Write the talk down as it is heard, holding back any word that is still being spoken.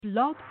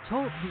Blog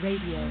Talk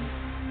Radio.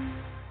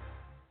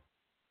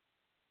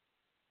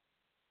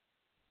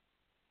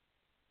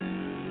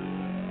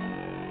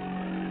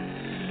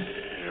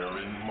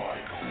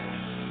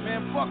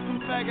 Man, fuck them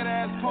faggot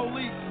ass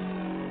police.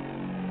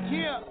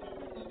 Yeah.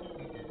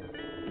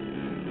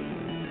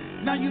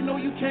 Now you know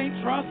you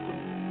can't trust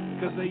them,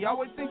 cause they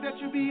always think that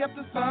you be up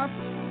to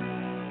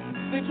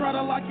something. They try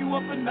to lock you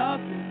up for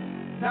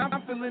nothing. Now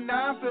I'm feeling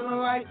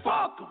like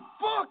fuck them,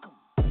 fuck them.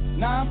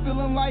 Now I'm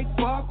feeling like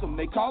fuck them.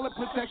 They call it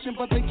protection,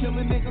 but they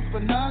killing niggas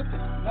for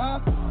nothing,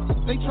 nothing.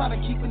 They try to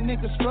keep a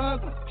nigga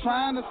struggling,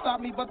 trying to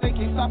stop me, but they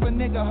can't stop a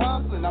nigga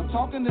hustling. I'm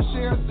talking to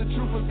sheriffs, the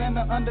troopers, and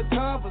the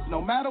undercovers.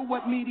 No matter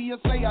what media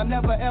say, I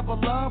never ever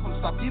love them.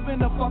 Stop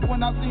giving a fuck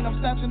when I seen them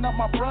snatching up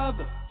my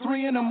brother.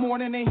 3 in the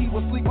morning and he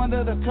was asleep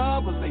under the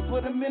covers. They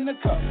put him in the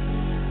cup,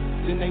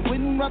 then they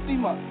went and roughed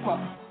him up,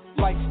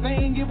 like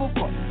they ain't give a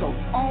fuck, so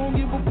I don't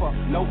give a fuck.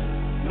 Nope,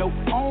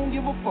 I don't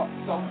give a fuck,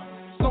 so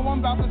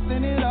I'm about to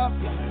send it up.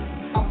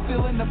 I'm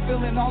feeling the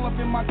feeling all up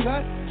in my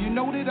gut. You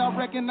know that I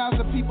recognize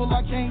the people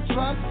I can't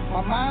trust.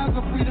 My mind's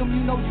a freedom,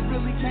 you know you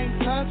really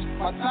can't touch.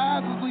 My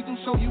ties is lethal,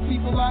 show you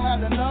people I had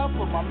enough.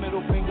 Put my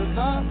middle fingers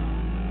up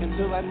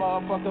until that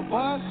motherfucker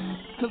bust.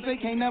 Cause they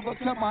can't never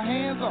cut my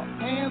hands off,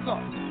 hands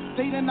off.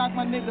 They done knock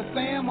my nigga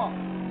Sam off.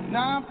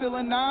 Now I'm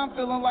feeling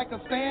like a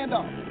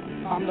standoff.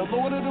 I'm the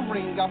Lord of the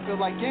Rings, I feel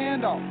like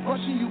Gandalf.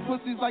 Rushing you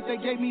pussies like they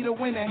gave me the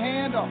winning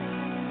handoff.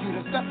 You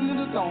done stepped into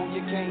the zone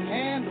you can't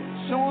handle.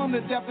 Show them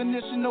the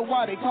definition of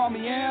why they call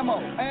me ammo.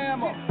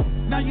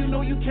 Now you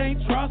know you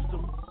can't trust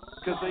them,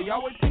 cause they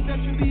always think that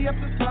you be up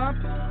to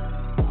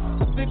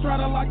something. They try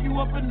to lock you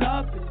up for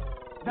nothing.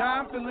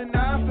 Now I'm feeling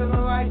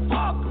like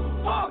fuck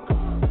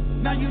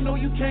em. Now you know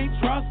you can't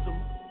trust them,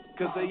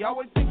 cause they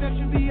always think that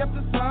you be up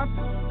to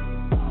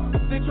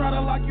something. They try to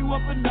lock you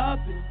up for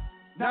nothing.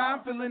 Now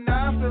I'm feeling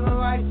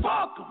like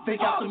fuck em. They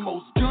got the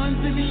most guns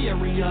in the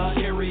area.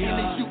 And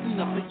they shooting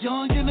up the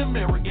young in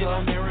America.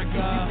 If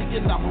you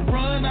thinking I'ma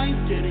run, I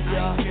ain't scared of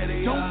ya.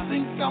 Don't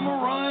think I'ma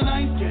run,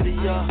 I ain't scared of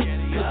ya.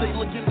 Cause they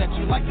looking at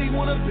you like they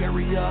wanna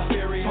bury ya.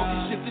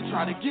 Talking shit to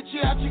try to get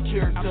you out your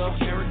character.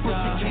 But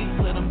you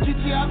can't let them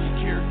get you out your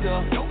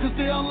character. Cause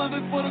they'll love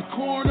it for the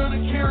coroner to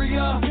carry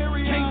ya.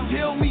 Can't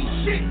tell me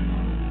shit.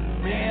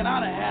 Man, I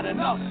done had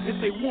enough. If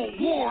they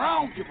want war, I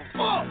don't give a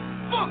fuck.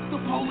 Fuck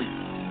the police.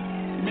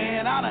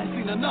 Man, I done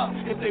seen enough.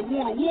 If they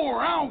want a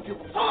war, I don't give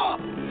a fuck.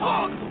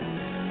 Fuck them.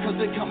 Cause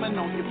they coming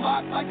on your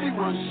block like they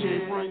run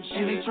shit.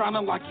 And they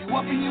tryna lock you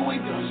up and you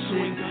ain't done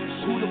shit.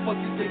 Who the fuck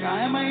you think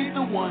I am? I ain't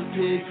the one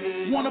pig.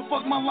 Wanna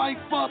fuck my life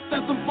up?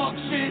 That's some fuck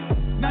shit.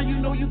 Now you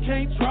know you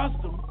can't trust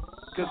them,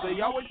 cause they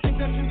always think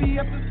that you be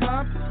up to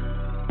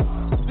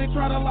something. They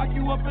try to lock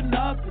you up for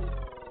nothing.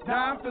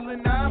 Now I'm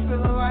feeling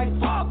like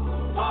fuck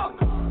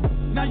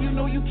em. Now you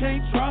know you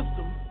can't trust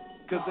them,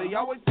 cause they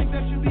always think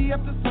that you be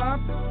up to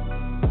something.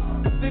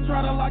 They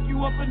try to lock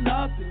you up for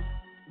nothing.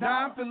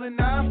 Now I'm feeling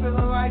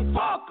like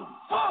fuck em.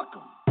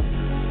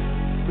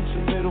 Put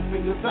your middle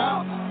fingers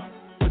out.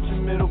 Put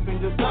your middle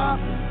fingers out.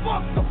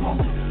 Fuck the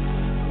police.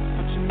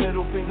 Put your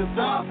middle fingers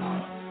out.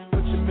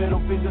 Put your middle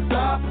fingers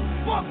out.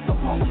 Fuck the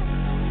police.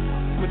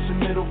 Put your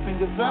middle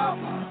fingers out.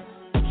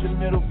 Put your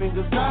middle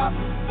fingers out.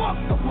 Fuck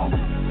the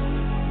police.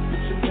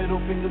 Put your middle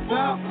fingers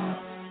out.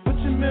 Put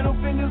your middle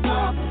fingers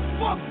out.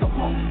 Fuck the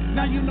police.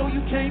 Now you know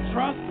you can't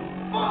trust them,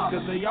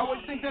 cause they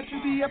always think that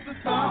you be up to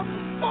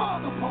something.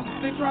 Fuck the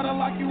police. They try to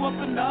lock you up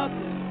for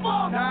nothing.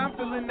 Now I'm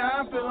feeling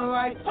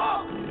like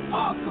fuck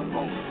the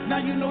police.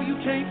 Now you know you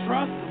can't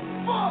trust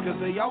them, cause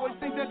they always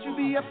think that you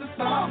be up to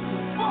something.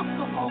 Fuck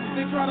the police.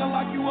 They try to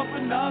lock you up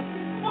for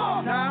nothing.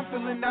 Now I'm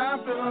feeling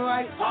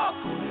like fuck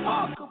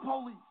the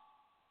police.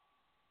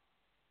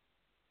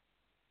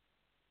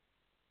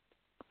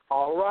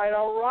 All right.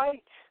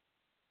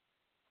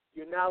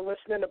 You're now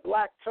listening to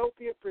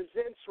Blacktopia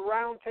presents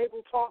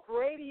Roundtable Talk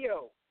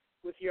Radio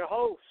with your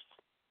hosts,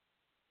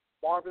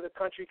 Barbara the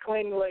Country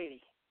Cleaning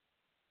Lady,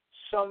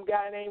 some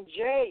guy named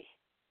Jay,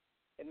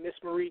 and Miss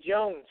Marie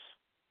Jones.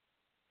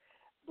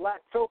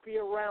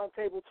 Blacktopia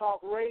Roundtable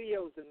Talk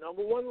Radio is the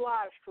 #1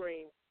 live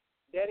stream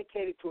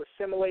dedicated to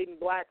assimilating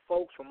black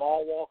folks from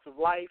all walks of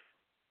life,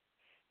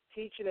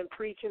 teaching and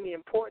preaching the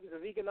importance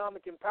of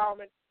economic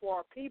empowerment for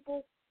our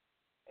people,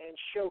 and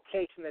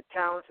showcasing the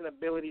talents and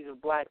abilities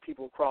of black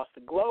people across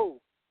the globe.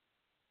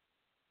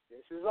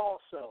 This is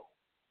also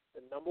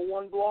the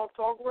 #1 blog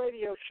talk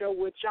radio show,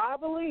 which I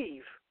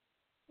believe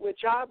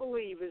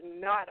is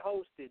not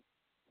hosted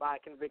by a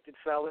convicted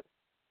felon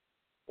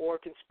or a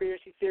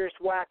conspiracy theorist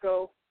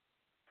wacko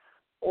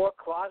or a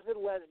closeted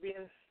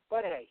lesbian.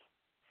 But hey,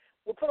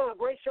 we'll put on a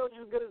great show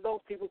just as good as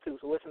those people too,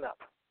 so listen up.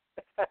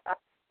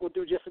 We'll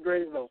do just as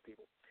great as those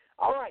people.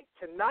 All right,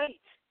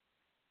 tonight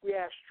we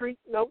have Street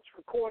Notes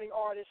recording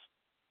artist,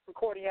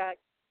 recording act,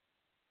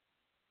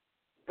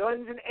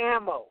 Gunz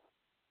Ammo,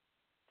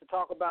 to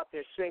talk about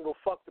their single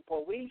Fuck the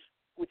Police,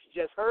 which you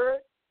just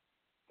heard,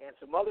 and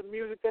some other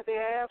music that they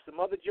have, some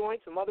other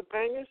joints, some other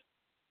bangers,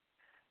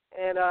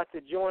 and to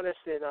join us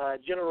in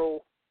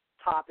general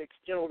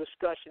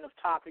discussion of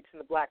topics in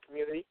the black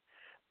community.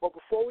 But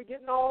before we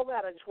get into all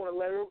that, I just want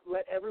to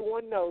let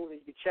everyone know that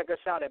you can check us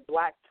out at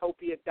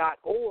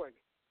blacktopia.org.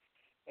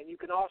 And you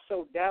can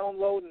also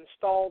download and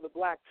install the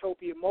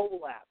Blacktopia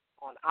mobile app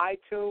on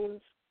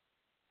iTunes,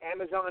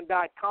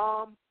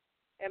 Amazon.com,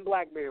 and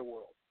BlackBerry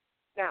World.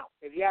 Now,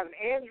 if you have an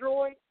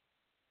Android,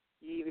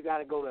 you either got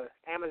to go to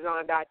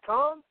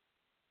Amazon.com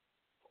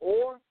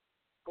or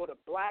go to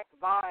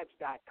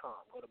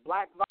blackvibes.com. Go to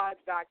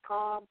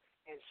blackvibes.com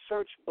and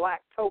search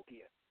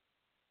Blacktopia,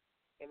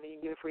 and then you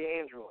can get it for your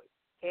Android.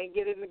 Can't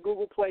get it in the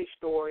Google Play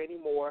Store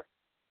anymore.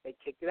 They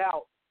kicked it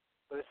out.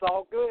 But it's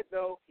all good,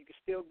 though. You can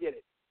still get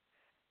it.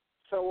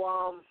 So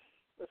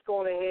let's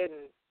go on ahead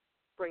and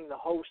bring the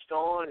host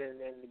on and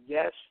the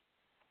guest.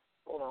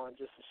 Hold on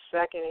just a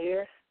second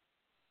here.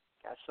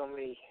 Got so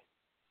many.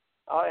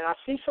 And I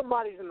see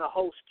somebody's in the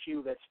host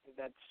queue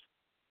that's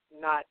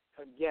not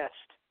a guest.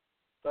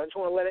 So I just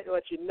want to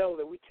let you know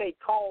that we take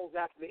calls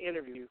after the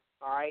interview,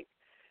 all right?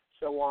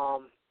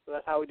 So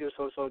that's how we do it.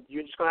 So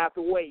you're just going to have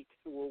to wait.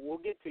 We'll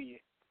get to you.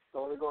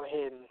 So let me go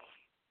ahead and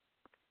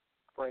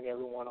bring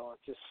everyone on.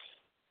 Just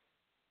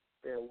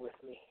bear with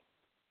me.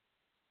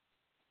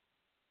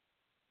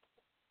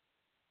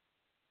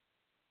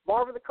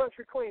 Barbara, the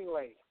country queen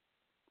lady.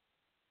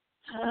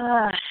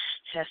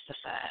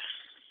 Testify.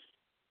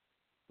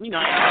 You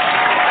know.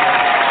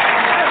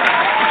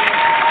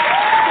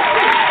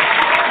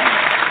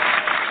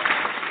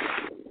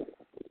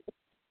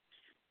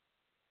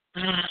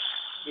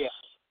 Yeah.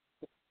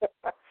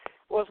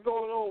 What's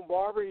going on,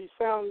 Barbara? You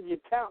sound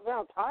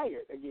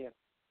tired again.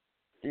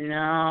 No,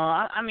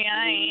 I mean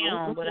I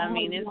am, but I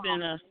mean it's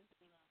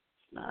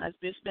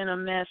been a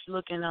mess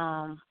looking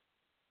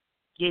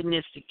getting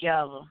this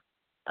together.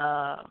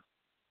 I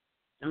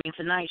mean,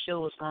 tonight's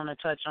show is going to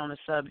touch on a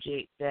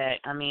subject that,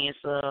 I mean,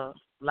 it's a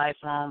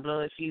lifelong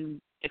blood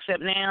feud,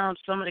 except now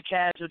some of the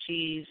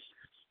casualties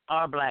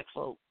are black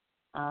folk.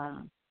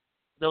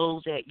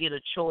 Those that get a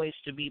choice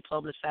to be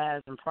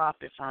publicized and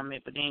profit from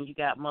it, but then you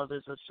got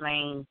mothers of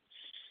slain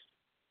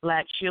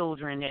black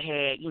children that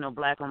had, you know,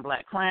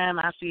 black-on-black crime.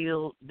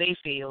 They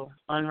feel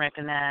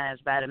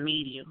unrecognized by the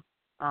media.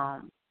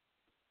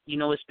 You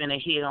know, it's been a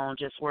hit on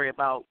just worry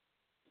about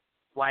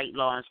white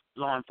law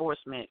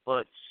enforcement,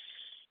 but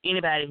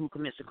anybody who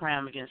commits a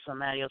crime against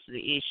somebody else is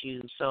the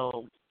issue.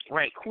 So,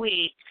 right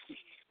quick,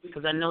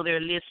 because I know they're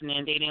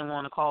listening, they didn't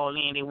want to call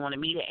in. They wanted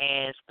me to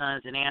ask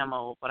Gunz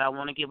Ammo, but I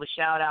want to give a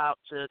shout-out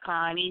to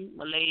Connie,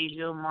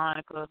 Malaysia,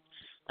 Monica,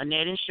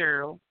 Annette, and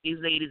Cheryl. These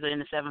ladies are in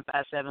the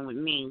 757 with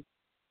me.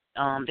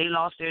 They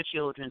lost their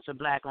children to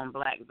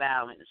black-on-black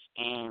violence,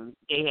 and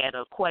they had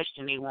a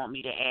question they want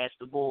me to ask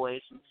the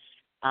boys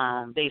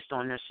based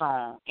on their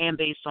song and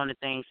based on the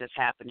things that's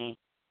happening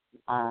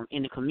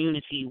in the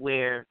community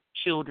where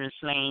children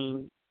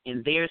slain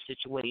in their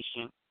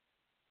situation,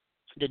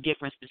 the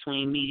difference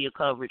between media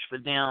coverage for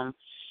them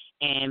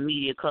and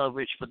media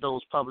coverage for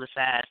those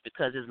publicized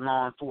because it's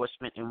law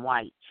enforcement and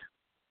whites.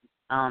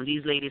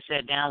 These ladies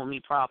sat down with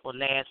me proper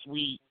last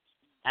week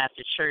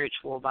after church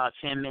for about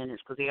 10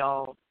 minutes because they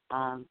all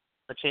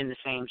attend the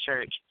same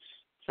church.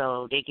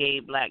 So they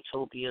gave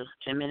Blacktopia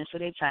 10 minutes of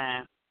their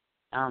time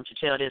to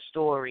tell their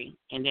story,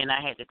 and then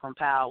I had to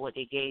compile what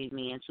they gave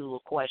me into a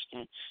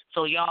question.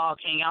 So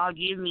can y'all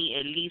give me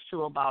at least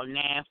to about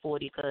 9:40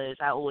 because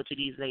I owe it to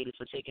these ladies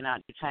for taking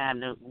out the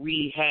time to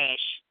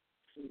rehash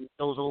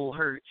those old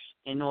hurts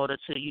in order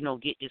to, you know,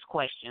 get this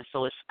question.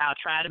 So I'll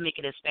try to make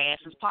it as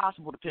fast as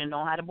possible depending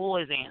on how the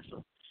boys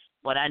answer.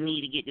 But I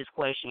need to get this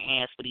question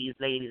asked for these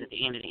ladies at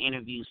the end of the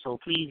interview, so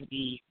please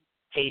be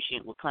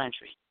patient with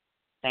country.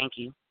 Thank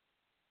you.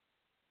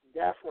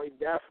 Definitely.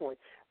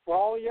 For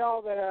all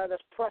y'all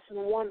that's pressing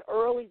one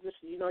early, just,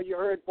 you know, you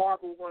heard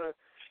Barbara, we want to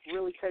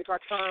really take our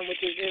time with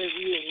this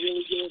interview and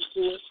really get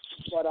into it.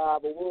 But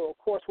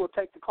we'll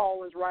take the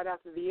call-ins right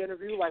after the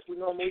interview like we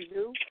normally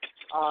do.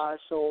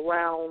 So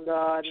around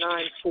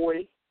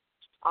 9:40.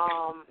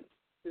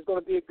 It's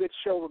going to be a good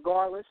show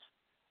regardless.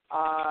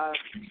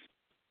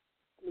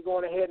 We're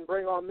going ahead and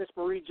bring on Miss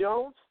Marie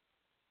Jones.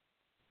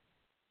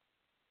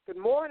 Good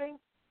morning.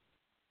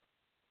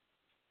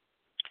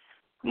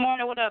 Good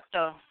morning. What up,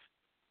 though?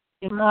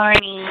 Good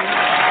morning.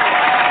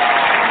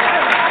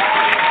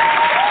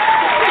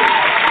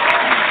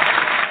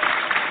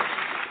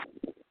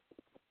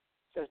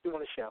 Just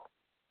doing a show.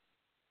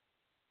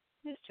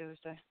 It's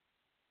Tuesday.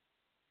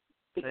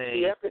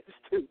 Yep, it's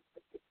Tuesday.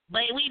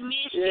 But we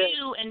missed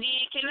you, and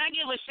then can I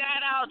give a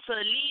shout-out to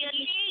Leah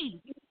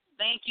Lee?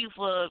 Thank you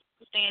for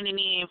standing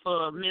in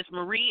for Miss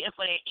Marie and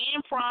for that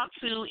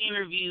impromptu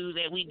interview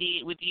that we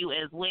did with you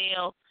as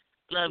well.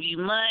 Love you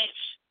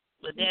much.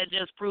 But that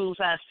just proves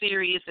how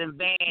serious and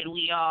bad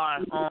we are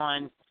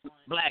on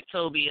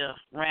Blacktopia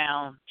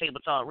Round Table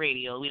Talk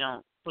Radio. We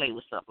don't play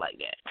with stuff like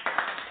that.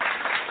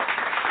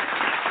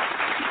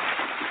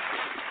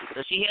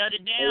 So she held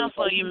it down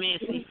for you,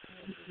 Missy.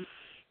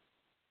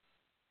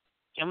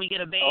 Can we get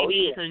a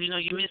baby? Because, you know,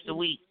 you missed a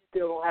week.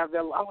 Still don't have that.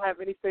 I don't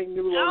have anything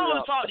new. I don't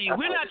want to talk to you.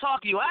 We're not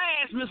talking to you.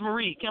 I asked Miss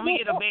Marie, can we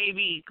get a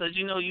baby? Because,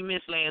 you know, you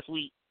missed last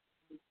week.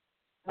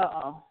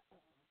 Uh-oh.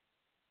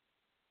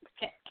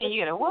 Can you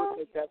get a what?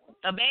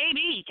 A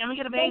baby. Can we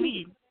get a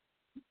baby?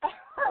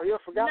 Oh, you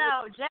forgot?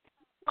 No, Jack's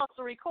supposed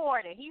to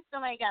record it. He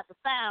still ain't got the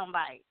sound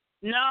bite.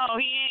 No,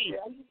 he ain't.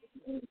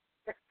 Yeah,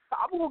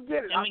 I'm going to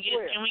get it. Can we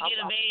get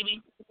a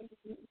baby?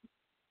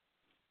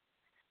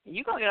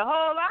 You gonna get a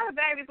whole lot of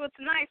babies with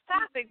tonight's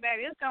topic,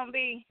 baby. It's gonna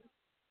be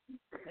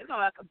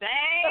like a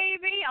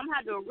baby. I'm gonna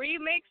have to do a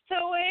remix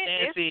to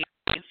it.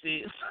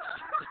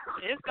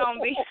 It's gonna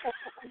be.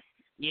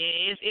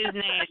 Yeah, it's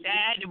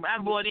nasty. I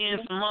brought in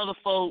some other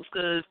folks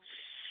because,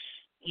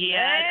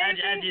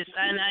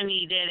 I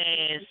need that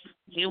ass.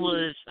 It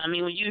was. I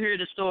mean, when you hear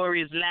the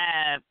stories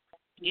live,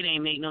 it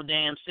ain't make no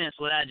damn sense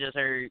what I just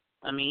heard.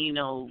 I mean,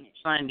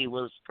 Sunday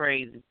was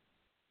crazy.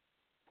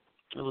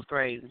 It was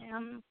crazy.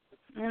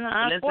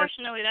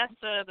 Unfortunately, that's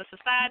the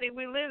society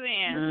we live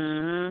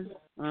in.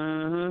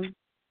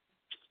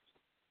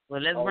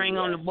 Well, let's bring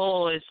on the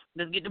boys.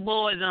 Let's get the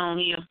boys on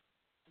here.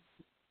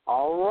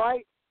 All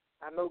right.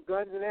 I know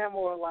Gunz and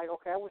Ammo are like,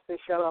 okay, I wish they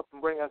shut up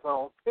and bring us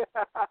on.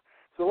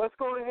 So let's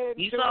go ahead.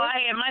 You saw I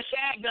had my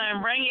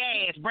shotgun. Bring your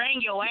ass.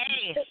 Bring your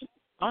ass.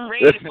 I'm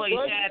ready for you,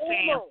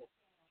 Chi-Town.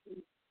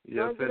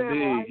 Yes,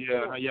 indeed.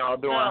 Yeah, how y'all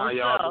doing? How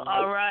y'all doing?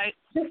 All right.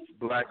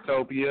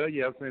 Blacktopia.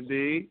 Yes,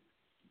 indeed.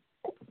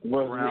 Oh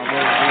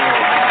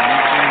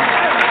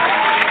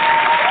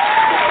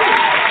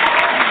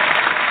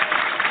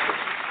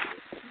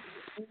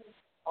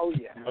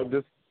yeah.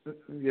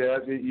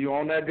 You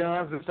on that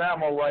Gunz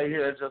Ammo right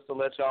here, just to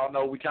let y'all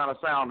know we kind of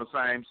sound the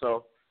same,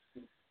 so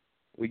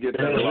we get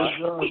that right.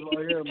 Gunz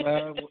right here,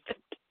 man.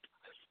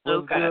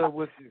 What's good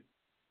with you?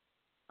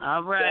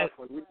 All right.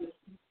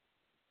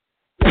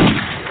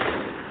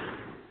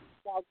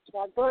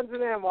 Now, Gunz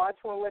and Ammo, I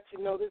just want to let you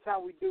know this is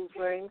how we do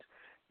things.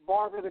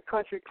 Barbara, the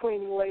country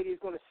cleaning lady, is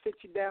going to sit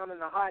you down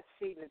in a hot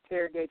seat and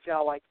interrogate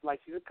y'all like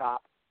she's a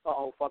cop.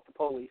 Fuck the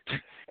police.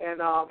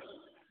 And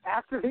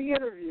after the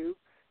interview,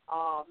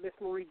 Miss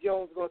Marie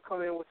Jones is going to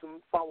come in with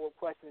some follow-up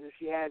questions if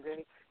she has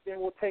any. Then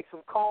we'll take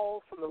some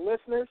calls from the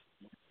listeners.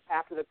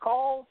 After the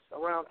calls,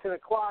 around 10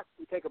 o'clock,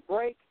 we take a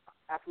break.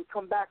 After we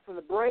come back from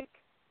the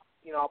break,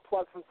 I'll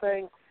plug some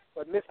things.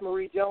 But Miss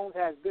Marie Jones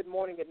has Good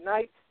Morning at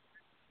Night.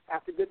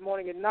 After Good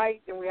Morning at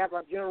Night, then we have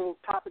our general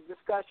topic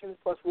discussion,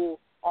 plus we'll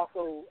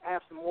also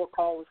have some more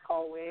callers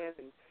call in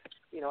and,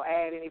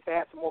 add in if they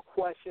have some more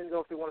questions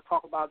or if they want to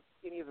talk about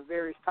any of the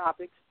various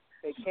topics,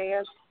 they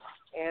can.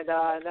 And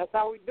that's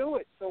how we do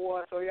it.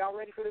 So are y'all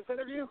ready for this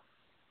interview?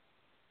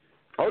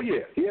 Oh,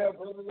 yeah. Yeah,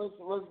 brother,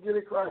 let's get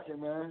it cracking,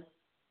 man.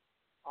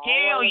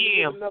 Hell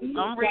yeah.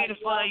 I'm ready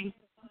for you.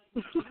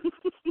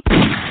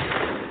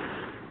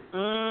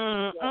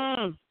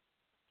 As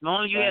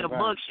long as you had a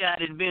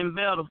buckshot, it'd been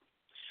better.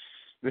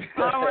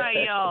 All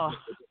right, y'all.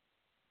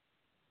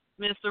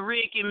 Mr.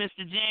 Rick and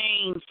Mr.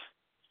 James,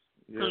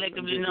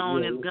 collectively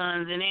known as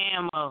Gunz and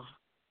Ammo.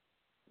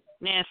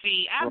 Now,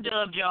 see, I've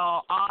dubbed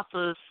y'all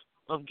authors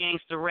of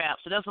gangster rap,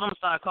 so that's what I'm going to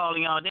start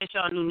calling y'all. That's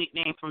y'all new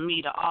nickname from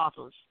me, the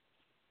authors.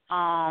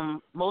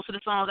 Most of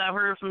the songs I've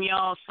heard from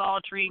y'all,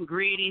 sultry,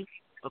 gritty,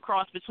 a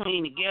cross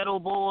between the Ghetto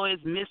Boys,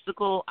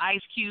 Mystical,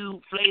 Ice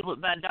Cube, flavored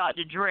by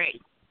Dr. Dre.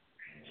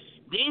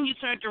 Then you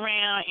turned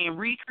around and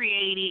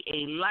recreated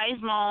a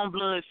lifelong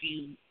blood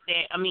feud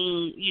that,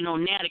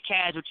 now the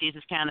casualties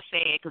is kind of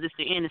sad because it's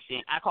the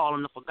innocent. I call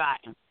them the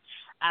forgotten.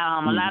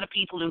 A lot of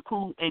people,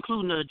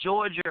 including the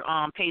Georgia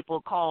paper,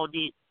 called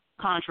it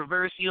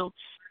controversial.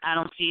 I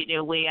don't see it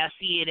that way. I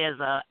see it as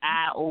a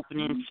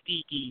eye-opening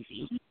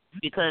speakeasy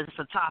because it's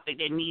a topic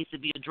that needs to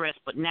be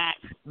addressed, but not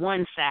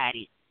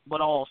one-sided, but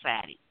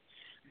all-sided.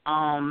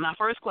 My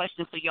first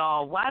question for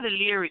y'all, why the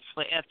lyrics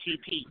for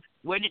FTP?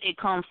 Where did it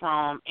come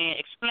from? And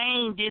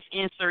explain this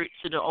insert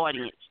to the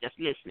audience that's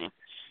listening.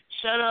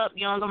 Shut up,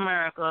 young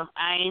America.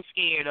 I ain't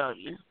scared of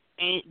you.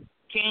 And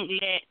can't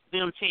let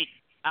them take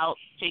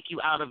you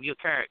out of your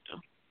character.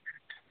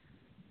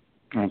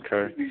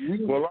 Okay.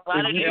 Well,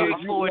 why did you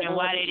record and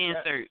why that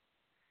insert?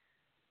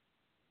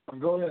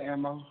 Go ahead,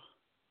 Ammo.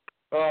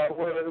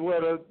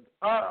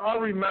 I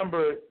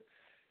remember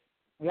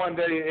one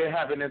day it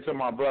happened to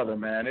my brother,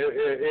 man.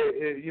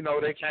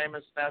 They came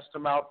and snatched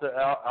him out the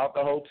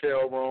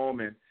hotel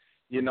room, and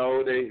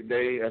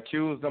they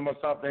accused him of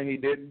something he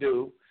didn't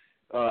do.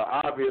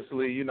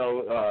 Obviously,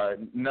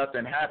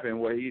 nothing happened.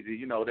 Where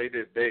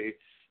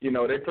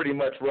they pretty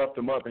much roughed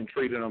him up and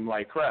treated him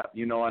like crap.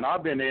 And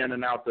I've been in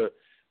and out the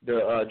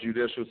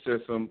judicial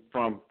system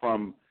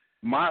from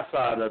my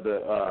side of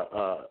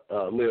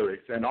the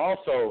lyrics, and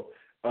also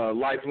a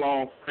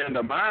lifelong friend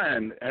of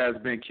mine has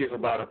been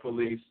killed by the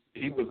police.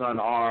 He was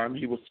unarmed.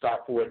 He was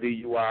stopped for a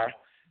DUI,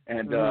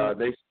 and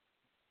they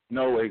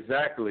know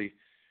exactly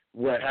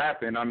what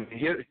happened. I mean,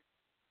 his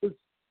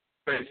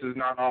face is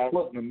not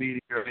all in the media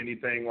or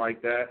anything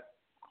like that,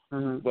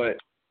 but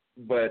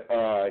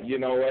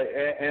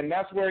and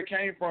that's where it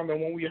came from. And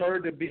when we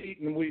heard the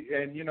beat,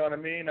 and you know what I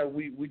mean,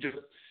 we just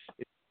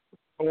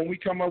when we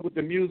come up with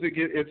the music,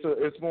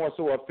 it's more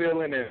so a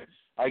feeling and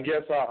I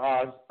guess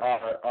our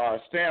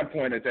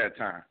standpoint at that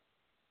time.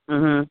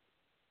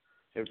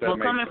 Well,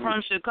 coming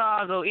from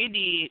Chicago, it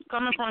did.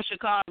 Coming from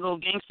Chicago,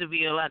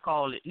 Gangsterville, I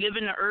call it.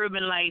 Living the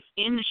urban life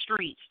in the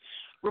streets.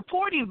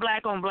 Reporting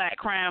black-on-black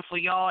crime for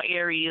y'all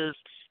areas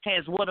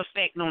has what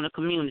effect on the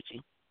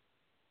community?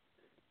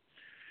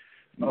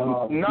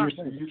 I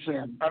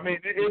mean,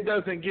 it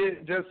doesn't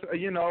get just,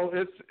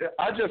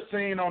 I just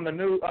seen on the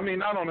news,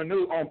 not on the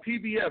news, on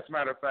PBS,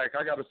 matter of fact.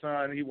 I got a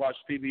son, he watched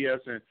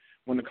PBS, and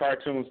when the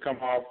cartoons come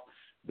off,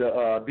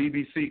 the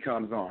BBC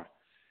comes on.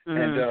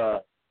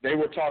 And they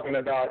were talking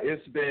about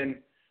it's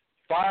been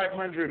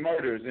 500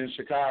 murders in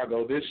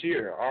Chicago this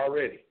year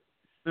already.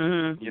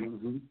 And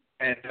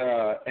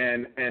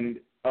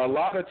a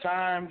lot of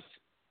times,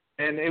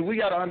 and we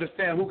got to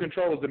understand who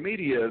controls the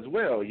media as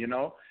well.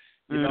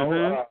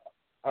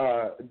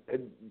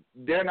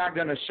 They're not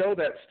going to show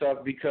that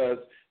stuff because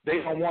they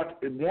don't want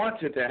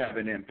it to have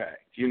an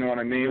impact. You know what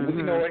I mean?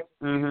 We know it.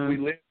 We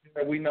live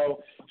there. We know,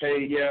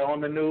 hey, yeah,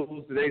 on the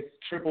news, they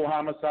triple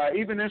homicide.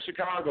 Even in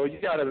Chicago, you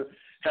got to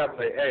have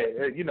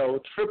a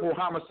triple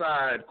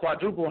homicide,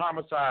 quadruple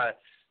homicide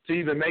to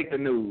even make the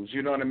news.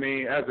 You know what I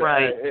mean? As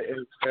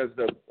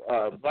the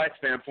black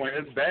standpoint,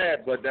 it's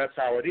bad, but that's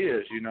how it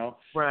is.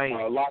 Right.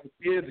 A lot of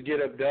kids get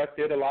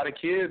abducted. A lot of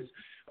kids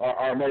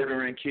are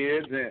murdering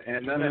kids,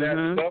 and none of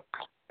that stuff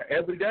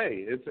every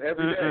day. It's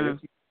every day.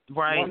 It's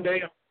one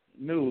day on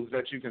news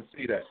that you can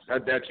see that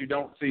you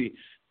don't see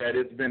that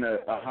it's been a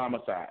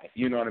homicide.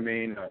 You know what I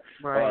mean?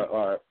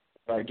 Or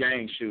a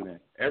gang shooting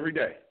every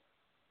day.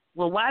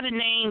 Well, why the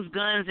names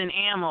Gunz and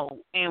Ammo,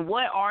 and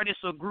what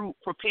artist or group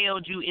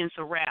propelled you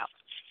into rap?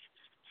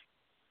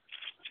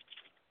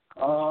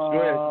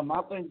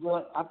 I think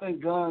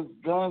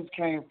Gunz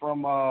came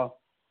from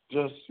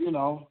just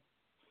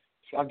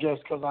I guess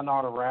because I know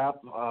how to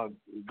rap.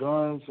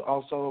 Gunz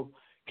also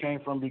came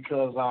from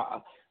because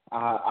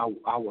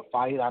I would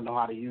fight. I know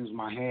how to use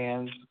my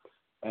hands,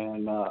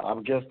 and I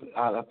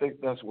think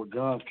that's where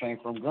Gunz came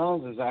from.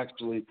 Gunz is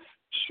actually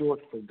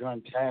short for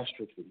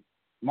Guntastrophe.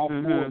 My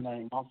full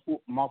name,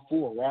 my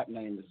full rap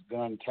name is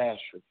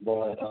Guntastrophe,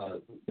 but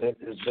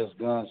it's just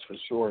Gunz for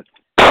short.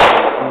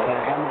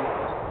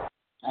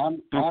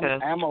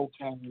 Ammo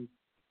came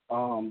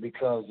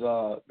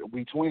because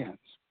we twins,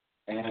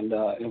 and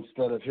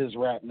instead of his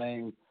rap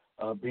name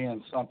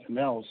being something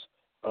else,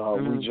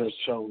 we just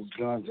chose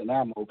Gunz and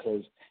Ammo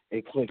because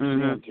it clicks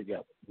in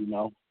together,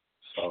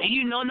 So.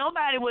 And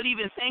nobody would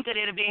even think of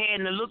it if they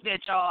hadn't looked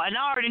at y'all. And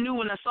I already knew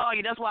when I saw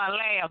you, that's why I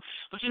laughed.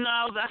 But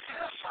I was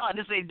sorry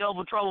to say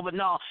double trouble, but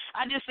no,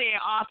 I just said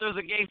authors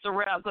against the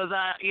rap because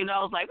I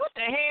was like, what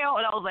the hell?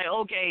 And I was like,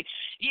 okay,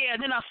 yeah.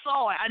 And then I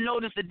saw it. I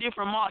noticed the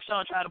different marks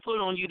y'all try to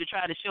put on you to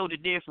try to show the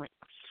difference.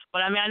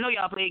 But I know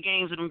y'all played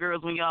games with them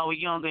girls when y'all were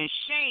younger, and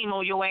shame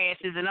on your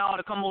asses and all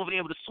to come over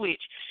there with a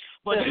switch.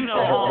 But I ain't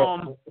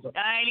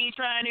even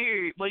trying to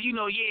hear it. But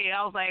I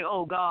was like,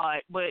 oh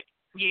God, but.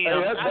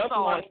 Yeah, that's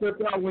why I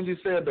slipped out when you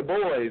said the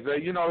boys.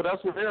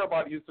 That's what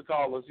everybody used to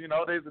call us. They're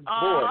the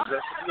boys.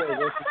 That's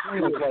the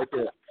twins right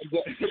there.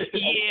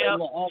 Yeah,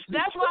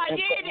 that's why I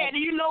did that.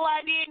 You know why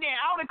I did that?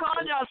 I would have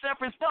called y'all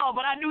separate stuff,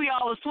 but I knew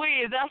y'all was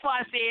twins. That's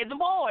why I said the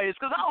boys,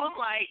 because I was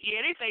like,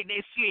 yeah, they think they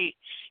slick.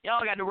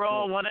 Y'all got the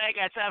wrong one. I ain't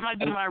got time. I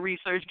do my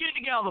research. Get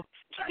it together.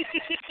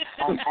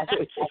 I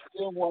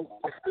still want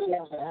to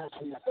ask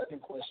you the second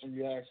question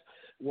you asked.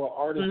 What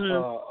artists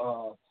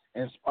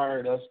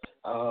inspired us?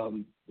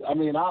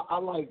 I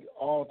like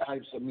all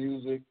types of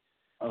music.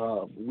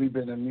 We've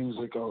been in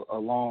music a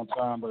long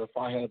time, but if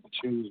I had to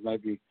choose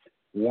maybe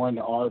one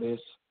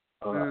artist,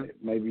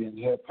 maybe in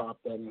hip hop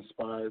that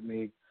inspired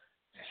me,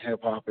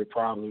 hip hop, it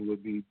probably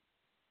would be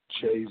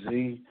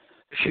Jay-Z.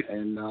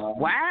 And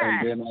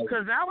why?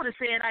 Because I would have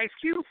said Ice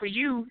Cube for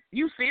you.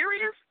 You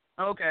serious?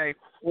 Okay.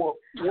 Well,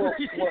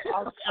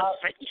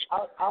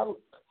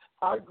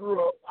 I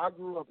grew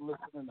up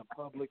listening to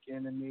Public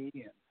Enemy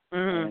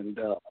and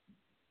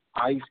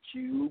Ice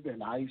Cube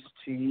and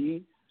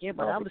Ice-T. Yeah,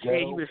 but I would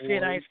say you would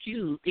fit Ice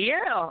Cube.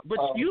 Yeah, but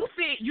you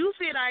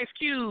fit Ice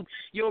Cube.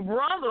 Your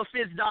brother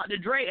fits Dr.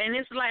 Dre, and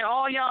it's like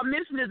all y'all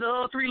missing is the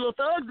other three little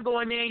thugs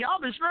going there. Y'all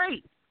been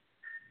straight.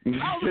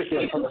 Y'all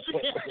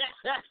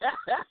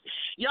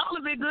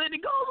have been good to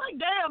go. Like,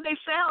 damn, they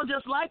sound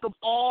just like them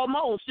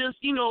almost. Just,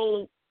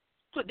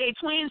 put their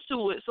twins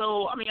to it.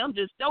 So,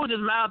 that was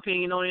just my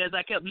opinion on it as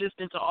I kept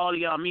listening to all of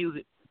y'all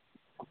music.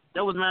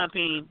 That was my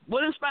opinion.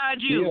 What inspired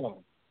you? Yeah.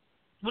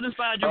 What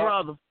inspired your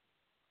brother?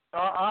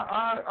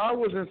 I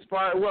was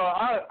inspired. Well,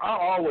 I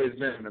always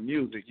been in the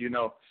music, and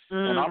I'm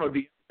gonna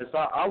be honest.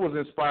 I was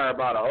inspired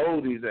by the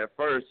oldies at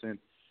first, and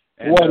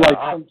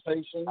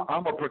Temptation.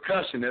 I'm a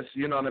percussionist.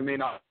 You know what I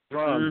mean? I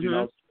drums,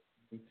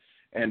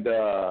 and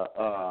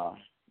I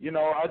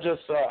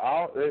just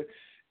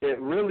it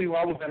really. When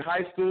I was in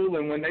high school,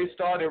 and when they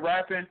started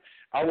rapping,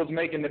 I was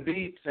making the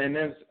beats, and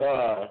then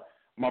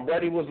my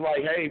buddy was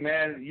like, "Hey,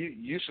 man,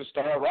 you should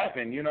start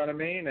rapping." You know what I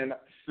mean? And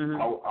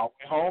I went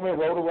home and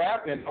wrote a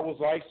rap, and I was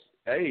like,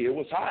 "Hey, it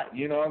was hot."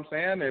 You know what I'm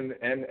saying?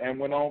 And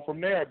went on from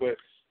there. But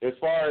as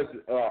far as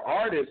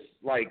artists,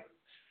 like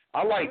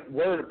I like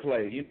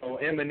wordplay.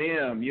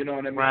 Eminem. You know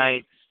what I mean?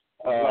 Right.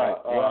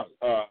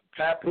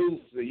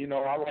 Papoose. You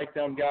know, I like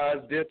them guys.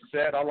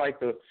 Dipset. I like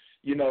the,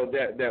 you know,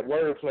 that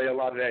wordplay, a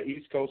lot of that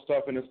East Coast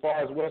stuff. And as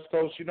far as West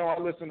Coast, you know, I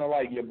listen to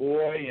like Your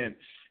Boy and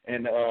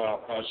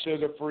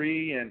Sugar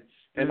Free and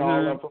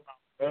all them from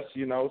us,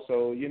 you know.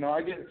 So, you know,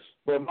 I get,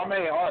 but my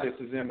main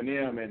artist is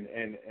Eminem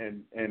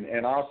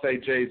and I'll say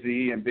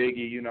Jay-Z and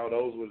Biggie. You know,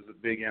 those was a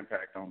big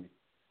impact on me.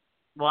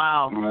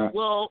 Wow.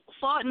 Well,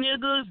 fuck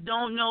niggas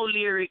don't know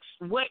lyrics.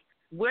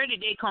 Where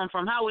did they come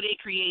from? How were they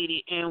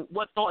created? And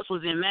what thoughts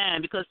was in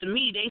mind? Because to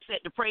me, they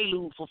set the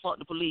prelude for Fuck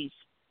the Police.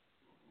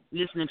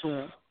 Listening to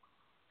them.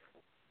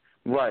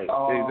 Right.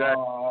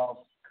 Exactly.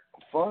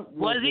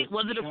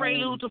 Was it a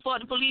prelude to Fuck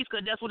the Police?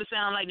 Because that's what it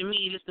sounded like to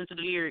me, listening to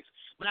the lyrics.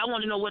 But I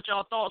want to know what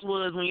y'all thoughts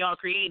was when y'all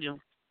created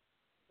them.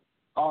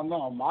 Oh,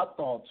 no, my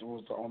thoughts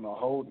was on the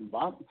whole.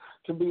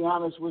 To be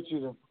honest with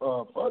you,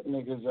 the fuck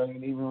niggas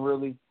ain't even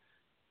really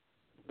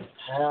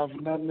have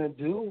nothing to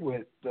do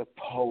with the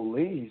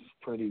police,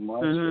 pretty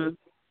much.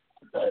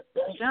 That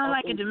sound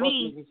like it to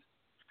me.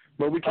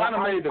 But we kind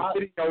of made the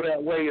video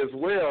that way as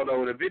well,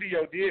 though. The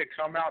video did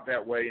come out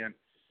that way, and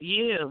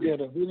yeah,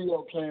 the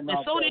video came out.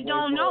 And so they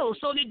don't know.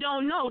 So they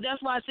don't know.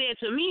 That's why I said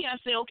to me, I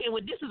said, okay,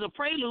 well, this is a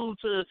prelude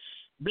to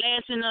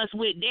blasting us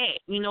with that,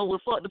 you know,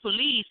 with Fuck the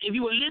Police. If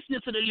you were listening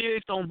to the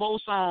lyrics on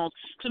both songs,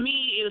 to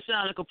me, it would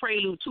sound like a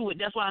prelude to it.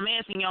 That's why I'm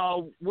asking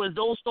y'all, was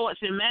those thoughts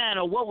in mind,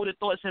 or what were the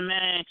thoughts in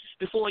mind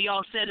before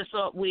y'all set us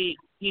up with,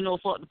 you know,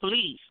 Fuck the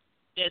Police,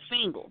 that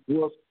single?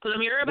 Because, I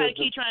mean, everybody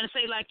keep trying to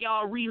say, like,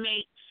 y'all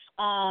remake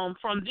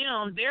from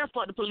them, their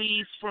Fuck the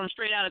Police from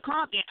Straight Outta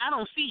Compton. I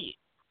don't see it.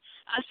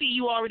 I see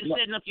you already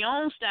setting up your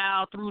own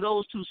style through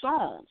those two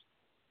songs.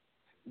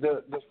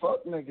 The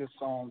Fuck Niggas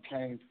song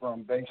came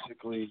from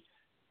basically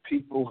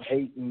people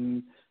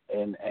hating,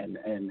 and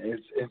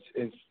it's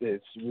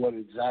what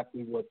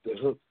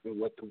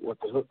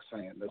the hook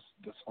saying. That's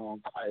the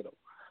song title.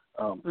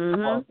 Fuck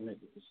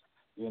niggas.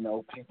 You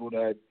know, people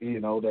that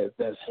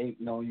that's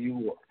hating on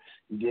you or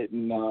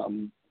didn't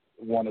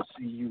want to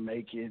see you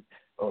make it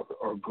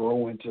or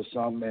grow into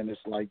something, and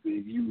it's like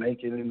if you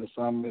make it into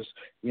something, it's,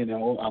 you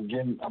know,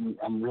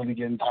 I'm really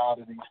getting tired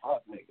of these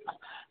fuck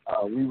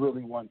niggas. We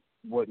really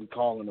wasn't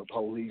calling the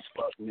police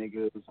fuck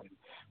niggas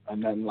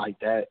and nothing like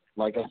that.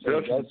 Like I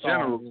said, that's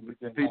general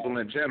people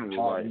in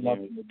general, like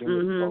nothing to do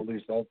with the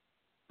police.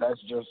 That's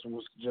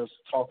just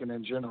talking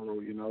in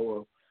general, you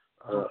know.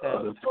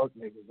 The fuck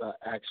niggas are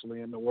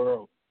actually in the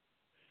world.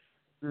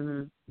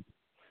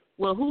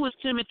 Well, who is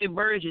Timothy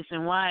Burgess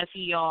and why is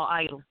he y'all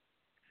idol?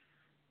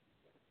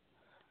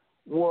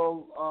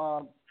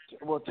 Well,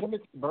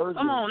 Timothy Burgess.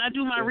 Come on, I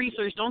do my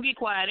research. Don't get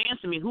quiet.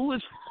 Answer me. Who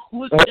is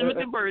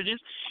Timothy Burgess,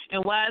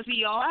 and why is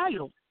he y'all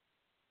idol?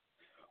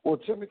 Well,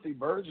 Timothy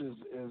Burgess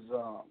is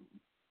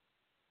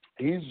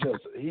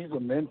he's a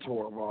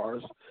mentor of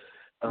ours.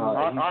 He's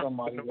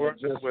somebody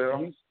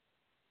that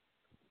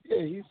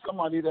he's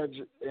somebody that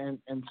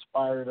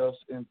inspired us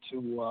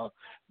into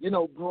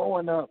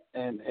growing up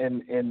in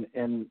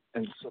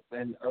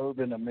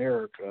urban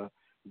America,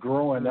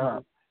 growing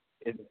up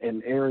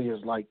in areas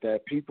like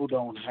that. People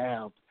don't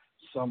have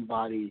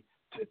somebody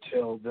to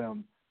tell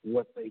them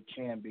what they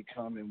can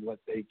become and what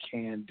they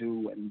can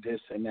do and this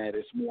and that.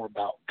 It's more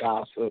about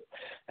gossip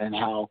and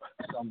how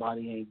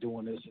somebody ain't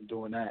doing this and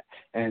doing that.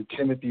 And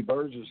Timothy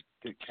Burgess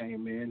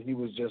came in. He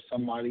was just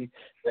somebody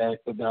that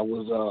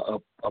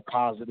was a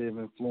positive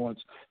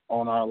influence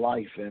on our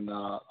life and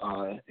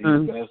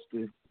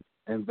invested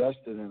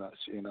in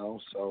us, you know.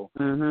 So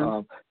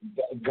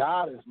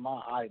God is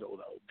my idol,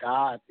 though.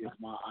 God is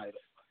my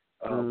idol.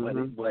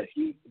 But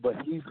he's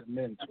a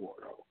mentor,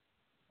 though.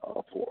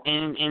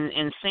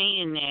 And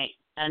saying that,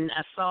 and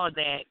I saw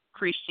that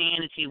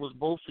Christianity was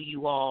both of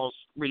you all's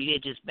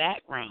religious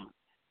background.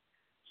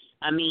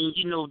 I mean,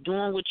 you know,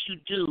 doing what you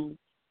do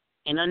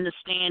and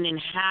understanding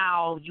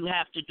how you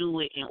have to do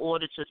it in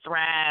order to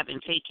thrive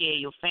and take care of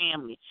your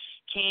family.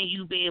 Can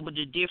you be able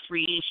to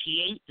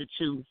differentiate the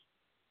two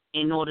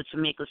in order to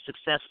make a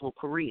successful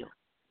career?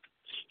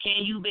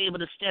 Can you be able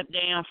to step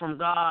down from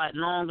God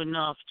long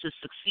enough to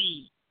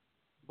succeed,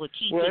 but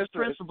keep his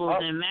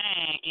principles in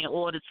mind in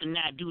order to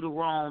not do the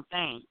wrong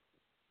thing?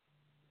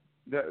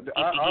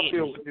 I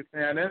feel what you're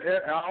saying.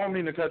 I don't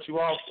mean to cut you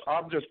off.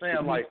 I'm just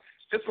saying, like,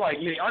 it's like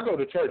me. I go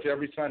to church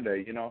every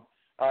Sunday, you know,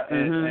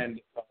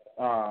 and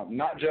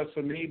not just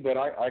for me, but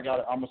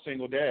I'm a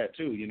single dad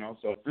too, you know.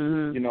 So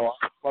you know,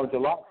 I learned a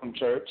lot from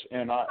church,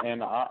 and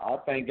I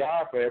thank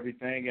God for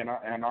everything, and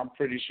I'm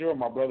pretty sure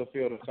my brother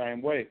feels the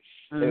same way.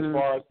 As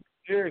far as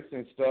lyrics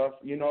and stuff,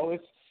 you know,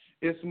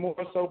 it's more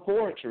so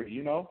poetry,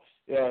 you know.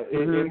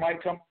 It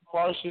might come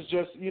harsh as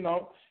just, you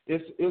know,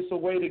 it's a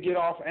way to get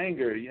off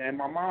anger. And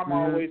my mom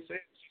always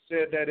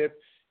said that if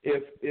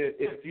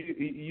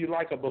you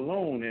like a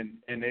balloon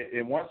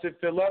and once it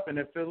fill up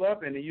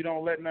and you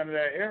don't let none of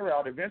that air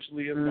out,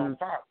 eventually it's gonna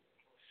pop.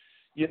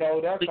 You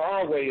know, that's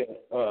our way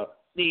of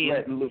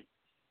letting loose.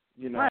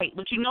 You know? Right,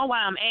 but you know why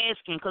I'm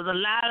asking? Because a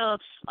lot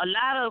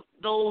of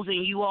those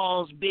in you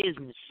all's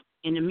business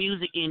in the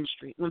music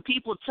industry, when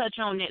people touch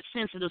on that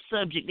sensitive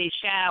subject, they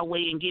shy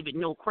away and give it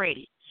no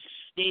credit.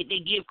 they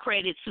give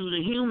credit to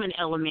the human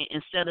element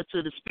instead of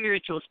to the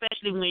spiritual,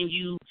 especially when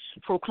you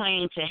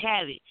proclaim to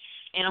have it.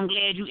 And I'm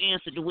glad you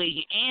answered the way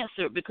you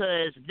answered,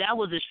 because that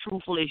was as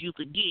truthful as you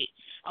could get.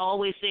 I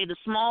always say the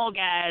small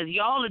guys,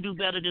 y'all will do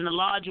better than the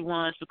larger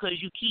ones,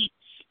 because you keep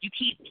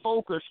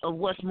focus of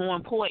what's more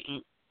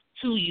important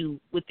to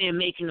you within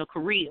making a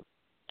career.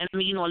 And I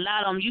mean, a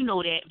lot of them,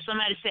 that. If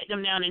somebody sat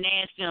them down and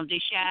asked them, they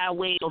shy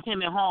away, or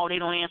him and Hall, they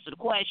don't answer the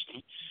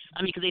question.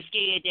 I mean, because they're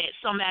scared that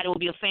somebody will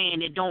be a fan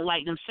that don't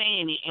like them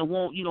saying it and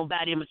won't,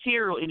 buy their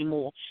material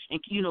anymore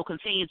and,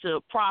 continue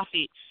to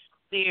profit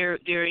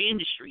their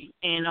industry.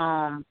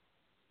 And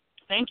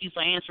thank you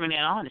for answering that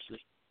honestly.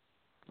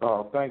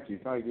 Oh, thank you.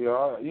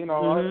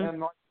 And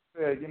like I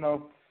said,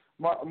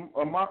 my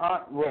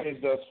aunt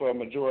raised us for a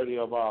majority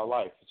of our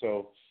life.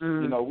 So,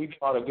 we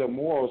got a good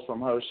morals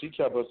from her. She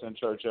kept us in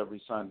church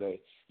every Sunday.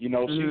 She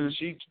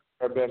tried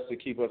her best to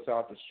keep us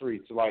out the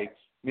streets. Like,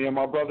 me and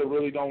my brother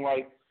really don't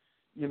like,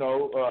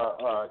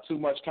 too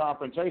much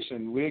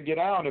confrontation. We'll get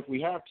out if we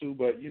have to,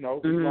 but, we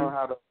learn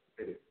how to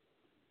do it.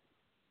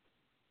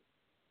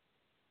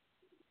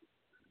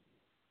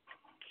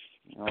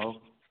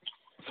 Hello?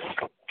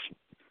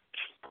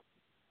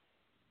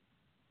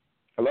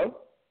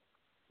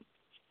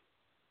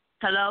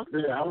 Hello?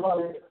 Yeah, I'm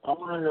right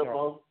here,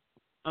 bro.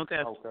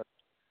 Okay.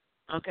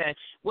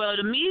 Well,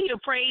 the media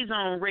preys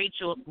on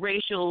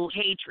racial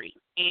hatred,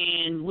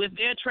 and with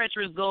their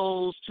treacherous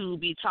goals to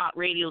be top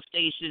radio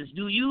stations,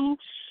 do you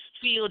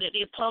feel that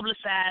they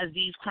publicize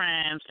these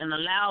crimes and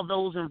allow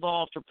those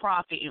involved to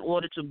profit in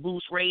order to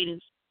boost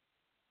ratings?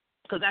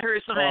 Because I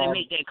heard somebody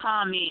make that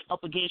comment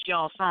up against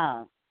y'all's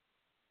song.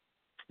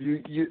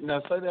 You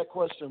now say that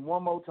question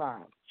one more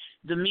time.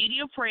 The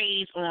media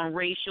preys on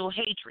racial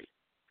hatred.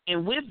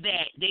 And with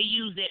that, they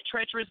use that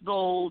treacherous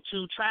goal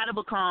to try to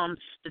become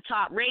the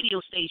top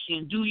radio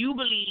station. Do you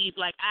believe,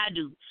 like I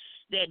do,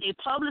 that they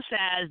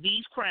publicize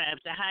these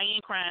crimes, the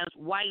high-end crimes,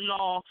 white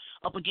law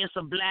up against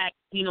a black,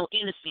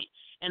 innocent,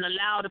 and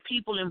allow the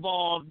people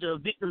involved, the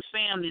victims'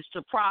 families,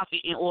 to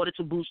profit in order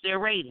to boost their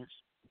ratings?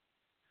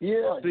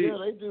 Yeah, they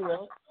do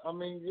that. I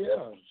mean,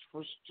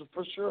 for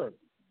sure.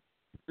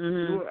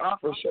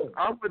 For sure.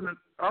 I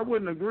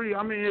wouldn't agree.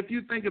 I mean, if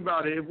you think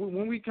about it,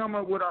 when we come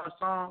up with our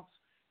songs,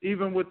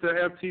 even with the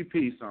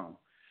FTP song,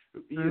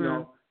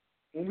 when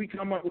we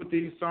come up with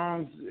these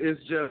songs,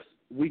 it's just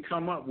we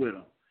come up with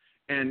them,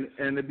 and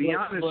to be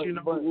honest,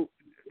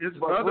 it's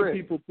other Rick,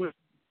 people put.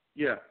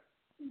 Yeah.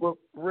 Well,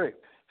 Rick,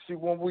 see,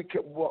 when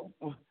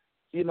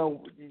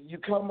you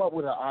come up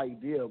with an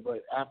idea,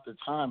 but after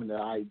time, the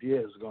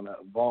idea is going to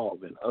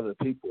evolve, and other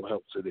people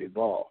help it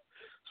evolve.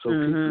 So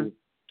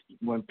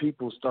when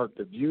people start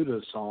to view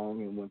the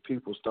song, and when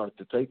people start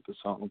to take the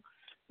song,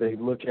 they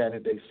look at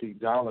it, they see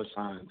dollar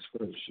signs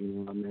first, you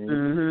know what I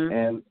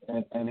mean?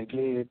 And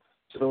again,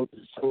 so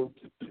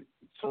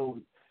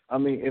I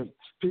mean, if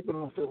people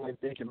don't feel like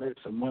they can make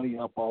some money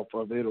up off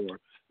of it, or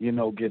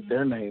get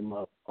their name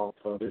up off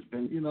of it,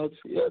 then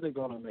they're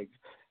gonna make.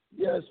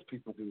 Yes,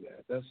 people do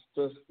that. That's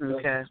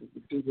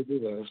people do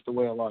that. It's the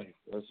way of life.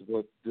 That's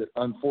what,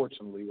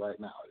 unfortunately, right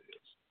now it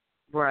is.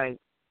 Right.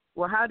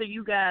 Well, how do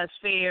you guys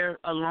fare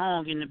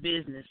along in the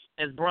business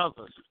as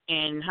brothers,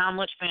 and how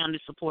much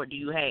family support do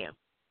you have?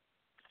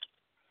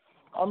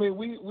 I mean,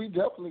 we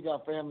definitely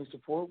got family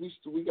support. We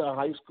got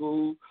high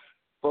school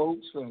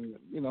folks and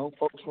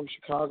folks from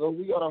Chicago.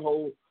 We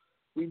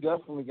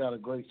definitely got a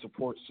great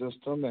support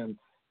system,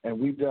 and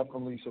we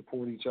definitely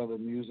support each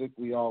other's music.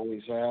 We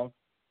always have.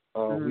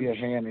 We a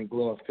hand in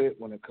glove fit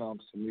when it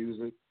comes to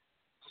music.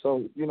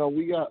 So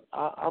we got.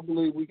 I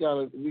believe we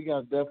got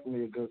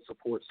definitely a good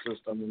support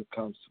system when it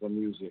comes to the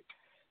music.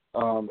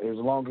 As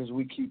long as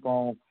we keep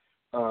on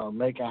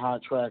making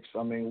hot tracks,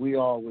 I mean, we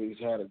always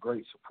had a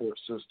great support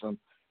system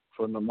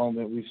from the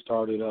moment we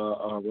started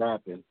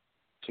rapping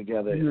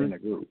together in a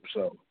group.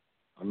 So,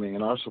 I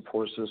mean, our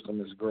support system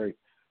is great.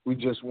 We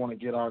just want to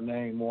get our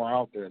name more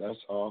out there,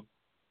 that's all.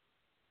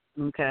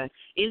 Okay.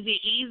 Is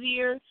it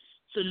easier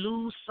to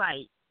lose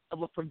sight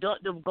of a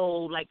productive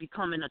goal like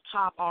becoming a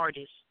top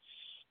artist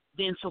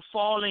than to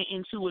falling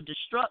into a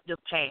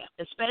destructive path,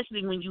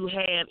 especially when you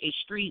have a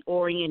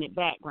street-oriented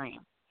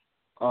background?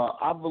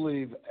 I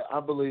believe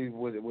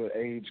with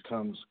age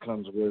comes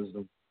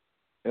wisdom.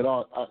 It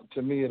all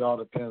to me, it all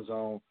depends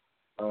on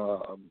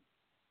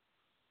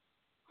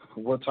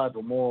what type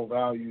of moral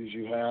values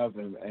you have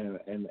and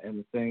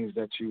the things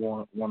that you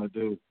want to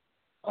do.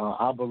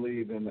 I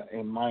believe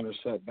in minor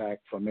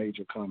setback for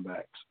major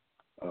comebacks.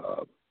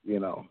 I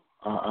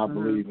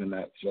believe in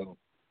that. So,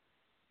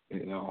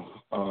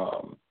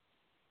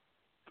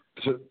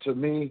 to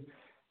me,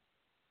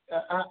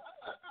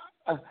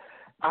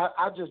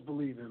 I just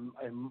believe in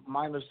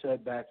minor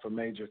setback for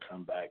major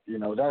comeback.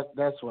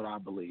 That's what I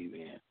believe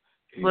in.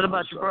 What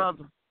about your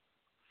brother?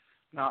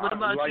 What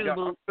about you,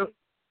 Boo?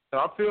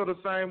 I feel the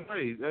same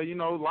way.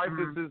 Life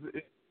is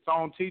its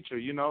own teacher.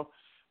 If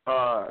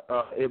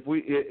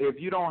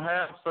you don't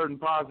have certain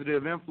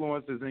positive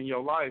influences in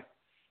your life,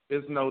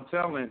 it's no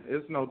telling.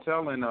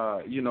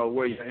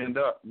 Where you end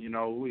up.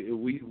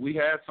 We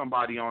had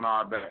somebody on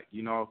our back.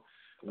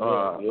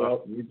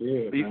 We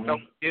did. You know,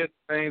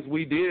 things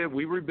we did.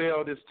 We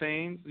rebelled as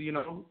teens, you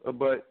know,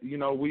 but you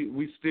know,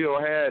 we still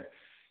had,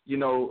 you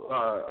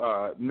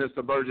know,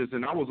 Mr. Burgess,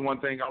 and that was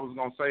one thing I was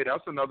gonna say.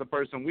 That's another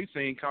person we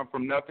seen come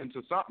from nothing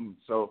to something.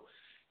 So,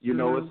 you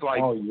know, it's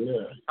like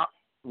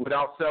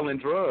without selling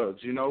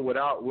drugs, you know,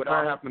 without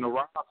having to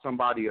rob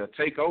somebody or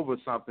take over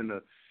something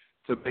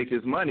to make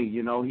his money.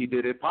 You know, he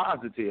did it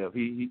positive.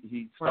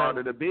 He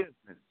started a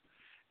business,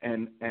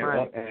 and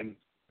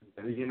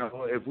you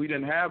know, if we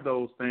didn't have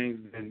those things,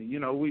 then you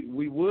know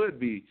we would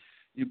be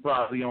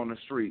probably on the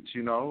streets,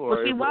 you know. Or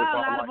well, see, why a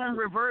lot of them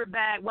revert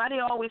back? Why they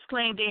always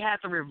claim they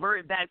have to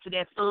revert back to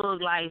that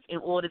thug life in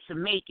order to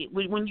make it?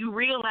 When you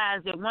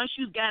realize that once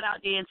you got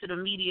out there into the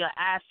media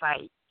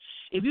eyesight,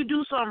 if you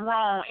do something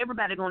wrong,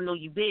 everybody gonna know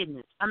your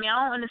business. I mean,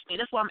 I don't understand.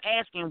 That's why I'm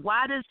asking.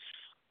 Why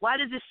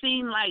does it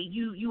seem like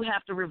you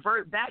have to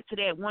revert back to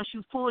that once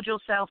you pulled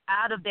yourself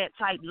out of that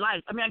type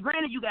life? I mean,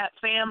 granted, you got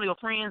family or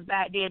friends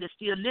back there that's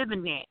still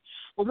living that.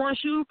 But once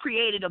you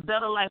created a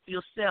better life for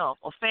yourself,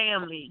 a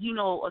family, you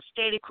know, a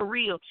steady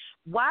career,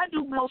 why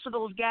do most of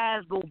those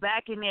guys go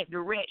back in that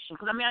direction?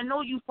 Because, I mean, I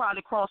know you've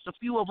probably crossed a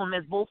few of them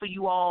as both of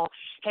you all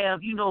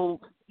have, you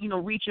know,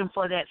 reaching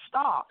for that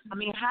star. I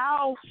mean,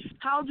 how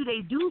do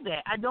they do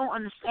that? I don't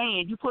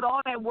understand. You put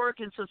all that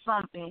work into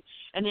something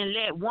and then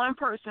let one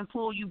person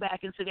pull you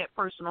back into that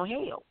personal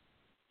hell.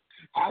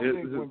 I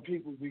think when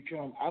people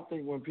become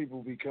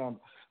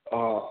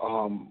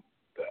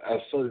a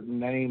certain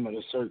name and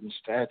a certain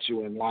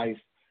stature in life,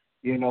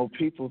 you know,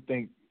 people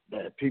think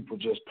that people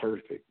just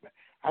perfect.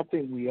 I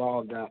think we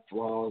all got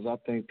flaws. I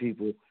think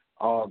people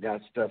all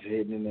got stuff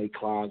hidden in their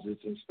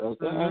closets and stuff.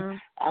 Mm-hmm.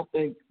 I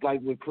think,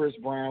 like with Chris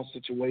Brown's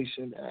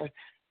situation,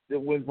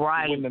 that when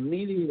the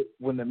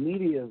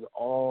media is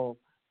all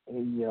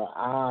in your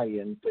eye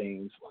and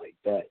things like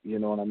that, you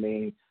know what I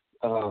mean?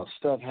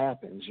 Stuff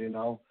happens, you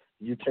know.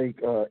 You take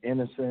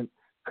innocent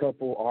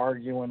couple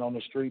arguing on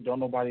the street, don't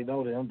nobody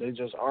know them, they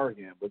just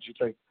arguing. But you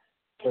take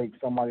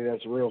somebody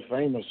that's real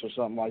famous or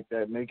something like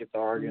that, make it the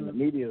arguing, the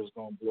media is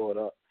gonna blow it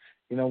up.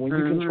 You know, when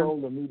you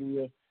control the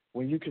media,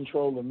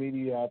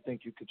 I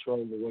think you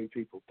control the way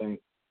people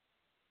think.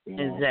 You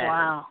know? Exactly.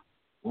 Wow.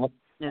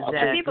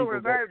 Exactly. People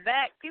revert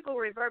back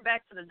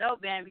to the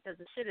dope band because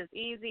the shit is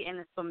easy and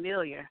it's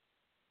familiar.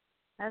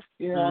 That's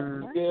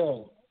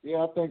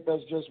I think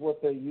that's just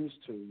what they're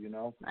used to, you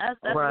know. That's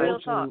real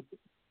talk.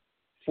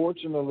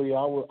 Fortunately,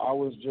 I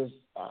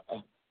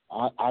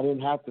didn't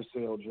have to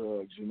sell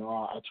drugs, you know.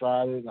 I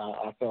tried it, and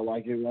I felt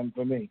like it wasn't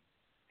for me,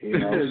 you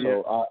know.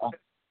 So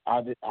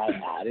I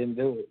didn't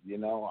do it, you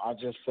know. I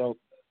just felt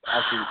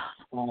I could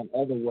find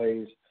other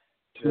ways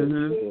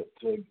to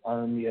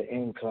earn me an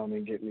income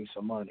and get me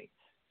some money.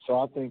 So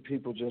I think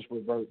people just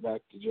revert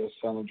back to just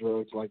selling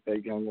drugs, like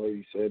that young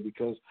lady said,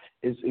 because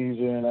it's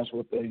easier and that's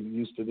what they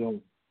used to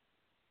do.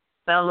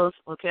 Fellas,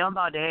 okay, I'm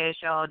about to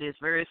ask y'all this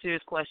very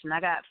serious question. I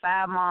got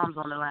 5 moms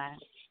on the line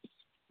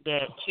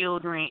that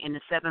children in the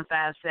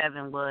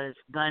 757 was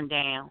gunned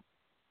down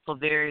for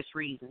various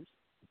reasons.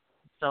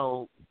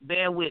 So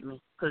bear with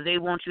me, because they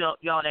want y'all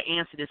to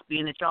answer this,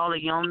 being that y'all are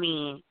young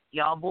men,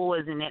 y'all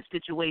boys in that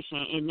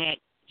situation, in that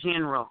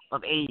genre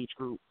of age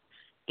group.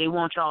 They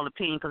want y'all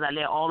opinion because I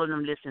let all of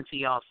them listen to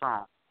y'all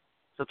song.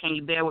 So can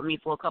you bear with me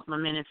for a couple of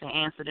minutes and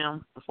answer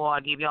them before I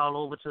give y'all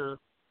over to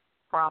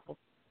Proper?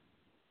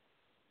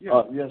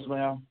 Yes,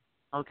 ma'am.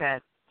 Okay.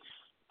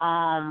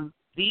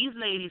 These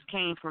ladies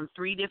came from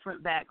 3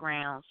 different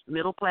backgrounds: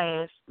 middle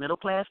class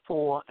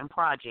poor, and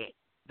project.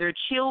 Their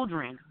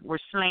children were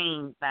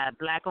slain by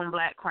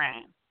black-on-black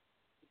crime.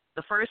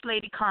 The first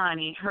lady,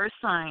 Connie, her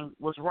son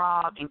was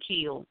robbed and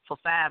killed for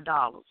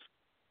 $5.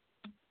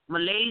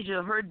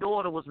 Malaysia, her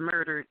daughter was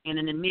murdered in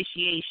an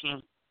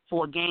initiation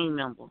for a gang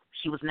member.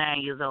 She was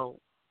 9 years old.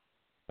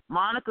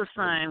 Monica's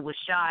son was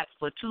shot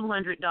for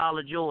 $200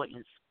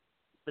 Jordans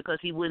because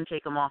he wouldn't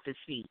take them off his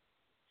feet.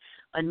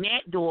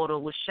 Annette's daughter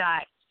was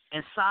shot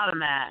and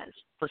sodomized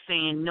for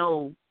saying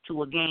no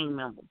to a gang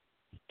member.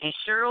 And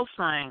Cheryl's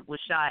son was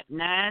shot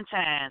 9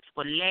 times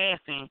for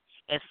laughing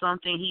at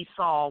something he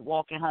saw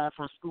walking home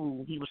from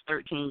school. He was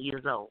 13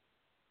 years old.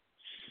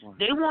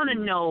 They want to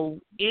know,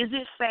 is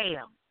it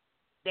fair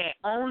that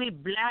only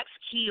blacks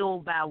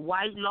killed by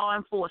white law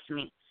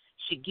enforcement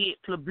should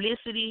get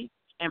publicity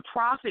and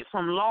profit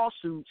from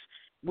lawsuits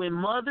when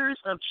mothers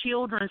of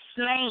children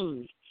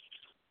slain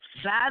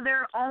by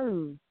their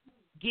own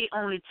get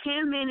only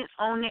 10 minutes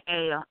on the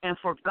air and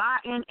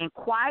forgotten and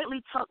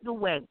quietly tucked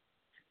away?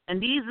 And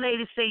these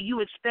ladies say you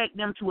expect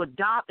them to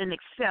adopt and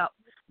accept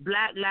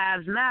Black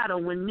Lives Matter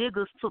when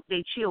niggas took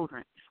their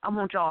children. I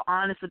want y'all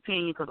honest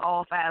opinion because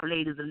all 5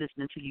 ladies are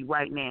listening to you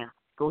right now.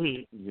 Go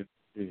ahead.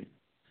 Yeah.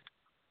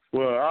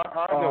 Well,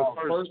 I'll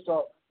go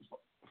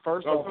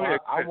first.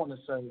 I want to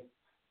say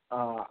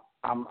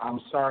I'm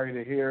sorry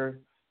to hear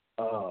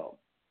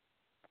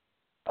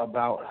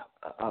about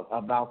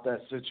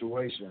that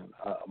situation.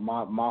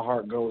 My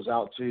heart goes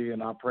out to you,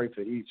 and I pray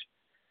for each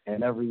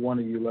and every one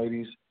of you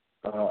ladies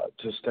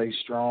to stay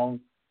strong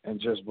and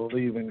just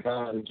believe in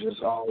God and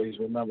just always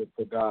remember to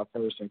put God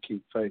first and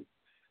keep faith.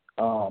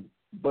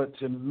 But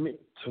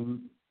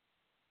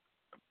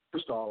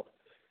first off,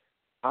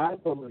 I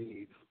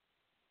believe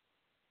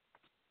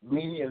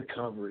media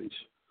coverage,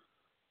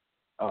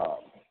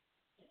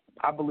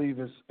 I believe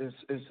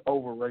it's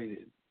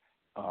overrated.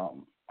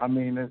 I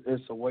mean,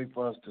 it's a way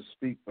for us to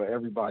speak for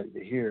everybody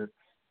to hear,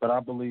 but I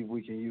believe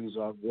we can use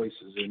our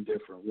voices in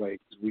different ways.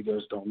 We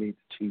just don't need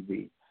the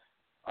TV.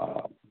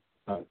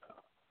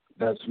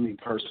 That's me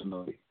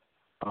personally.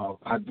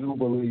 I do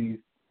believe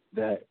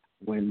that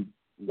when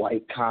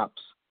white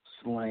cops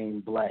slaying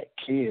black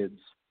kids,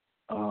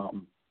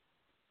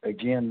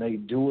 again, they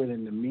do it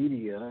in the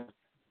media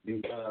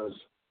because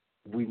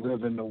we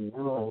live in a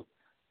world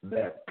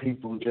that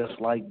people just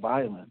like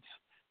violence.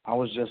 I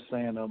was just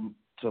saying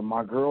to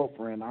my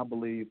girlfriend, I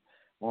believe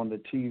on the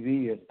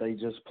TV, if they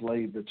just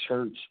played the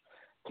church,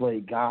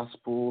 played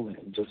gospel,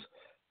 and just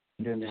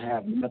didn't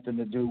have nothing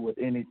to do with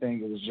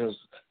anything, it was just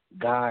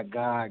God,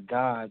 God,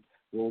 God,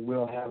 well,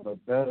 we'll have a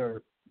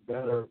better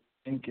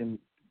thinking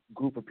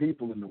group of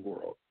people in the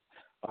world.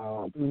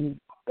 I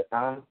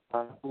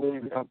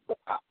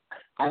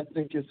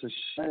think it's a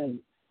shame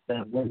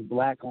that when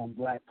black on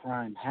black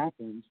crime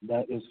happens,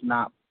 that it's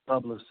not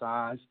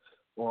publicized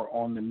or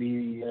on the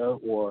media,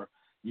 or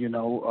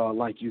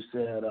like you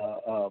said,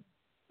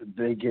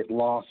 they get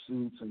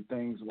lawsuits and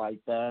things like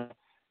that.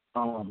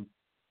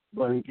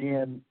 But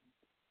again,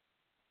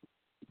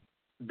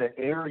 the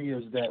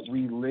areas that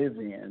we live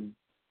in,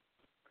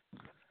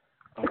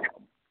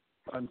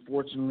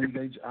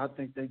 unfortunately, I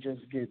think they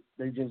just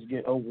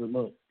get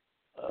overlooked.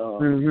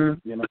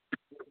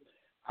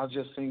 I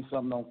just seen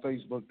something on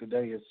Facebook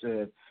today. It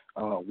said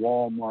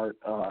Walmart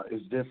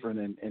is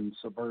different in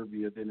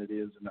suburbia than it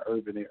is in the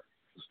urban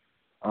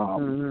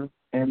areas,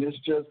 and it's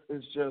just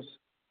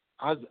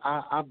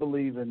I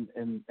believe in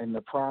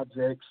the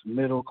projects,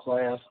 middle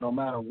class. No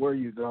matter where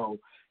you go,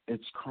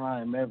 it's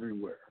crime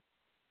everywhere.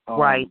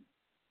 Right.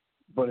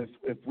 But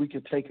if we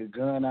could take a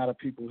gun out of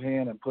people's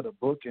hand and put a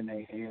book in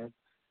their hand,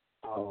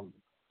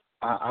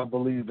 I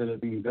believe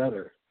it'd be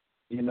better.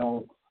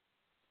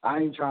 I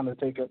ain't trying to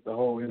take up the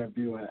whole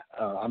interview.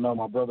 I know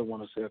my brother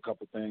want to say a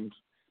couple things,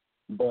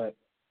 but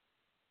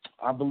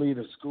I believe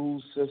the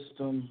school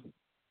system.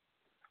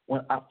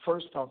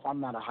 First off, I'm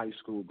not a high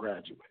school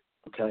graduate,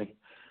 okay,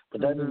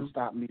 but that didn't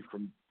stop me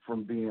from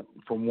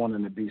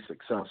wanting to be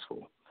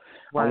successful.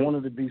 Right. I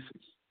wanted to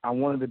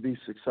be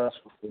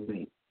successful for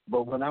me.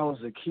 But when I was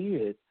a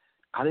kid,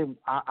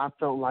 I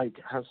felt like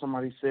how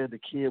somebody said the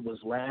kid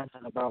was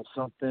laughing about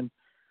something.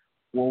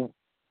 Well,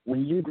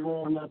 when you're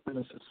growing up in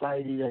a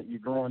society that you're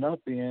growing up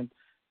in,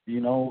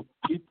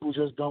 people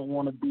just don't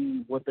want to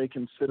be what they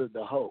consider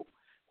the hoe.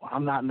 Well,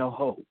 I'm not no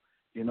hoe.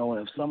 And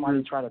if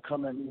somebody try to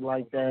come at me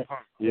like that,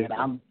 and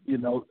I'm,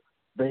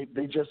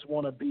 they just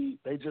want to be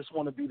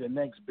the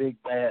next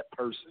big bad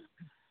person.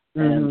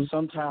 And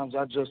sometimes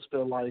I just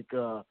feel like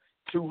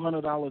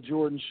 $200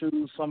 Jordan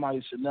shoes,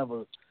 somebody should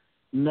never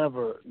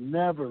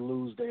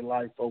lose their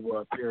life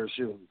over a pair of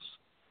shoes.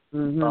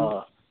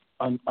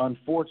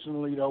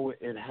 Unfortunately, though,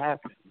 it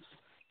happens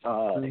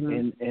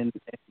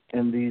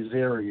in these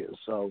areas.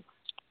 So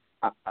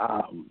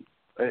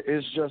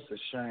it's just a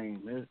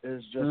shame.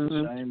 It's just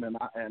a shame, and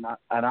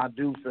I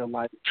do feel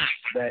like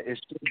that it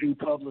should be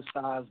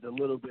publicized a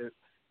little bit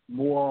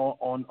more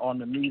on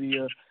the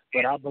media.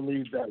 But I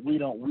believe that we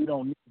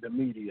don't need the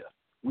media.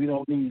 We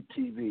don't need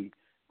TV.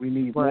 We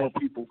need more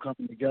people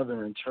coming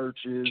together in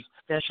churches,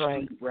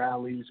 street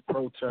rallies,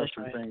 protests,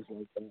 and things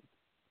like that.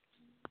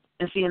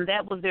 And see, and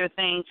that was their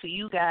thing to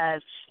you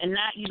guys, and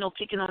not,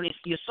 picking on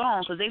your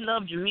song, because they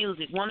loved your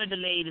music. One of the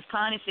ladies,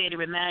 Connie, said it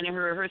reminded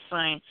her of her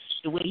son,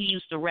 the way he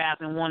used to rap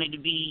and wanted to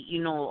be,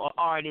 an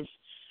artist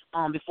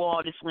before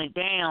all this went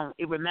down.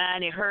 It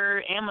reminded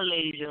her and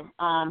Malaysia.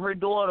 Her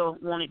daughter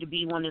wanted to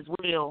be one as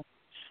well.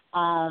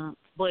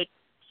 But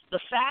the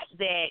fact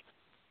that,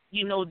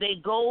 they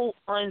go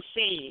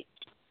unsaid,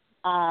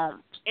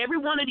 every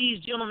one of these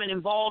gentlemen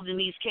involved in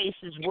these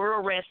cases were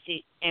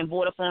arrested and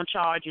brought up on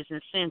charges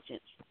and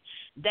sentenced.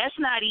 That's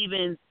not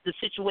even the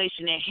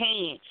situation at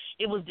hand.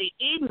 It was the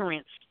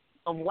ignorance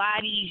of why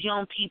these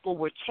young people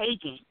were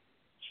taken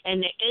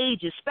and the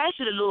age,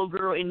 especially the little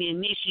girl in the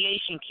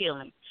initiation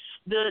killing.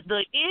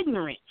 The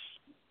ignorance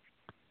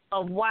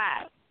of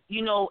why,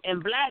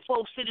 and black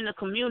folks sit in the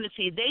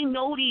community, they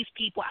know these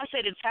people. I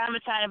said it time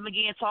and time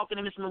again, talking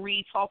to Miss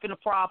Marie, talking to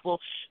Proper,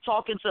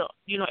 talking to,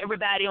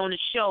 everybody on the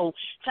show,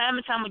 time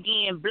and time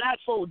again, black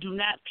folk do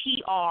not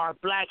PR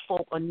black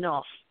folk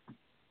enough.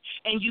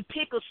 And you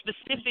pick a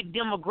specific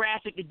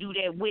demographic to do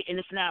that with, and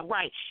it's not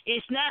right.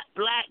 It's not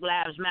Black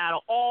Lives Matter.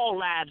 All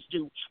lives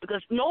do,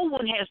 because no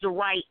one has the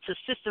right to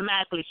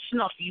systematically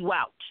snuff you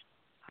out.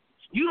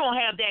 You don't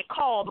have that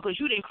call because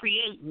you didn't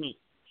create me.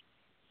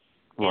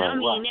 And I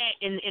mean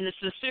that in the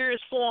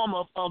sincerest form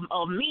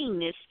of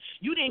meanness.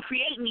 You didn't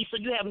create me, so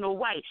you have no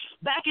right.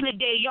 Back in the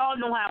day, y'all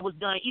know how it was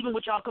done, even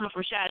with y'all coming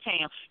from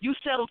Chi-Town. You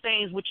settle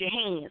things with your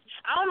hands.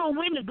 I don't know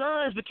when the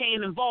guns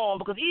became involved,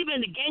 because even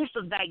the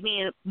gangsters back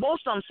then,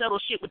 most of them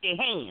settled shit with their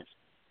hands.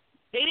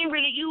 They didn't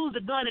really use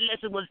the gun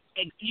unless it was,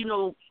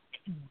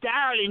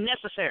 direly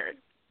necessary.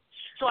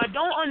 So I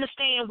don't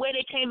understand where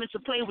they came into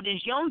play with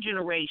this young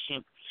generation,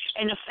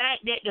 and the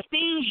fact that the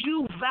things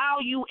you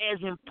value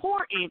as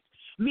important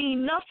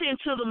mean nothing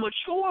to the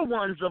mature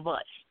ones of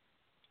us.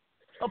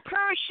 A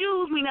pair of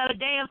shoes mean not a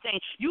damn thing.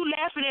 You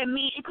laughing at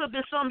me, it could have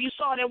been something you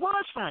saw that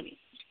was funny.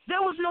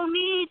 There was no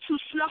need to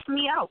snuff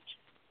me out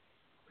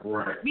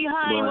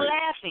behind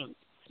laughing.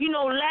 You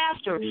know,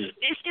 laughter.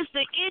 It's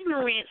the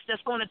ignorance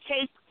that's going to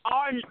take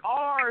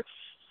our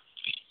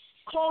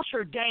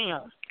culture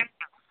down.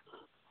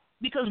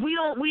 Because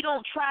we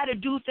don't try to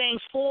do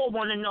things for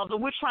one another.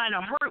 We're trying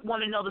to hurt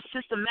one another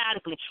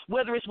systematically,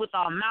 whether it's with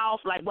our mouth,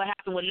 like what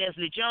happened with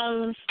Leslie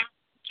Jones,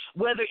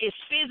 whether it's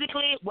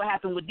physically, what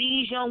happened with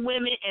these young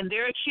women and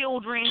their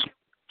children,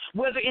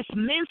 whether it's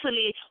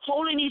mentally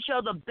holding each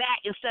other back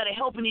instead of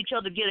helping each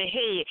other get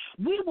ahead.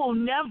 We will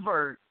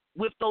never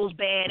with those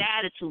bad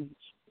attitudes.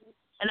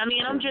 And I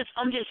mean, I'm just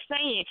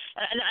saying.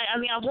 And I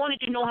mean, I wanted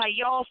to know how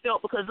y'all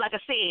felt because, like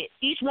I said,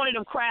 each one of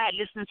them cried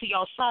listening to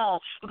y'all song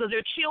because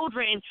their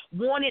children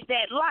wanted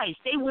that life.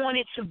 They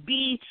wanted to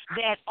be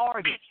that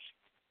artist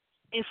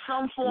in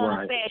some form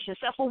or fashion,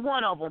 except for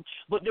one of them.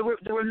 But the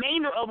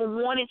remainder of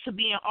them wanted to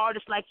be an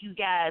artist like you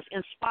guys,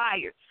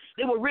 inspired.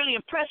 They were really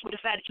impressed with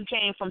the fact that you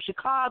came from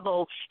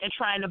Chicago and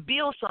trying to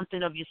build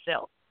something of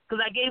yourself.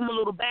 Because I gave them a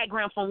little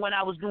background from when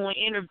I was doing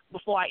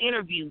before I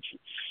interviewed you.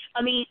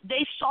 I mean,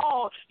 they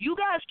saw you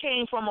guys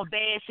came from a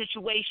bad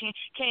situation,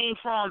 came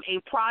from a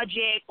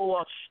project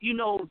or, you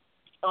know,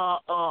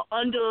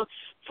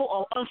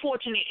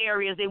 unfortunate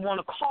areas they want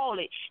to call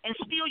it, and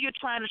still you're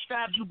trying to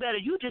strive to do better.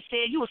 You just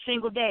said you were a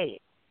single dad.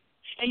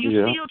 And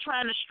you're still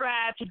trying to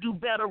strive to do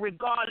better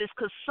regardless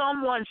because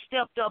someone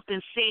stepped up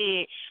and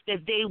said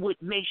that they would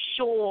make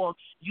sure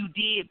you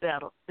did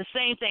better. The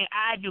same thing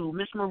I do,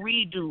 Miss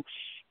Marie do,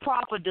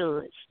 Proper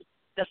does.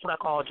 That's what I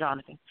call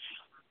Jonathan.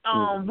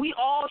 We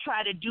all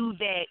try to do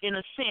that in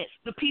a sense.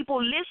 The people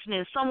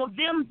listening, some of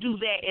them do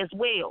that as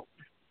well.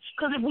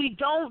 Because if we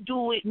don't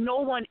do it,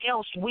 no one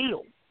else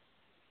will.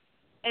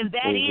 And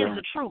that is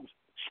the truth.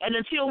 And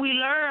until we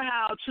learn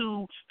how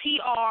to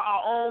PR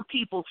our own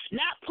people,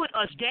 not put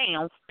us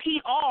down,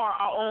 PR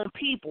our own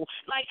people.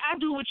 Like I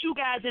do with you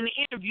guys in the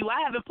interview.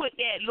 I haven't put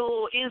that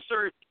little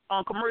insert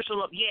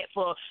commercial up yet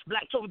for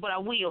Blacktopia, but I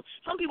will.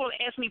 Some people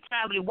ask me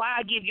privately why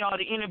I give y'all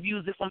the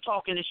interviews if I'm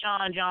talking to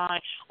Sean John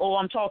or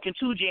I'm talking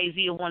to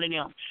Jay-Z or one of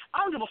them. I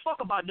don't give a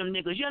fuck about them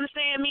niggas. You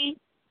understand me?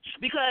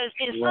 Because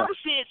in some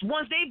sense,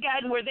 once they've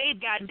gotten where they've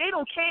gotten, they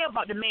don't care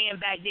about the man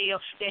back there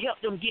that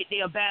helped them get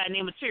there buying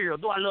their material,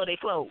 though I love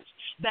their clothes,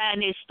 buying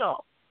their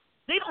stuff.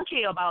 They don't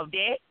care about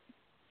that.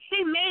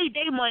 They made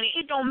their money.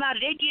 It don't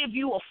matter. They give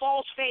you a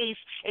false face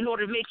in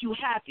order to make you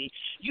happy.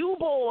 You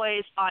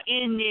boys are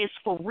in this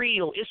for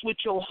real. It's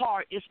with your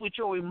heart. It's with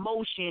your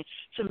emotion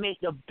to make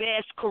the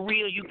best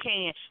career you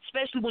can,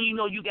 especially when you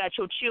know you got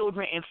your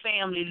children and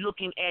family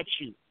looking at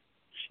you.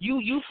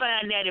 You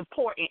find that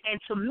important.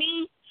 And to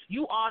me,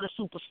 you are the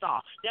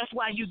superstar. That's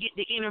why you get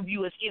the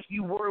interview as if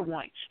you were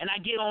one. And I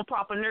get on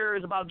proper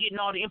nerves about getting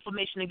all the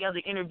information together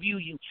to interview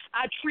you.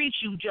 I treat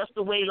you just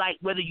the way, like,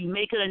 whether you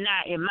make it or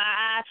not. In my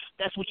eye,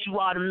 that's what you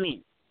are to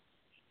me.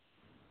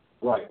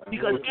 Right.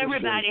 Because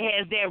everybody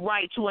has that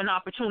right to an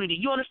opportunity.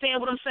 You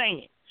understand what I'm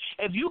saying?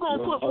 If you're going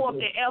to put forth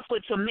the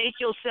effort to make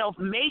yourself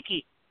make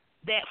it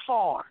that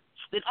far,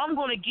 then I'm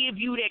going to give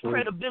you that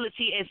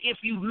credibility as if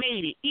you've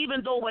made it,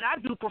 even though what I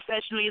do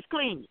professionally is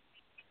clean.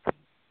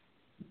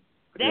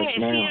 That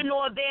has here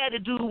nor there to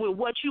do with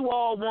what you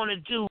all want to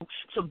do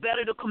to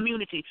better the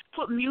community.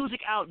 Put music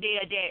out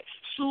there that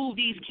soothe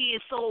these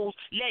kids' souls.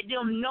 Let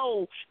them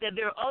know that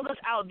there are others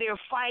out there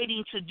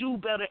fighting to do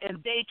better,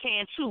 and they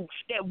can too.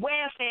 That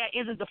welfare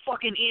isn't the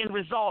fucking end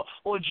result,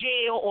 or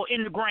jail, or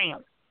in the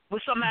ground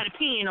with somebody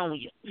peeing on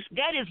you.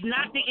 That is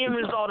not the end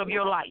result of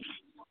your life.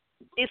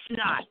 It's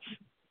not.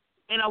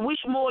 And I wish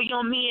more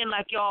young men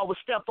like y'all would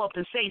step up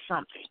and say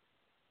something.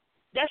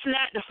 That's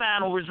not the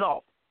final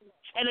result.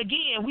 And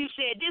again, we've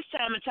said this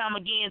time and time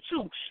again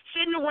too.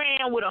 Sitting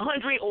around with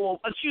 $1,000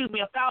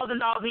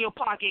 in your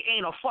pocket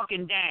ain't a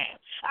fucking dime.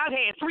 I've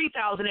had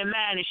 $3,000 in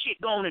mine and shit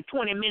going in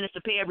 20 minutes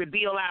to pay every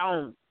bill I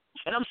own.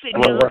 And I'm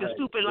sitting there looking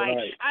stupid like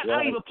I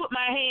don't even put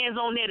my hands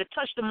on there to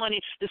touch the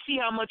money to see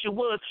how much it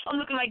was. I'm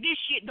looking like this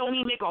shit don't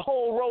even make a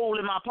whole roll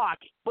in my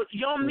pocket. But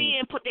young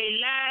men put their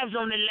lives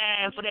on the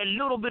line for that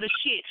little bit of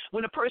shit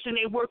when the person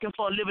they working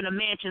for live in a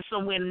mansion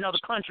somewhere in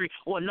another country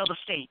or another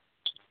state.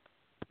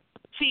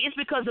 See, it's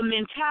because the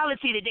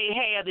mentality that they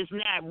have is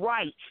not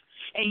right.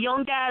 And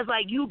young guys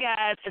like you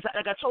guys,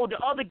 like I told the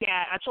other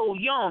guy, I told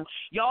Young,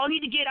 y'all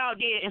need to get out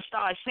there and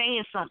start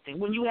saying something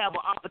when you have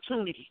an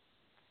opportunity.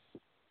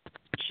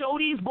 Show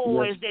these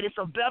boys that it's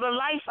a better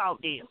life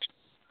out there.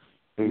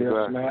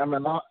 Yes, ma'am.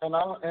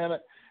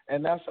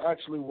 And that's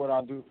actually what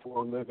I do for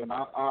a living.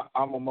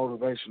 I'm a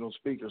motivational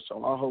speaker,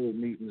 so I hold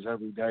meetings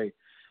every day.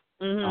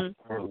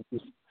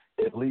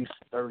 At least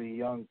 30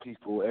 young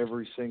people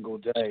every single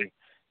day.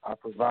 I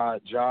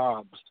provide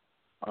jobs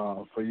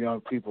for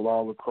young people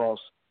all across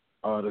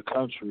the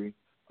country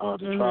to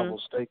travel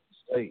state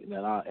to state,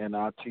 and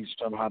I teach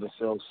them how to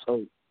sell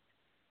soap.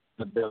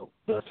 the dope.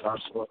 That's our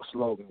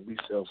slogan. We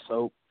sell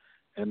soap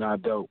and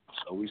not dope.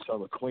 So we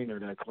sell a cleaner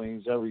that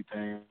cleans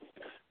everything.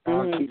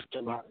 Keeps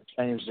them out to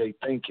change their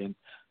thinking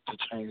to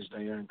change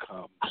their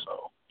income.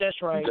 So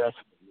that's right.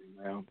 Definitely,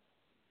 man.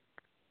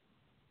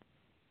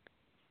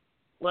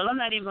 Well, I'm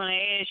not even going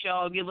to ask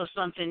y'all give us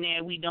something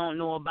that we don't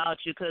know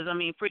about you because, I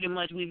mean, pretty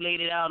much we've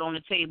laid it out on the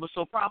table.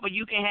 So, Proper,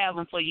 you can have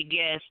them for your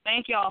guests.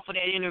 Thank y'all for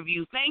that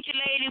interview. Thank you,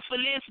 ladies, for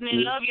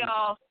listening. Love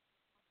y'all.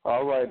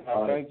 All right.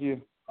 Thank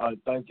you.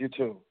 Thank you,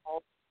 too.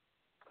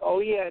 Oh,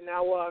 yeah.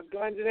 Now,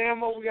 Gunz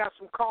Ammo, we got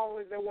some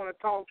callers that want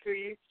to talk to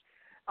you.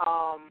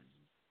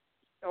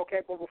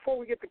 Okay, but before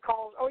we get the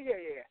calls,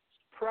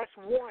 press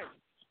 1.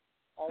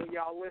 All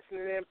y'all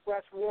listening in,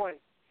 press 1.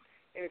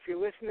 And if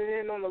you're listening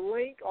in on the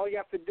link, all you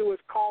have to do is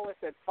call us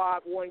at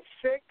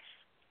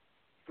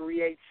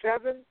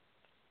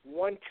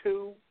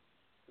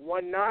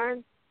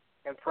 516-387-1219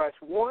 and press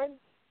 1,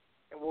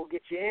 and we'll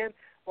get you in.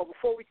 Well,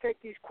 before we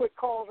take these quick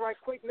calls right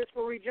quick, Miss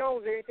Marie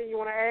Jones, anything you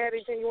want to add,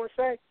 anything you want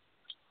to say?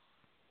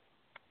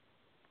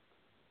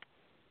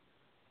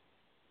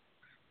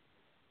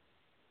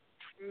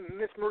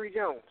 Miss Marie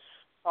Jones.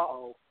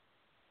 Uh-oh.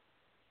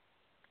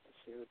 Let's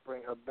see, let's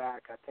bring her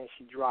back. I think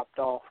she dropped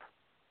off.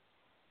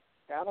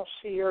 I don't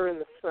see her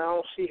in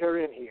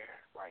here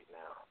right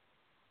now.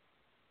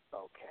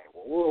 Okay,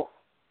 well, of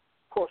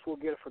course we'll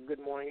get her for good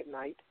morning at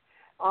night.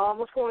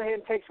 Let's go ahead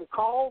and take some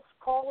calls.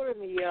 Caller in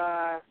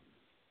the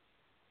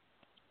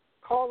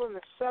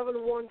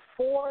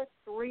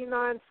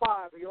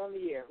 714-395. You're on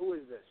the air. Who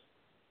is this?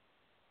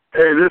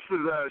 Hey, this is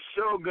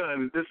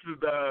Shogun. This is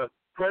the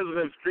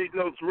president of Street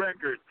Notes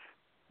Records.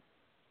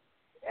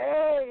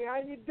 Hey, how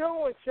you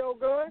doing,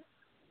 Shogun?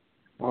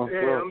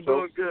 Hey, I'm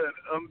doing good.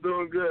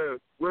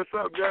 What's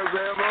up, Gunz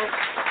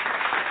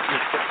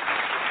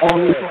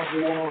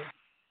Ammo?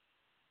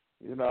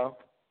 You know.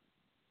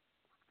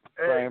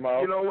 Hey,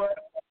 you know what?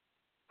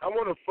 I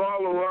want to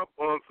follow up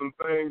on some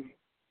things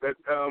that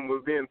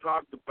was being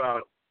talked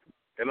about,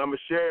 and I'm going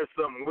to share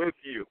something with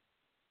you.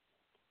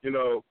 You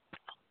know,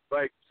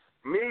 like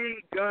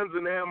me, Gunz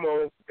and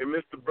Ammo, and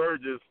Mr.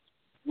 Burgess,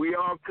 we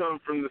all come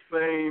from the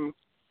same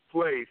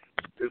place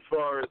as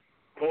far as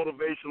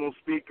motivational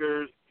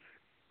speakers,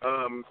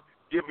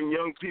 giving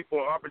young people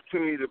an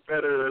opportunity to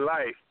better their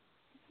life.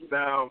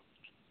 Now,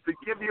 to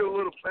give you a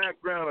little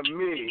background of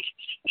me,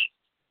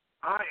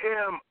 I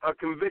am a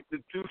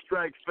convicted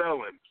two-strike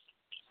felon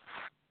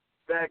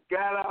that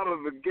got out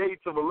of the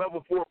gates of a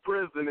level 4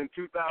 prison in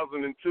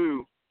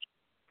 2002,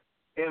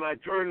 and I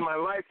turned my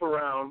life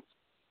around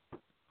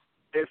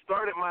and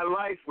started my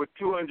life with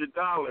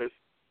 $200.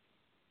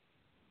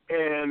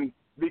 And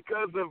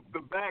because of the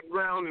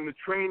background and the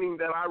training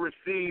that I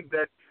received,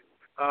 that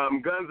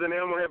Gunz and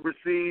Ammo have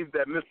received,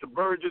 that Mr.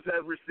 Burgess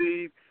has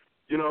received,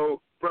 you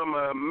know, from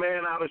a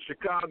man out of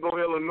Chicago,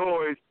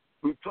 Illinois,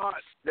 who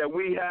taught that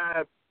we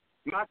have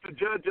not to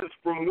judge us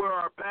from where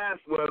our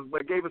past was,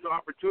 but gave us an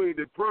opportunity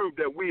to prove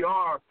that we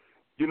are,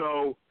 you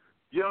know,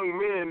 young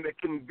men that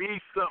can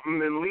be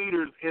something and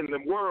leaders in the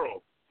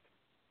world.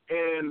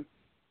 And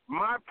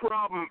my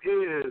problem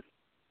is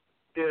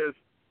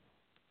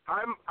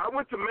I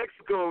went to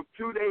Mexico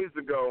 2 days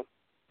ago,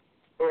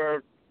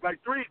 or like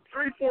 4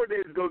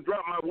 days ago,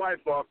 dropped my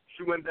wife off.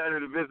 She went down there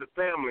to visit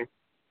family.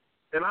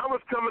 And I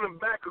was coming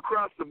back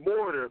across the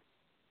border,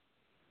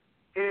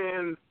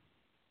 and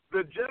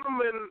the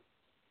gentleman,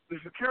 the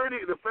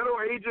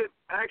federal agent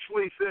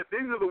actually said,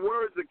 these are the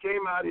words that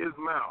came out of his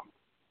mouth.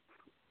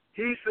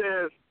 He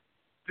says,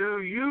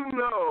 do you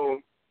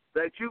know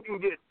that you can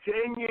get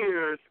 10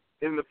 years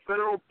in the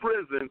federal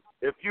prison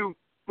if you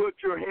put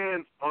your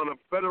hands on a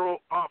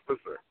federal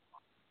officer?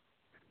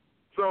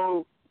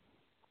 So,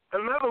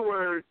 in other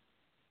words,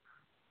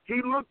 he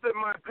looked at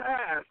my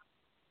past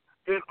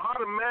and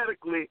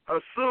automatically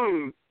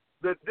assumed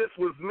that this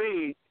was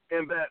me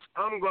and that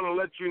I'm going to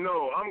let you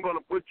know, I'm going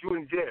to put you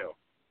in jail.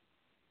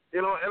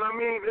 You know, and I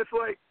mean, it's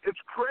like,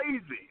 it's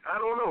crazy. I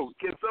don't know.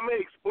 Can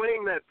somebody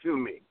explain that to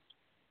me?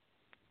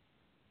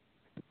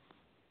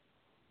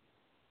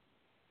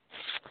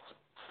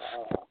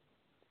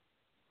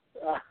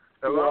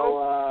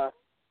 Hello?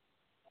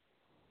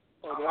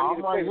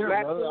 I'm right here,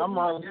 brother. I'm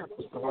right here.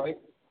 Right?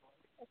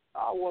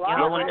 Well, I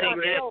don't want to take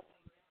that.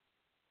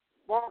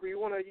 Barbara, you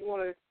want to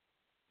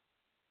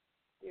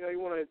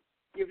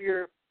give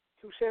your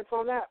 2 cents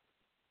on that?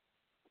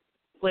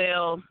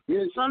 Well,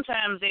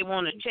 sometimes they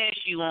want to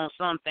test you on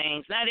some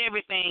things. Not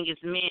everything is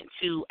meant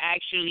to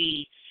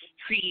actually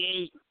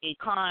create a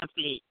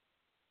conflict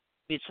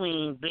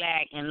between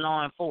black and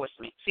law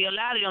enforcement. See, a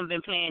lot of them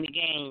been playing the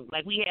game.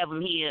 Like we have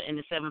them here in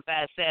the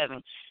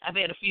 757. I've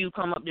had a few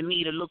come up to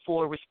me to look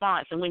for a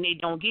response, and when they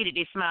don't get it,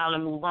 they smile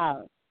and move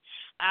on.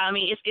 I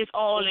mean, it's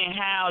all in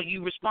how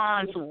you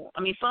respond to them.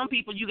 I mean, some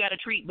people you got to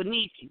treat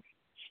beneath you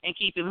and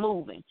keep it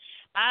moving.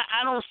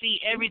 I don't see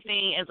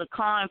everything as a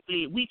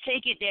conflict. We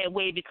take it that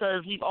way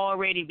because we've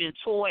already been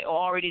taught or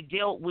already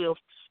dealt with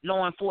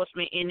law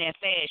enforcement in that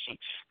fashion.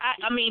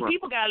 I mean,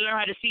 people got to learn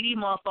how to see these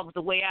motherfuckers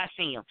the way I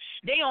see them.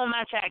 They on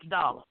my tax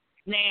dollar.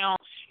 Now,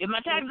 if my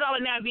tax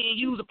dollar not being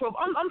used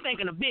appropriately, I'm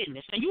thinking of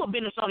business, and you a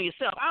business owner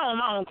yourself. I own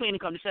my own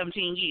clinic up to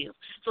 17 years.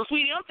 So,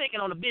 sweetie, I'm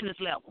thinking on the business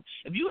level.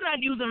 If you're not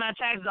using my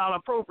tax dollar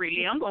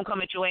appropriately, I'm going to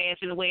come at your ass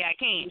in the way I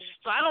can.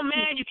 So I don't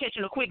mind you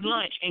catching a quick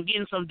lunch and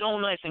getting some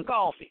donuts and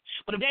coffee.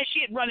 But if that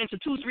shit run into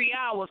 2-3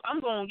 hours,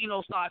 I'm going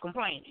to, start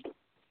complaining.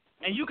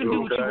 And you can do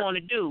what you want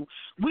to do.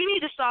 We need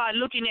to start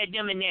looking at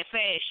them in that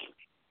fashion.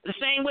 The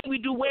same way we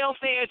do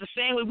welfare is the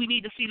same way we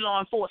need to see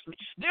law enforcement.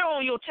 They're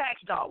on your tax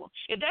dollar.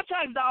 If that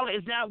tax dollar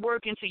is not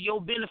working to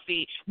your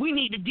benefit, we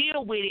need to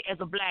deal with it as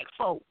a black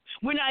folk.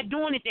 We're not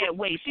doing it that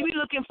way. See,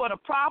 we're looking for the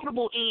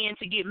profitable end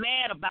to get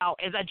mad about,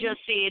 as I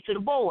just said to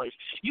the boys.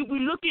 We're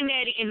looking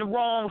at it in the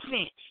wrong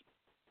sense.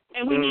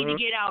 And we need to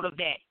get out of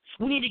that.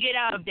 We need to get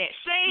out of that.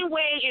 Same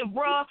way if,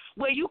 bruh,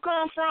 where you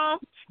come from,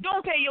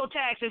 don't pay your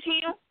taxes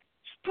here.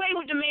 Play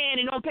with the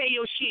man and don't pay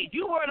your shit.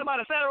 You worried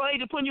about a federal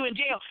agent putting you in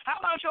jail. How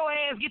about your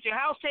ass get your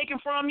house taken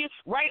from you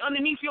right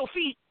underneath your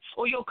feet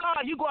or your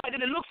car? You go out there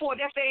and look for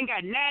it. That thing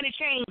got 90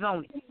 chains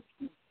on it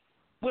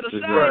with a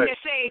sign that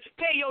say,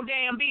 pay your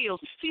damn bills.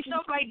 See,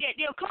 stuff like that.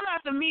 They'll come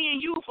after me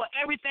and you for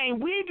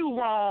everything we do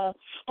wrong,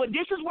 but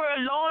this is where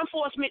law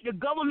enforcement, the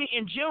government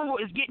in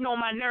general, is getting on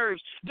my nerves.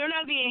 They're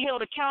not being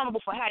held accountable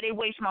for how they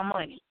waste my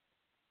money.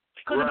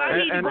 Because if I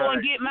need to go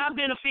and get my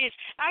benefits,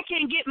 I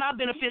can't get my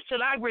benefits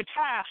till I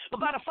retire. But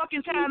by the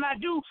fucking time I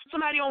do,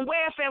 somebody on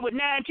welfare with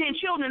 9-10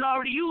 children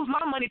already used my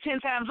money 10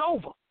 times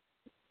over.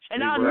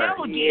 And I'll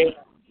never get it.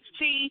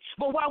 See,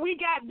 but while we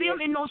got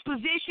them in those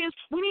positions,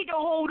 we need to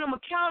hold them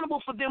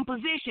accountable for them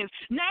positions.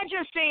 Not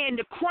just saying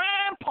the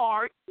crime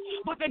part,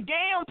 but the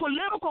damn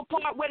political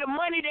part where the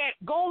money that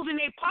goes in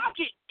their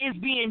pocket is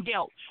being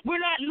dealt. We're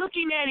not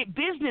looking at it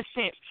business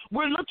sense.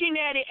 We're looking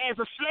at it as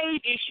a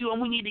slave issue, and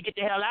we need to get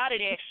the hell out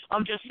of that.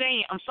 I'm just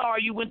saying, I'm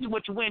sorry you went through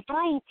what you went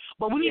through,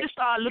 but we need to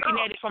start looking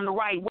at it from the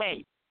right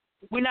way.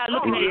 We're not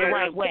looking at it the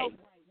right way.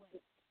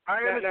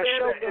 I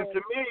understand that, and to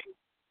me,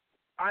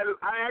 I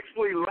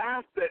actually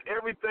laughed at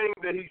everything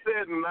that he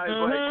said, and I was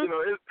like,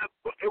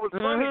 it was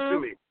funny to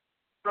me.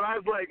 But I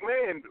was like,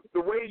 man, the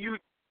way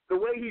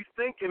he's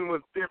thinking was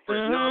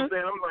different. You know what I'm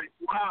saying? I'm like,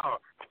 wow.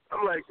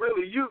 I'm like,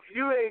 really, you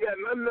ain't got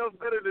nothing else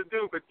better to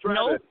do but try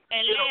to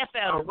and laugh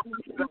at him.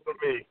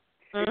 Me.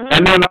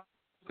 And then I'm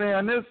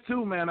saying this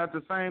too, man. At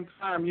the same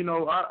time,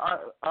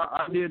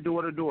 I did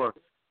door to door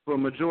for a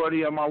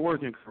majority of my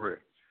working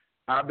career.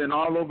 I've been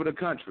all over the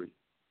country.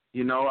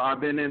 I've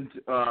been in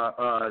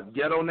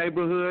ghetto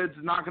neighborhoods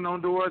knocking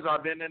on doors.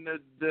 I've been in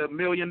the $1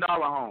 million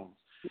homes.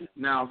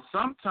 Now,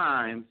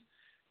 sometimes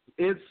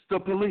it's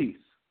the police.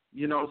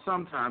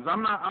 Sometimes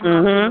I'm not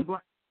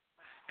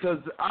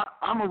because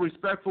I'm a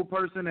respectful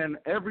person, and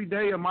every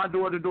day of my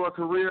door-to-door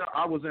career,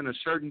 I was in a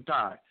shirt and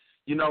tie.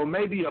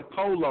 Maybe a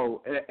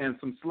polo and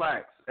some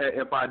slacks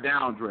if I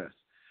down dress.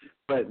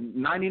 But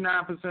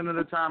 99% of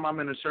the time,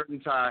 I'm in a shirt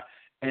and tie,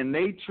 and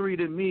they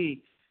treated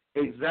me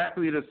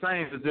exactly the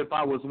same as if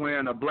I was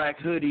wearing a black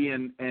hoodie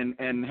and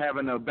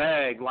having a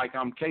bag like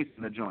I'm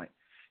casing a joint.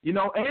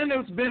 And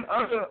there's been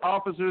other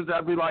officers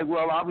that be like,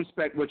 well, I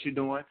respect what you're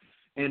doing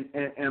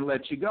and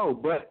let you go.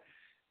 But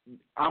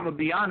I'm going to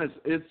be honest,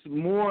 it's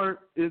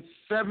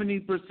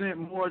 70%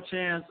 more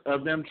chance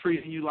of them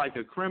treating you like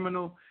a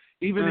criminal,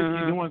 even if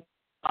you're doing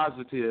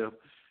positive,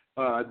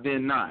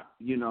 than not,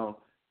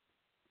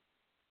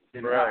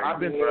 And I've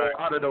been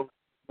out of those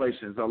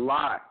situations a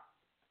lot,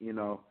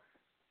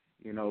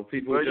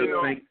 people just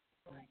think.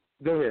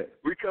 Go ahead.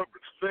 We come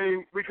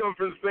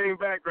from the same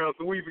background,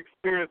 so we've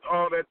experienced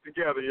all that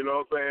together. You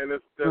know what I'm saying?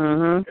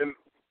 And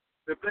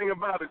the thing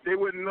about it, they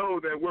wouldn't know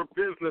that we're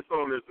business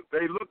owners.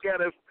 They look at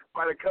us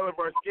by the color of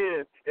our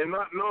skin, and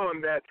not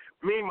knowing that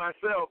me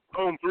myself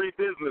own 3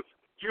 businesses.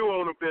 You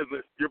own a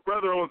business. Your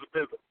brother owns a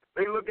business.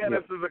 They look at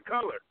us as a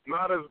color,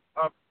 not as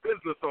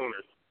business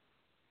owners.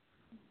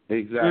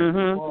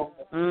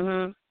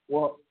 Exactly.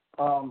 Well,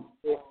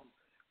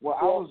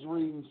 I was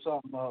reading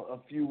something a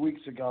few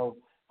weeks ago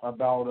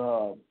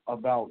about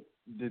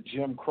the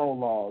Jim Crow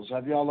laws.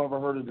 Have y'all ever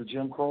heard of the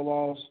Jim Crow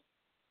laws?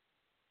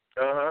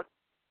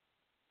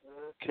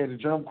 Okay, the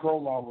Jim Crow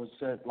law was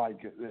set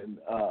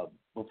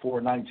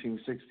before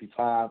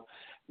 1965,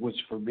 which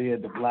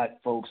forbid the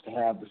black folks to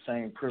have the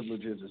same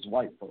privileges as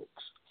white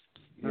folks.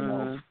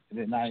 And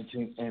in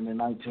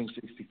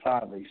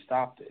 1965 they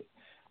stopped it.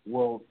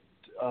 Well,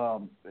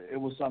 it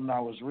was something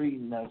I was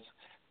reading that's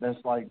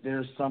like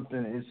there's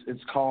something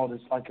it's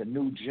like a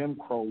new Jim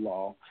Crow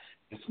law.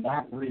 It's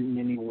not written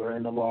anywhere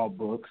in the law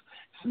books.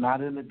 It's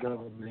not in the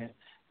government.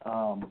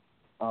 But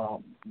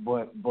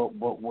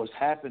what's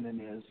happening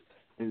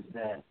is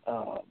that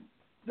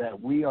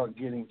we are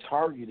getting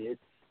targeted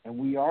and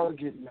we are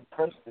getting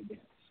oppressed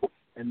against.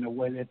 And the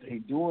way that they're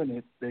doing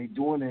it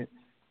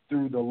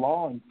through the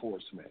law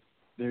enforcement.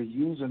 They're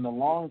using the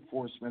law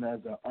enforcement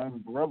as an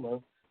umbrella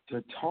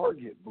to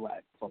target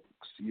black folks,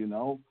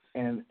 and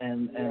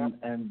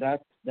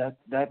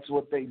that's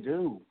what they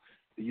do.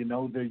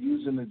 They're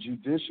using the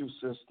judicial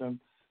system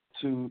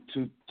to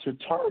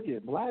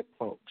target black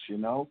folks,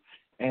 and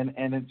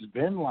it's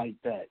been like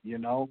that.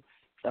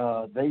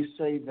 They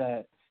say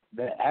that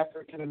that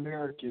African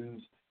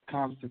Americans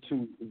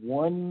constitute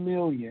 1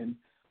 million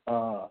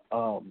of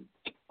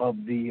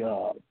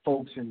the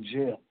folks in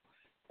jail,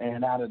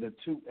 and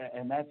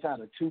that's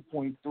out of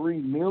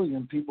 2.3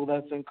 million people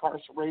that's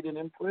incarcerated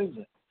in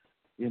prison.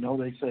 You know,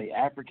 they say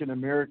African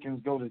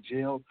Americans go to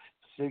jail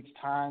 6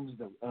 times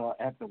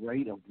at the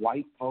rate of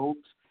white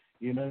folks.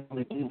 You know,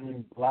 they're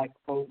giving black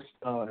folks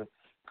a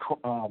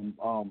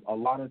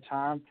lot of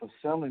time for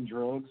selling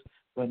drugs,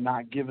 but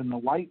not giving the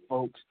white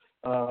folks.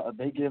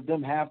 They give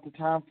them half the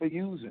time for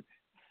using.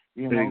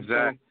 You know,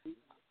 exactly.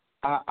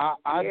 So I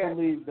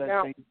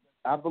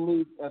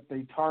believe that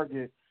they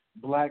target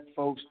black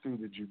folks through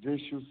the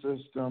judicial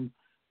system.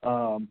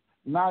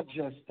 Not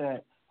just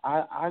that.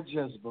 I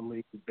just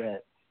believe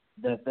that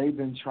they've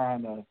been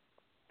trying to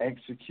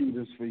execute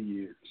us for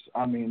years.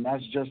 I mean,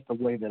 that's just the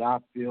way that I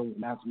feel,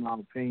 and that's my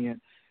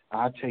opinion.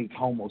 I take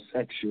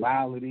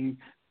homosexuality,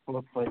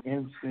 for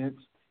instance.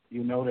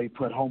 You know, they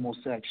put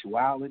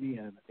homosexuality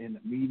in the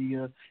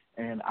media,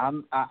 and I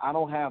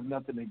don't have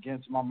nothing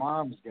against my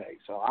mom's gay,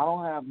 so I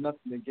don't have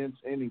nothing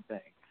against anything.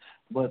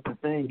 But the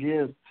thing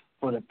is,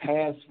 for the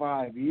past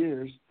 5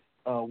 years,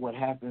 what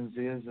happens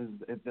is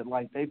that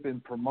like they've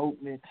been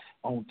promoting it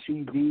on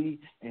TV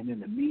and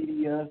in the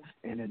media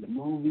and in the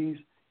movies.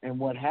 And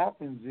what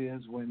happens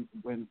is when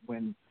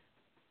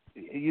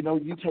you know,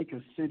 you take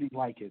a city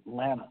like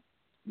Atlanta,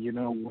 you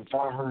know, which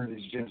I heard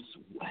is just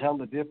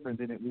hella different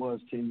than it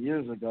was 10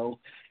 years ago.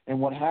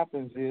 And what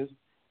happens is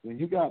when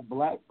you got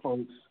black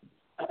folks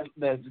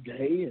that's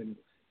gay, and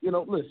you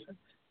know, listen,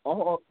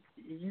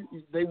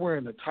 they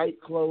wearing the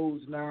tight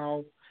clothes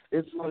now.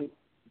 It's like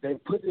they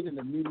put it in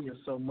the media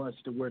so much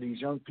to where these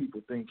young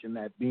people thinking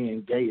that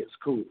being gay is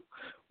cool.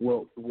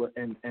 Well,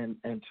 and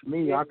to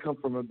me, I come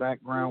from a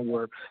background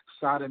where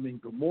Sodom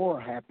and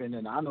Gomorrah happened,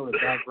 and I know the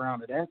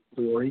background of that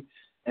story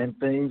and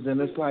things.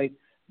 And it's like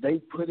they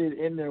put it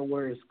in there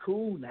where it's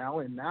cool now,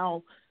 and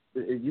now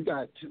you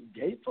got 2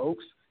 gay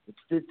folks. It's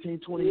 15,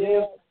 20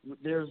 years.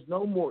 There's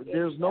no more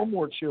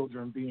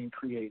children being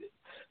created.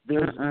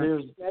 There's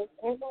HIV,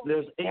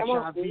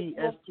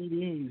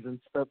 STDs, and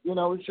stuff. You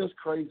know, it's just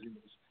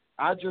craziness.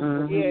 I just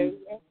believe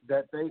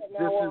that this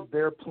is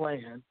their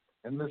plan,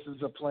 and this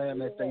is a plan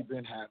that they've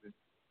been having.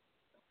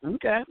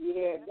 Okay.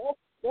 Yeah,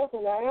 that's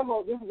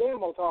Ammo. This is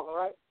Ammo talking,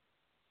 right?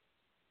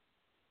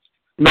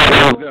 No,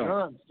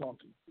 Gunz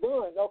talking.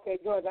 Good. Okay,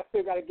 good. I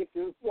still got to get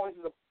to this point.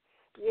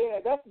 Yeah,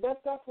 that's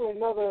definitely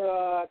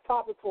another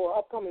topic for an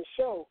upcoming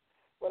show.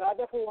 But I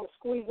definitely want to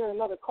squeeze in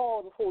another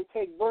call before we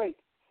take break.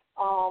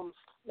 Now,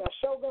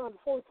 Shogun,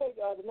 before we take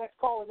the next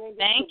call,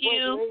 thank you. Is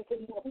there anything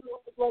you want to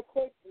plug real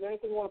quick? Is there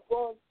anything you want to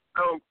plug?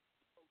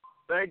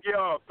 Thank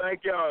y'all.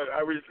 Thank y'all.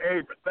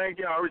 Thank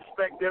y'all. I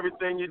respect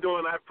everything you're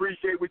doing. I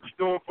appreciate what you're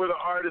doing for the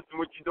artists and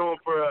what you're doing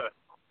for us.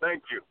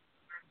 Thank you.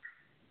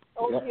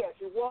 Oh, yes,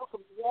 you're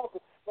welcome. You're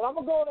welcome. But I'm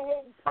going to go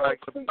ahead and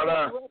Street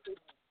Notes Records.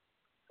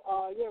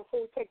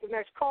 Before we take the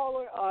next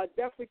caller,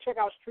 definitely check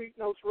out Street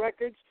Notes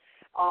Records.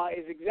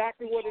 Is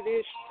exactly what it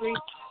is.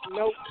 Street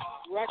Notes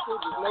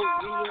Records. There's no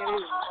Z in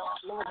it.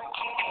 It's not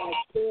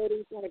spelled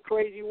in a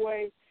crazy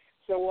way.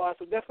 So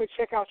definitely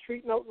check out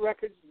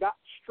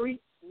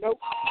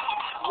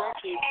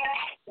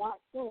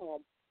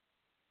streetnoterecords.com.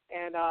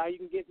 And you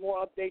can get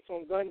more updates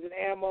on Gunz and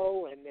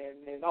Ammo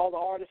and all the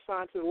artists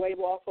signed to the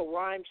label, also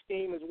Rhyme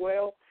Scheme as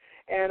well.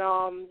 And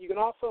you can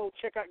also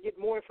get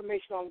more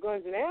information on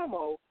Gunz and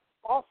Ammo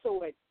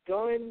also at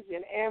Gunz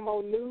and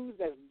Ammo News.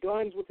 That's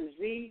Guns with a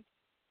Z,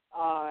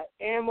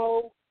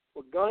 Ammo,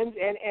 or Gunz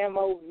and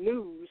Ammo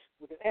News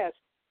with an S,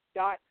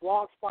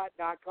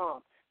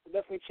 .blogspot.com. So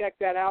definitely check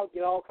that out.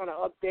 Get all kind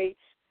of updates,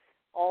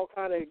 all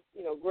kind of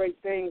great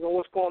things on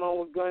what's going on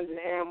with Gunz and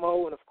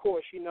Ammo. And of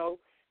course,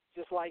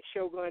 just like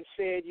Shogun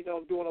said,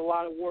 I'm doing a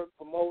lot of work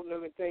promoting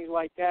them and things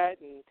like that.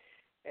 And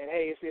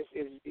hey,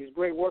 it's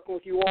great working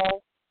with you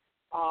all.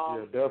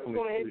 Yeah,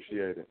 definitely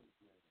appreciate it.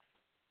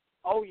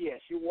 Oh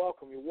yes, you're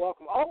welcome. You're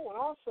welcome. Oh, and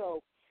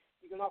also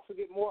you can also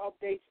get more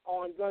updates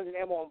on Gunz and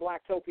Ammo on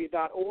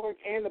Blacktopia.org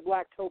and the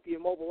Blacktopia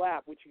mobile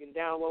app, which you can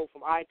download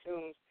from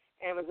iTunes,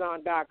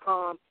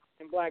 Amazon.com,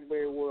 and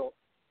BlackBerry World.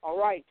 All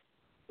right,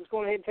 let's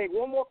go ahead and take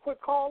one more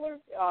quick caller.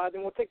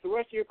 Then we'll take the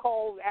rest of your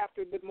calls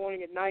after Good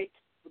Morning at Night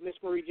with Miss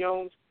Marie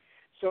Jones.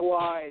 So,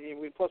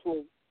 plus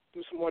we'll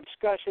do some more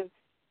discussion.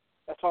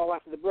 That's all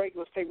after the break.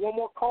 Let's take one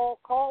more call.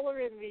 Caller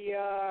in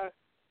the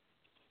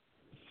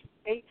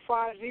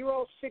 850-612.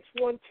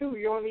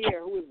 You're on the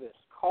air. Who is this?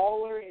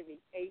 Caller in the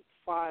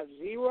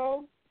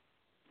 850-612.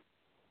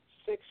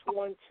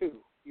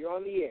 You're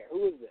on the air.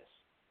 Who is this?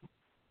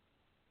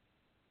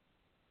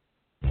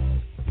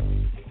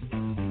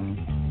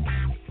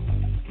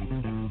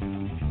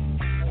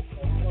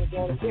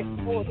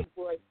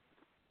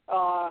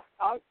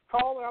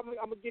 Caller, I'm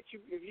gonna get you.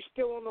 If you're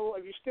still in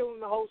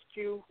the host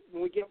queue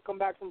when we come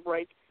back from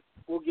break,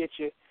 we'll get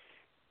you.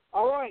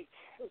 All right,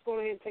 let's go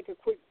ahead and take a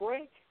quick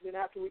break. Then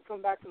after we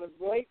come back from the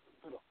break,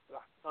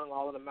 tongue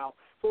all in the mouth.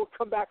 So we'll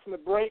come back from the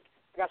break.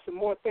 I got some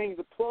more things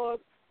to plug.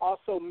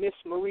 Also, Miss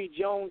Marie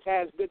Jones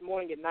has Good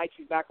Morning at Night.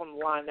 She's back on the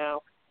line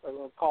now. Her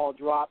little call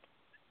dropped.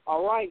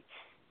 All right,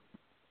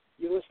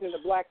 You're listening to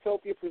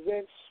Blacktopia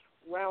Presents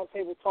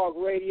Roundtable Talk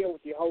Radio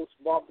with your host,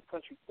 Bob the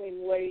Country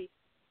Cleaning Lady,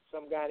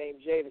 some guy named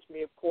Jay, that's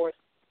me, of course,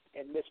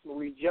 and Miss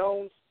Marie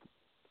Jones.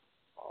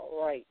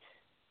 All right.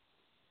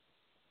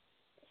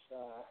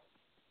 Let's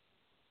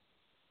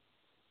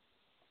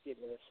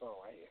get me this song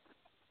right here.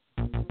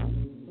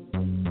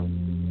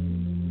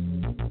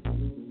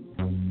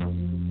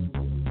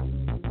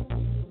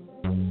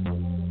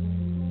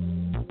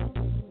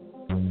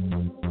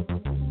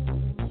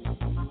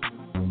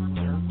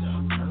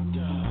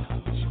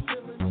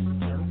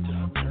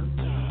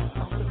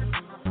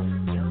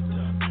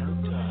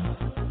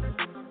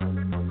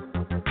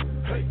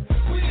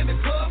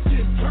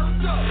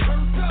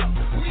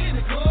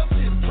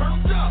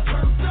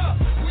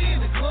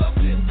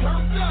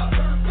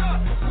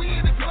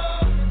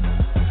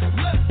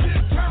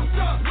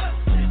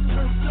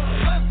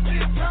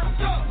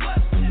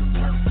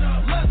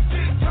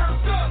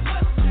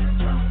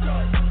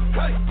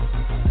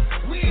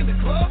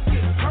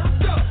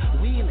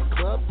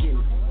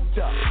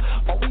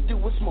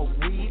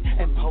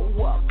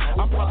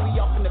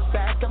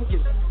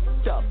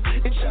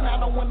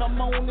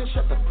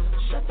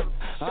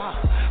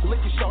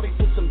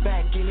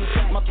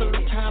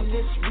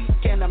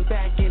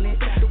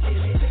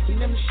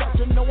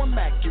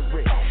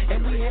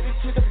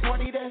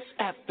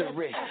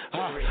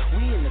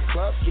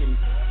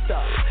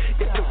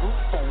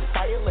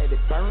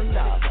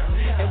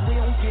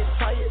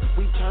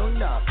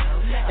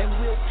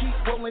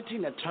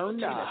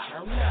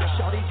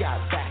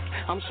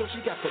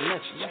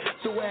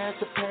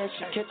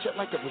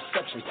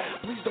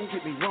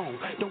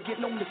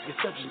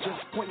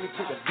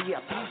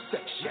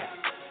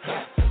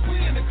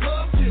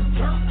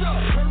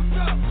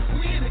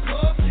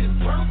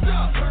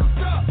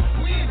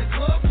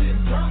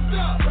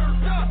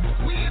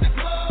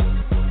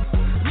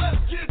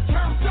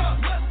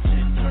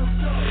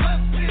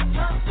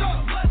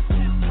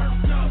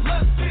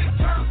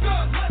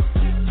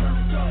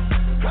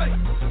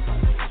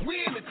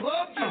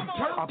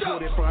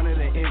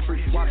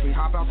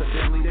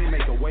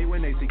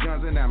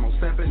 Gunz Ammo,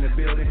 step in the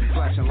building,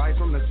 flashing lights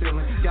from the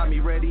ceiling, got me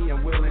ready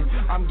and willing.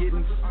 I'm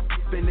getting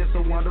and it's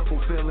a wonderful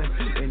feeling,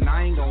 and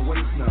I ain't gonna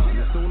waste none.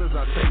 As soon as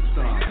I take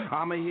some,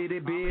 I'ma hit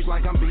it big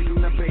like I'm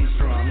beating the bass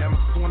drum. Never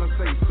wanna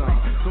say some,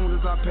 as soon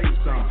as I pay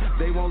some,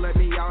 they won't let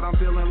me out. I'm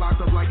feeling locked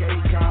up like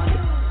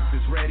Akon. Is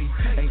ready,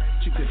 ain't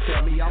you can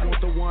tell me. I want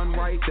the one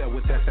right there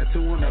with that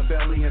tattoo on her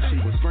belly, and she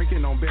was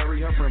drinking on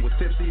berry. Her friend was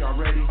tipsy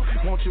already.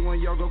 Won't you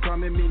and yo go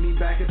come and meet me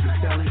back at the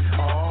deli?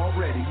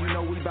 Already, you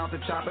know we about to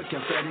chop a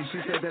confetti.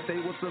 She said that they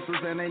were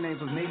sisters and their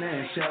names was Nina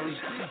and Shelly.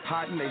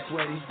 Hot and they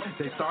sweaty,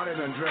 they started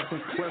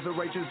undressing. Where's the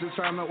waitress just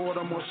trying to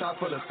order more shots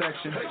for the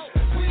section?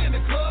 We in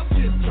the club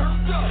getting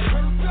turned up,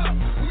 turned up.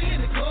 We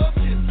in the club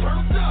getting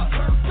turned up,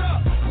 turned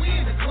up.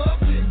 We in the club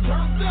getting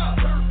turned up,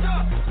 turned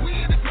up. We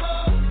in the club.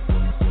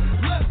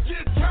 Let's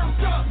get turned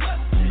up,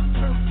 let's get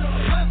turned up,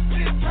 let's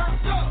get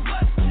turned up,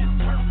 let's get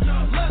turned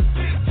up, let's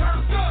get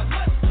turned up,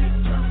 let's get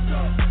turned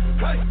up.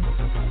 Hey,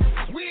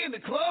 we in the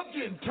club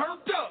getting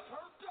turned up.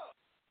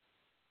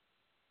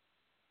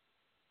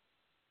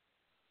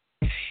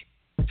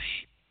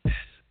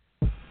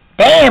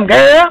 Damn,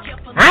 girl.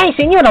 I ain't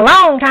seen you in a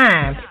long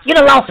time. You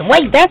done lost some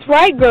weight. That's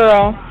right,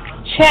 girl.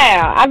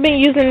 Child, I've been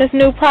using this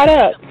new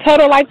product,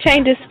 Total Life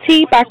Changes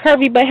Tea by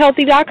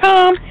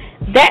CurvyButHealthy.com.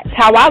 That's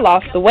how I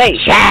lost the weight.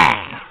 Child.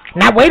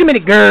 Now, wait a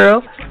minute,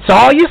 girl. So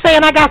all you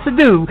saying I got to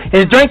do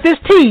is drink this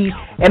tea,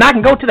 and I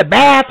can go to the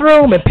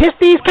bathroom and piss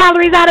these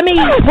calories out of me?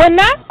 Well,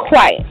 not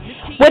quite.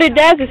 What it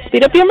does is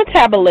speed up your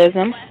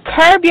metabolism,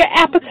 curb your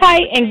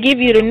appetite, and give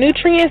you the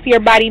nutrients your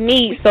body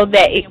needs so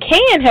that it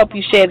can help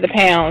you shed the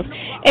pounds.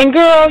 And,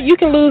 girl, you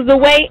can lose the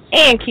weight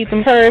and keep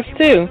some curves,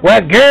 too. Well,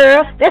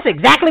 girl, that's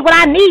exactly what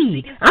I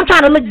need. I'm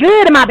trying to look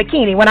good in my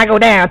bikini when I go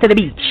down to the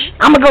beach.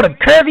 I'm going to go to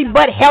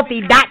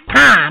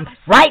CurvyButHealthy.com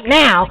right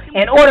now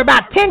and order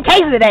about 10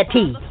 cases of that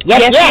tea.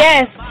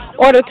 Yes.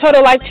 Order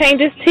Total Life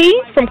Changes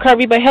Tea from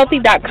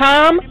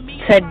CurvyButHealthy.com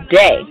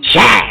today.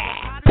 Child.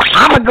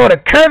 I'm going to go to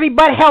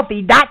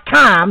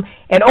CurvyButHealthy.com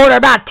and order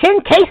about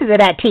 10 cases of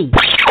that tea.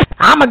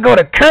 I'm going to go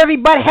to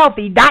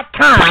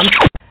CurvyButHealthy.com.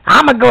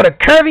 I'm going to go to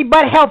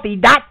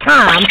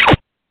CurvyButHealthy.com.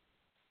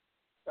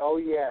 Oh,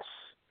 yes.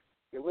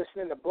 You're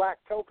listening to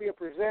Blacktopia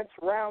Presents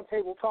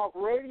Roundtable Talk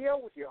Radio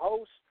with your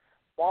host,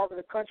 Barbara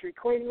the Country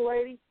Cleaning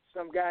Lady,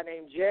 some guy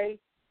named Jay,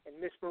 and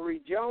Miss Marie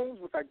Jones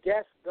with our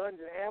guest, Gunz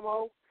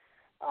Ammo.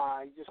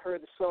 You just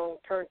heard the song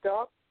Turned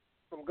Up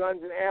from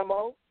Gunz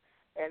Ammo.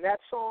 And that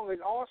song is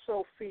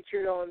also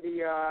featured on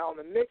the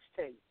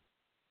mixtape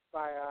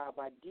by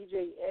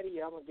DJ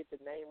Eddie. I'm gonna get the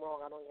name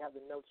wrong. I don't even have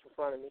the notes in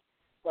front of me.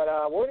 But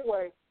well,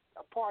 anyway,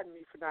 pardon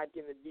me for not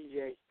getting the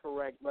DJ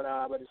correct. But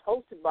it's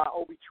hosted by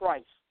Obi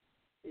Trice.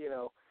 You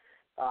know,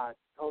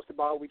 hosted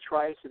by Obi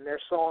Trice, and their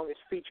song is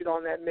featured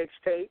on that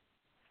mixtape.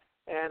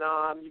 And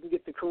you can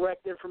get the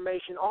correct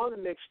information on the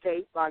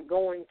mixtape by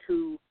going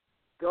to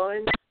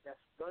Gunz. That's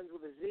Gunz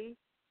with a Z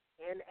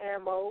and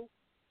Ammo.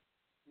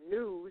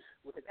 News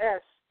with an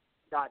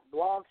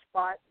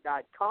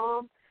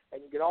S.blogspot.com,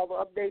 and you get all the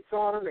updates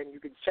on them, and you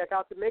can check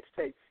out the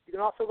mixtape. You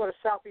can also go to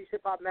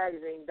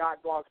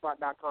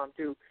southeasthiphopmagazine.blogspot.com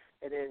too,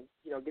 and then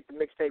get the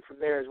mixtape from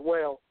there as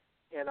well,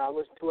 and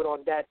listen to it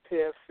on Dat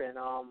Piff, and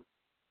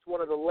it's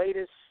one of the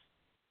latest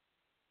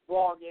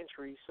blog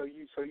entries. So as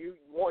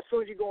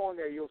soon as you go on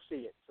there, you'll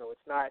see it. So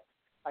it's not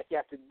like you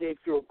have to dig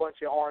through a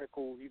bunch of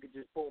articles. You can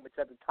just boom, it's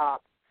at the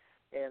top,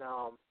 and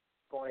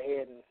go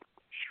ahead and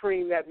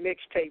stream that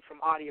mixtape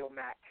from Audio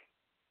Mac.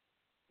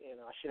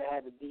 I should have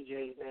had the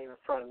DJ's name in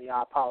front of me.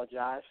 I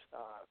apologize.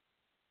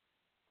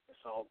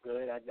 It's all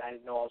good. I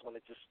didn't know I was going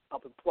to just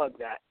up and plug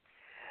that.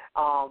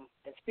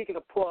 And speaking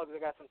of plugs, I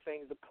got some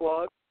things to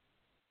plug.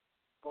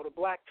 Go to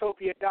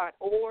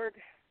blacktopia.org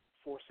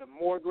for some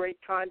more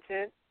great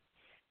content.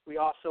 We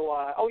also,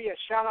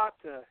 shout out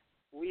to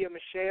Leah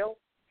Michelle.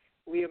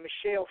 Leah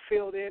Michelle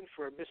filled in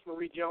for Miss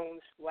Marie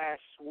Jones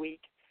last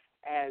week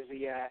as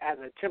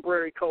a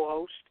temporary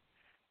co-host.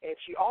 And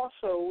she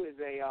also is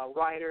a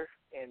writer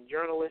and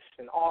journalist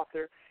and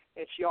author,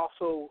 and she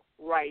also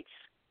writes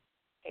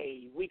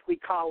a weekly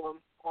column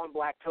on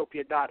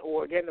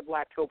blacktopia.org and the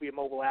Blacktopia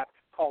mobile app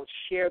called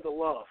Share the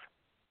Love.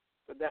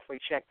 So definitely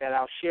check that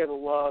out. Share the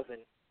love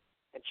and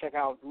check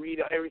out,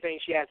 read everything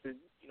she has to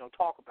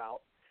talk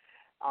about.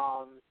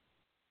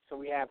 So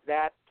we have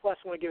that. Plus,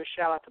 I want to give a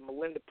shout out to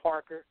Melinda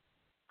Parker,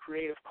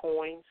 Creative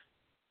Coins.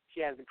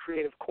 She has the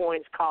Creative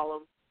Coins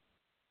column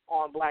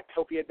on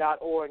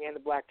blacktopia.org and the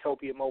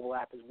Blacktopia mobile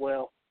app as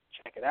well.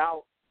 Check it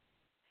out.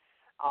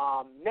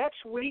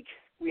 Next week,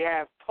 we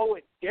have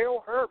poet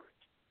Daryl Herbert.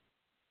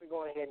 We're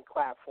going ahead and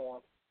clap for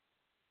him.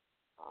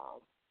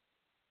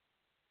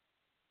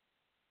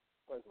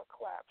 Where's my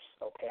claps?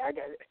 Okay, I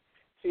got it.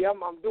 See,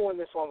 I'm doing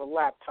this on the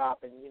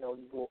laptop, and,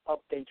 these little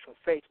updates from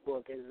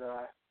Facebook is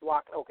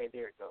blocked. Okay,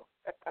 there it goes.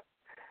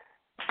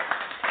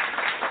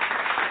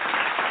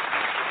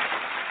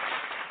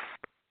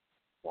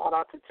 Shout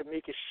out to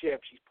Tamika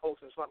Shipp. She's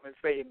posting something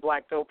in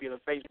Blacktopia, the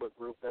Facebook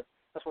group.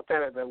 That's what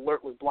that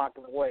alert was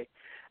blocking away.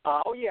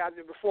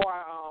 Before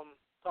I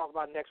talk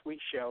about next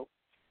week's show,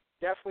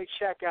 definitely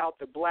check out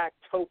the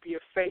Blacktopia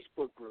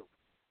Facebook group.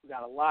 We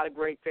got a lot of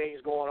great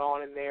things going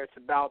on in there. It's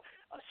about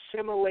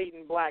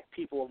assimilating black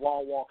people of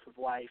all walks of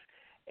life,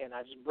 and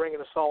I just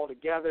bringing us all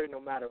together. No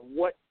matter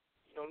what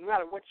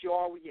you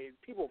are, we get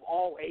people of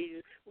all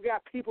ages. We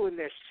got people in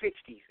their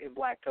 60s in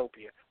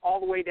Blacktopia, all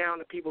the way down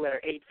to people that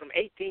are from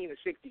 18 to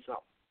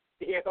 60-something.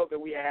 That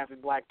we have in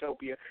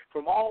Blacktopia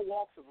from all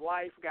walks of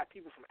life. We got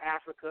people from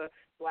Africa,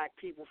 black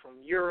people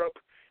from Europe.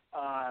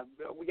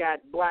 We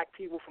got black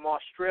people from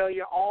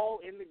Australia, all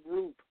in the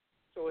group.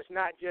 So it's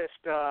not just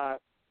for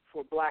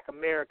black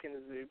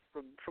Americans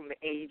from the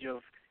age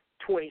of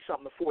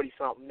 20-something to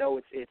 40-something. No,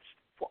 it's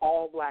for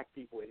all black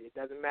people. It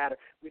doesn't matter.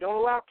 We don't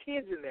allow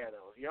kids in there,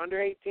 though. If you're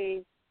under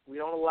 18, we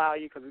don't allow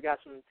you because we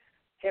got some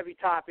heavy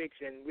topics,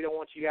 and we don't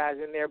want you guys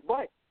in there.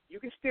 But you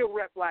can still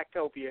rep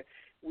Blacktopia.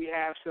 We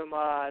have some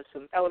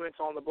elements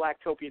on the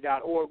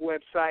blacktopia.org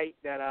website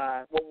that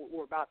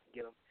we're about to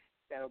get them.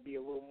 That'll be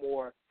a little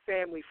more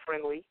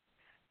family-friendly.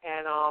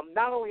 And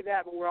not only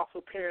that, but we're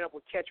also pairing up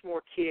with Catch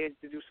More Kids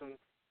to do some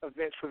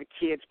events for the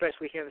kids,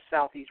 especially here in the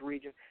Southeast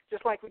region,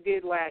 just like we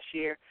did last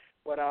year.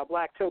 But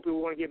Blacktopia, we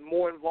want to get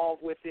more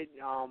involved with it.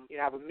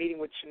 Have a meeting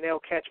with Chanel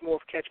Catchmore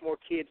for Catch More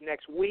Kids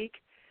next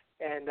week.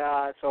 And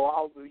so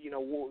I'll,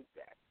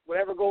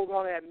 whatever goes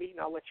on at that meeting,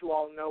 I'll let you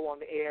all know on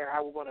the air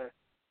how we're going to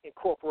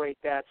incorporate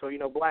that. So,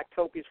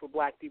 Blacktopia is for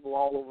black people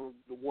all over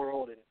the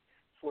world and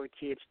for the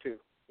kids too,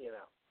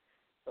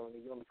 So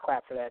let me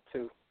clap for that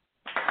too.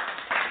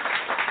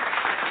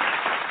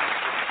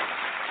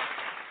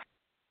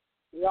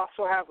 We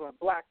also have a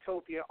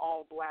Blacktopia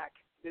all-black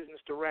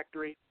business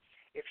directory.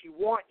 If you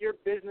want your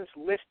business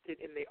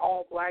listed in the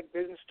all-black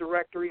business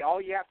directory,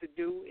 all you have to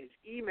do is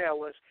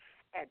email us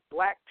at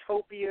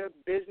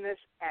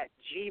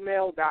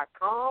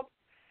blacktopiabusiness@gmail.com,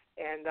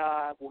 and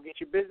we'll get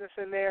your business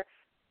in there.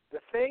 The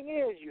thing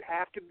is, you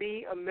have to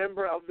be a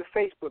member of the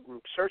Facebook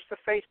group. Search the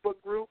Facebook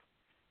group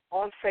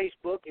on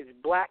Facebook. It's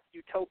Black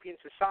Utopian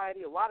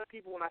Society. A lot of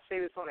people, when I say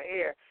this on the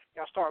air,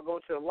 y'all start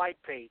going to the like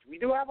page. We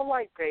do have a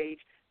like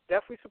page.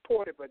 Definitely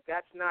support it, but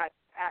that's not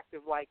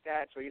active like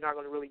that, so you're not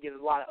going to really get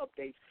a lot of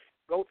updates.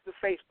 Go to the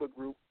Facebook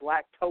group,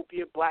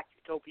 Blacktopia, Black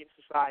Utopian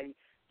Society.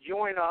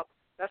 Join up.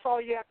 That's all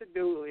you have to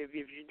do. If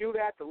you do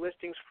that, the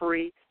listing's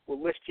free.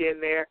 We'll list you in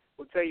there.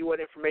 We'll tell you what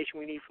information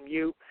we need from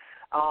you.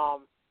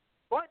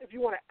 But if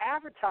you want to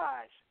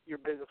advertise your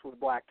business with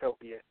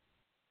Blacktopia,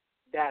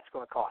 that's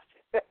going to cost you.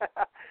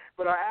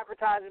 But our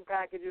advertising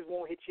packages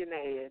won't hit you in the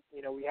head.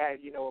 We have,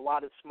 a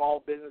lot of small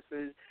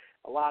businesses,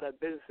 a lot of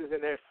businesses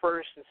in their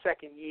first and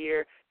second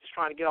year, just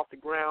trying to get off the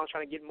ground,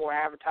 trying to get more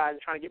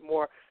advertising, trying to get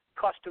more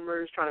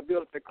customers, trying to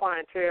build up their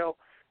clientele.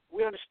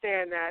 We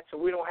understand that, so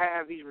we don't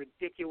have these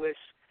ridiculously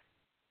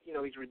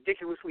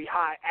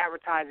high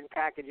advertising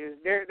packages.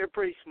 They're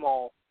pretty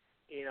small.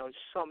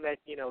 Something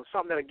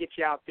that'll get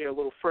you out there a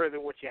little further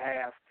than what you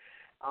have.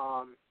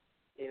 And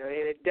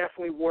it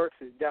definitely works.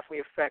 It's definitely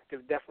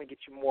effective. Definitely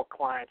gets you more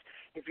clients.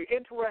 If you're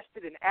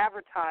interested in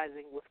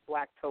advertising with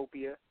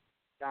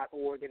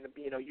Blacktopia.org and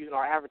using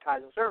our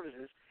advertising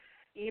services,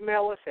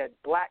 email us at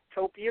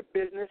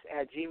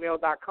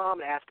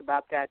blacktopiabusiness@gmail.com and ask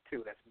about that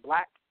too. That's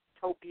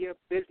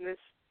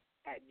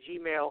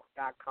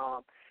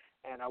blacktopiabusiness@gmail.com.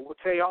 And we'll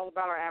tell you all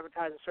about our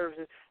advertising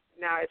services.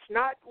 Now, it's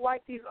not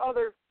like these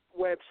other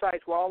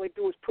websites where all they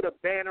do is put a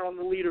banner on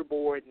the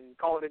leaderboard and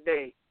call it a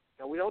day.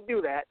 No, we don't do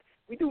that.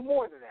 We do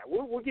more than that.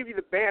 We'll give you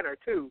the banner,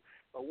 too,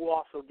 but we'll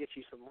also get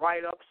you some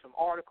write-ups, some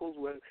articles.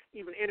 We'll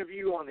even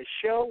interview on the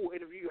show. We'll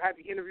have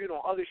you interviewed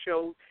on other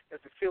shows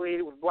that's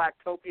affiliated with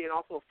Blacktopia and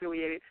also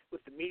affiliated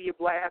with the Media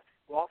Blast.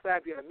 We'll also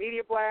have you on a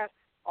Media Blast,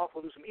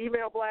 also do some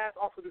email blasts,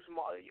 also do some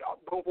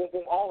boom, boom,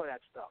 boom, all of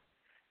that stuff.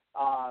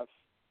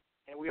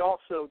 And we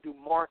also do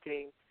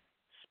marketing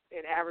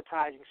and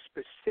advertising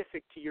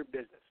specific to your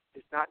business.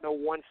 It's not no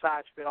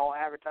one-size-fit-all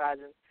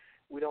advertising.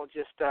 We don't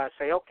just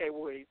say, okay,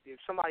 well, if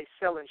somebody's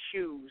selling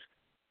shoes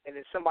and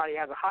then somebody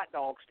has a hot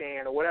dog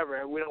stand or whatever,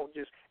 and we don't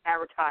just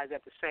advertise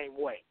that the same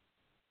way.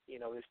 You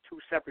know, there's two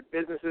separate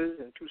businesses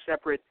and two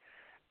separate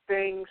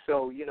things,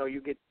 so, you know,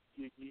 your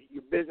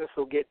business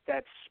will get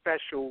that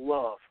special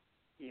love.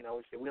 You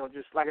know, we don't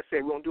just, like I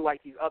said, we don't do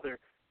like these other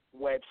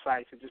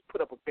websites and just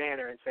put up a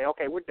banner and say,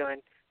 okay, we're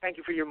done. Thank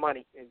you for your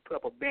money, and put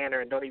up a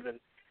banner and don't even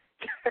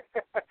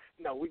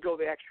no, we go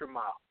the extra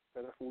mile.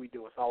 That's what we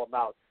do. It's all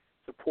about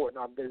supporting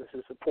our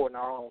businesses, supporting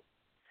our own.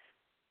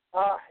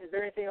 Is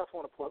there anything else I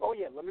want to plug? Oh,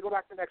 yeah, let me go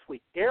back to next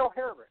week. Daryl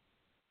Herbert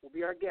will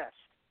be our guest.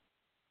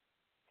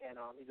 And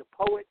he's a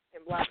poet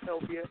in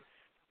Blacktopia,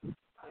 and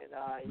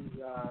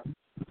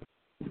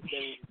he's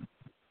been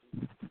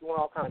doing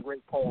all kind of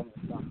great poems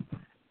and stuff.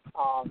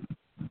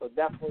 So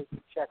definitely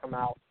check him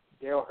out,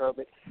 Daryl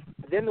Herbert.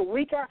 And then the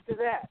week after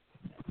that,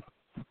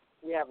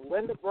 we have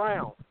Linda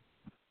Brown.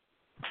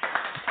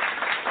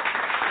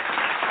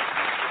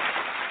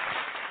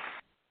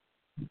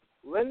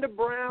 Linda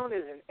Brown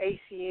is an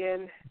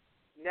ACN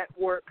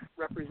network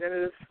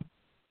representative.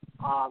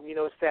 You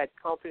know, it's that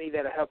company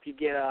that'll help you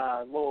get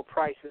lower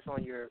prices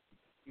on your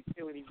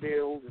utility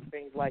bills and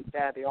things like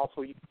that. You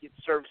can get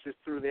services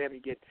through them. You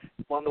get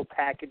bundle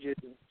packages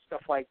and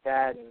stuff like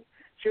that. And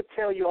she'll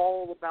tell you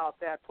all about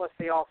that. Plus,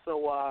 they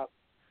also are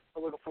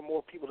looking for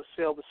more people to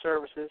sell the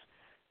services.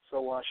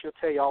 So she'll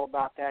tell you all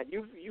about that.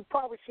 You've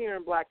probably seen her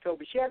in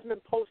Blacktopia. She hasn't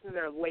been posting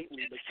there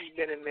lately, but she's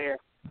been in there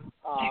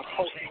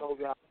posting those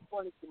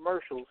funny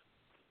commercials.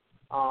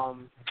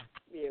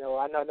 You know,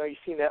 I know you've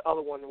seen that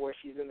other one where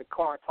she's in the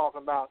car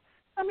talking about,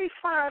 let me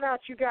find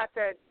out you got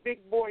that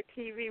big boy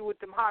TV with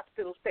them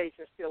hospital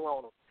stations still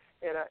on them.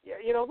 And,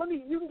 you know,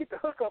 you can get the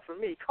hookup from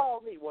me.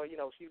 Call me. Well, you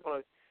know, she's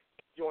going to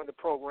join the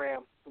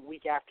program the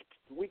week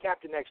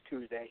after next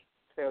Tuesday,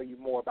 tell you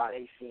more about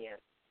ACN.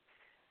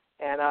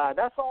 And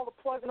that's all the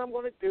plugging I'm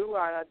going to do.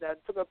 I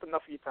took up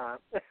enough of your time.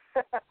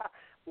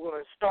 We're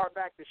going to start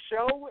back the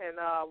show, and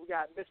we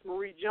got Miss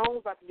Marie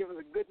Jones about to give us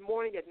a good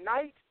morning at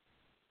night.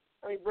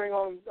 Let me bring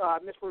on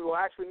Miss Marie. Well,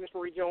 actually, Miss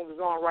Marie Jones is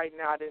on right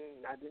now. I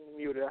didn't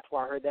mute her. That's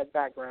why I heard that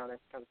background.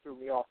 That kind of threw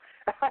me off.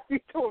 How you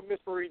doing, Miss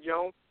Marie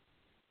Jones?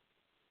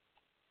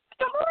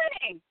 Good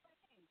morning.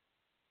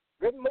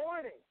 Good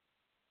morning.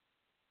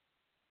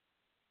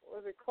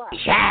 What was it clap?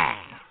 Yeah.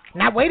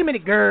 Now, wait a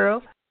minute,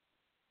 girl.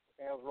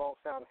 That was the wrong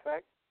sound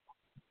effect.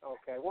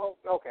 Okay, well,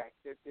 okay.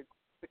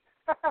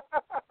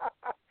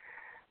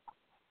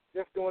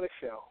 Just doing a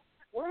show.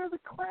 Where are the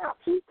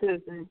claps?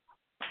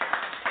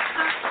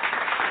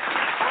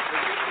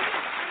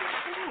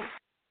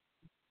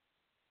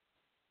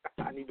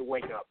 I need to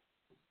wake up.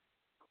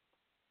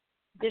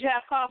 Did you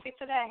have coffee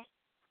today?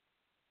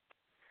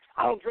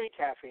 I don't drink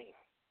caffeine.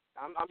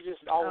 I'm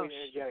just always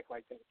energetic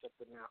like that except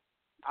for now.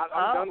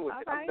 I'm done with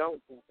it. I'm done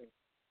with drinking.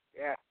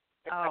 Yeah.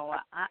 Oh,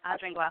 I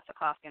drink lots of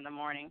coffee in the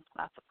morning.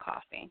 Lots of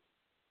coffee.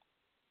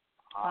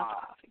 Lots of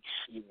coffee.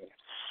 Yeah.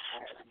 I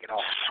have to get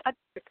off. I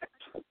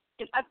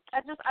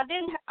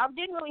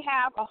didn't really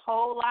have a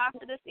whole lot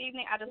for this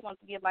evening. I just wanted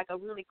to give like a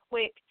really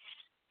quick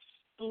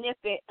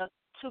snippet of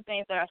two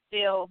things that are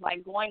still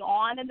like going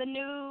on in the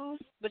news,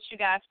 but you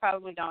guys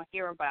probably don't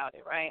hear about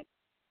it, right?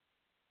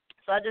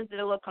 So I just did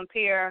a little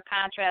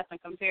contrast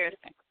and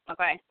comparison.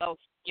 Okay, so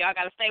y'all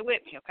got to stay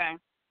with me, okay?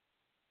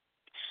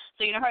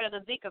 So you heard of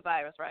the Zika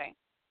virus, right?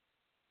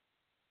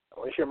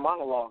 Oh, it's your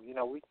monologue. You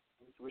know, we're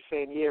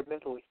saying yeah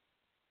mentally.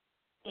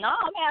 No,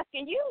 I'm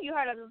asking you. You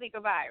heard of the Zika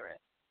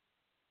virus?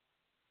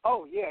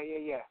 Oh, yeah.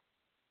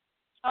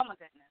 Oh, my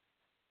goodness.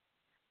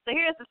 So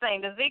here's the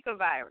thing. The Zika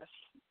virus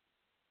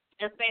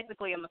is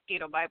basically a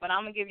mosquito bite, but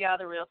I'm going to give y'all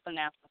the real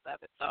synopsis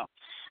of it. So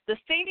the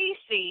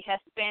CDC has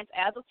spent,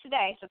 as of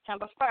today,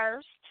 September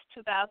 1st,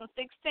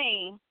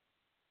 2016,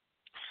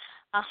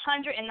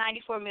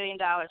 $194 million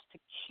to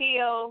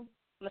kill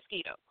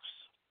mosquitoes.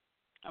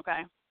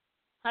 Okay?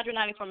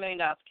 $194 million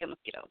to kill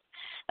mosquitoes.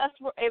 That's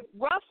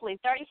roughly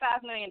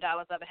 $35 million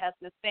of it has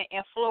been spent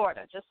in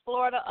Florida, just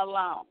Florida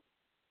alone.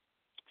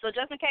 So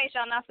just in case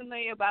y'all not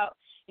familiar about,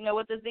 you know,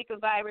 what the Zika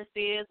virus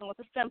is and what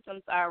the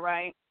symptoms are,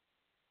 right?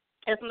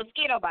 It's a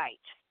mosquito bite.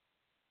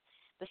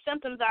 The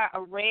symptoms are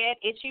a red,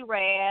 itchy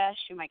rash.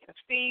 You might get a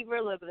fever,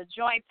 a little bit of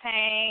joint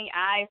pain. Your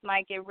eyes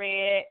might get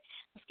red.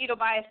 Mosquito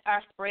bites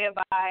are spread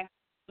by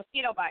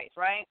mosquito bites,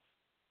 right?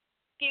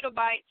 mosquito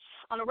bites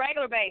on a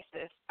regular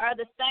basis are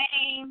the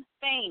same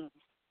thing.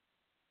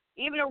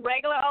 Even a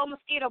regular old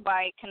mosquito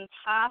bite can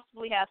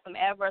possibly have some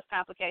adverse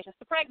complications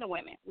to pregnant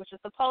women, which is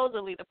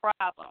supposedly the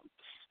problem.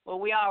 Well,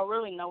 we all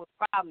really know what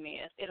the problem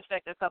is. It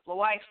affected a couple of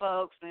white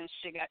folks, and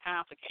shit got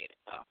complicated.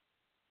 So,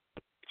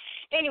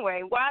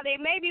 anyway, while they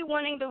may be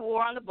winning the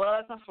war on the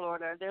bugs in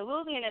Florida, they're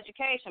losing in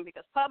education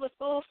because public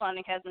school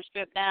funding has been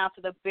stripped down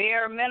to the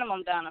bare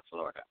minimum down in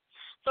Florida.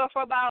 So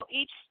for about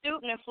each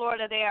student in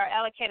Florida, they are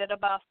allocated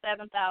about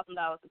 $7,000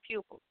 a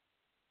pupil.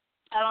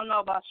 I don't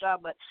know about y'all,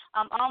 but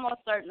I'm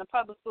almost certain the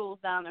public schools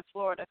down in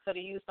Florida could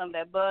have used some of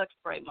that bug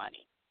spray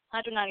money.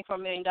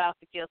 $194 million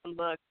to kill some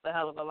bugs is a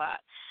hell of a lot,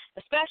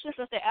 especially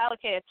since they're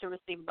allocated to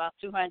receive about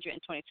 $222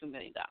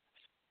 million.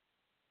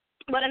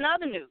 But in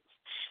other news,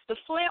 the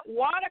Flint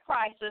water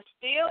crisis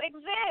still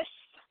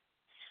exists.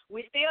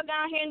 We still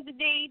down here in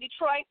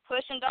Detroit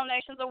pushing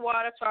donations of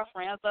water to our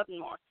friends up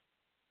north.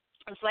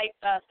 And state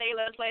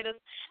legislators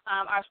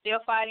are still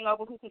fighting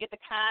over who can get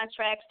the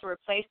contracts to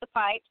replace the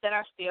pipes that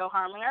are still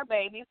harming our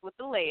babies with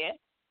the lead.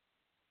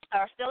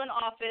 Are still in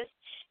office,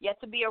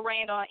 yet to be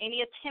arraigned on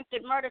any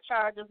attempted murder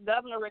charges.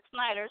 Governor Rick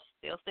Snyder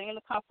still sitting in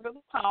the comfort of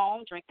his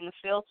home, drinking the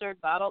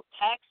filtered, bottled,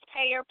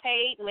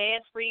 taxpayer-paid,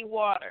 lead-free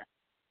water.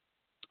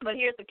 But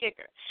here's the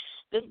kicker.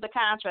 This is the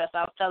contrast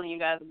I was telling you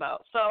guys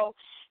about. So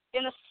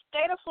in the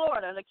state of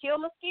Florida, to kill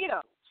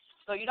mosquitoes,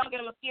 so you don't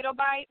get a mosquito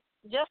bite,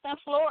 just in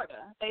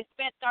Florida, they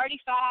spent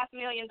 $35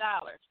 million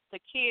to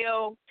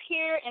kill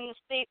here in the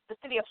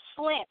city of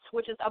Flint,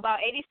 which is about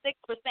 86%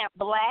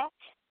 black.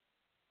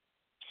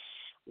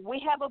 We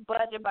have a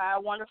budget by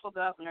our wonderful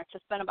governor to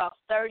spend about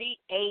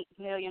 $38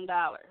 million.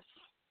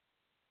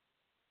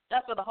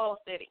 That's for the whole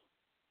city.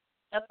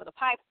 That's for the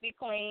pipes to be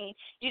clean,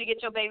 you to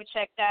get your baby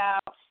checked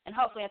out, and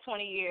hopefully in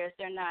 20 years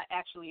they're not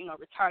actually,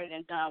 retarded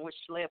and dumb,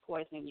 which lead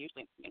poisoning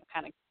usually,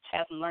 kind of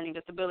has some learning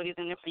disabilities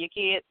in there for your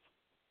kids.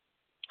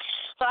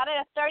 So out of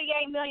that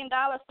 $38 million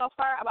so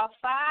far, about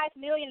 $5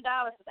 million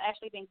has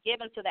actually been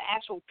given to the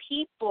actual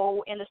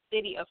people in the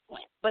city of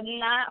Flint, but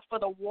not for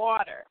the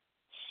water.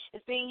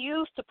 It's being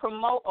used to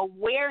promote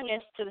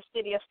awareness to the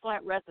city of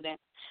Flint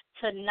residents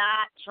to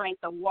not drink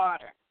the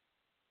water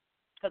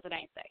because it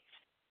ain't safe.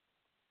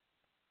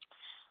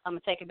 I'm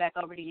going to take it back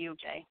over to you,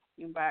 Jay.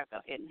 You can go ahead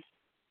and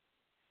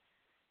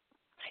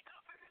take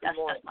over. That's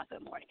my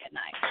good morning at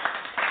night.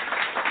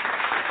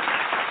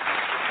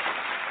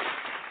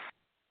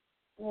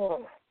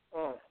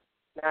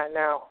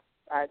 Now,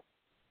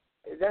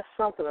 that's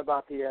something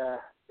about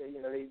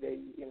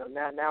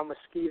now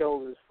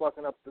mosquitoes is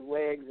fucking up the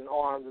legs and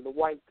arms of the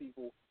white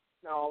people.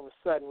 Now all of a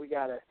sudden we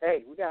gotta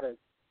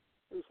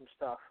do some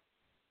stuff.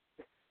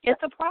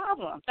 It's a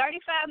problem.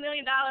 $35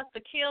 million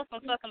to kill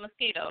some fucking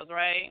mosquitoes,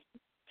 right?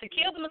 To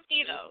kill the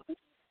mosquitoes.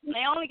 And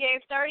they only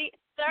gave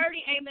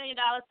 $38 million.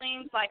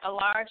 Seems like a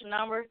large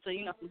number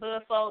to some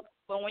hood folks,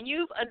 but when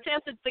you've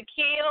attempted to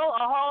kill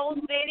a whole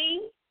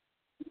city.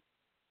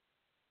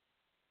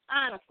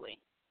 Honestly,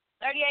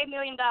 $38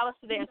 million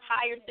to the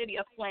entire city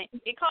of Flint.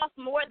 It costs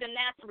more than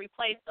that to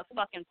replace the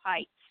fucking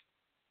pipes.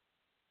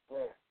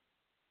 Yeah.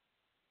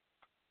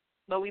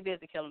 But we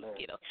busy killing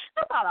mosquitoes.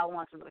 That's all I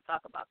want to really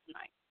talk about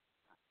tonight.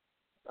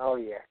 Oh,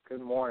 yeah.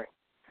 Good morning.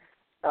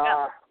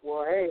 Yeah.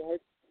 Well, hey,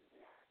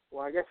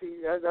 I guess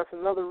that's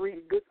another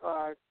really good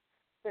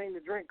thing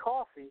to drink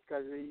coffee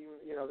because,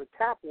 the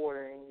tap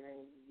water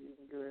ain't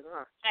good,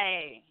 huh?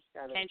 Hey,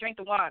 can't drink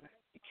the water.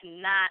 You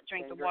cannot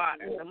drink the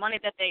water. The money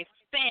that they've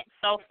spent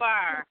so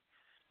far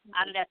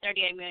out of that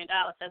 $38 million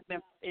has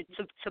been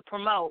to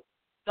promote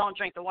don't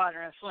drink the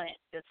water in Flint.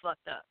 It's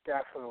fucked up.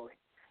 Definitely.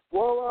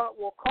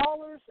 Well,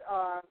 callers,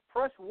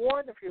 press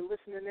 1 if you're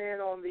listening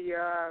in on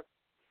your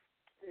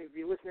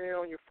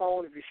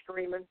phone. If you're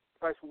streaming,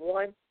 press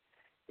 1.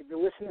 If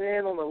you're listening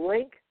in on the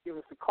link, give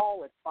us a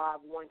call at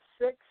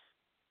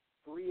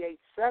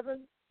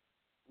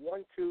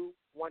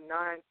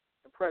 516-387-1219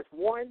 and press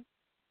 1.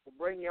 We'll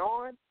bring you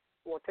on.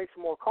 We'll take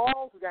some more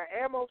calls. We got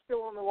Ammo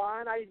still on the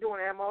line. How you doing,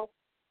 Ammo?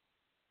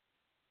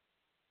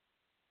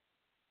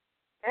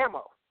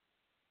 Ammo.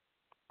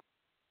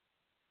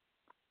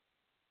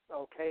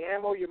 Okay,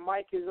 Ammo, your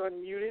mic is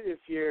unmuted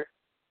if you're.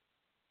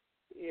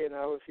 Yeah,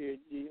 I'm here.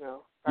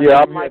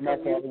 My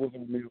phone was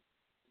on mute.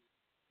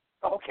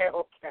 Okay.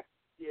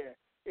 Yeah.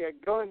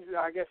 Gunz.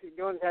 I guess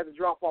Gunz had to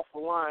drop off the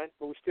line,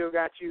 but we still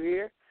got you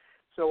here.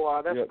 So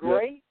that's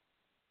great.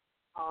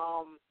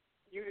 Yep.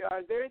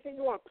 Is there anything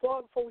you want to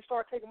plug before we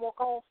start taking more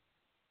calls?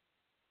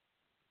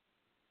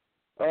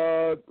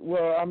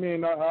 Well, I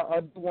mean, I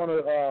do want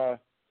to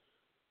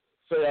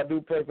say I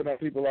do pray for the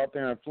people out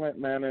there in Flint,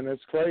 man, and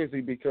it's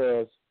crazy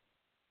because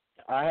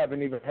I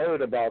haven't even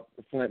heard about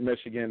Flint,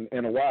 Michigan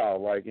in a while.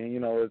 Like,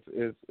 and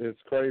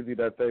it's crazy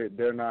that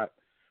they're not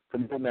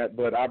promoting that.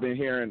 But I've been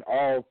hearing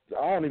I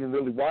don't even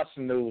really watch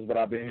the news, but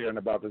I've been hearing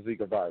about the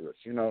Zika virus.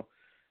 I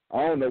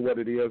don't know what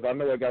it is. I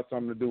know it got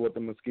something to do with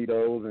the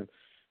mosquitoes,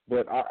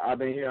 but I've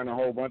been hearing a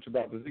whole bunch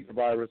about the Zika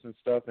virus and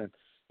stuff. And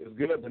it's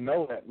good to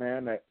know that,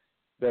 man, that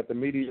the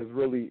media is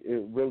really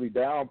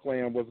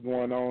downplaying what's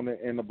going on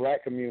in the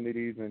black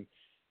communities and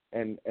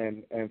and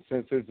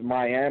since it's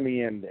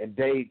Miami and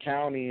Dade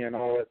County and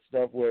all that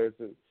stuff, where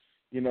it's,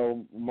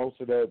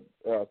 most of the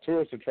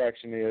tourist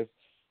attraction is,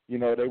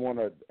 they want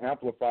to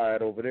amplify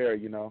it over there,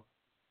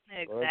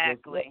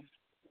 Exactly.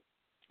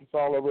 That's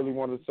all I really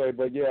wanted to say.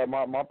 But yeah,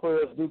 my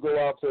prayers do go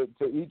out to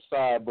each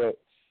side. But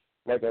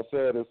like I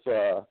said,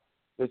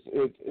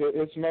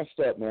 it's messed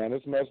up, man.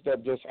 It's messed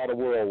up just how the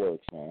world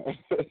works, man.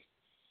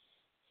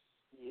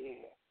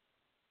 Yeah.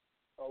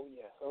 Oh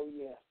yeah.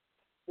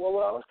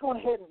 Well, let's go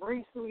ahead and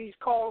breeze through these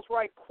calls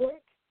right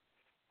quick.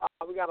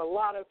 We got a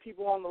lot of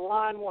people on the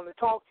line wanting to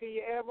talk to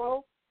you,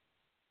 Ammo.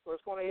 So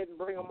let's go ahead and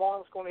bring them on.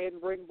 Let's go ahead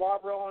and bring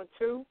Barbara on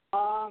too.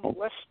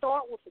 Let's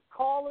start with the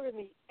caller in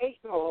the 8.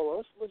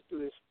 No, let's do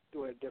this.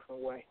 Do it a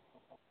different way.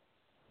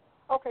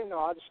 Okay, no,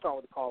 I'll just start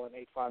with the caller in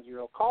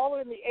 850.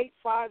 Caller in the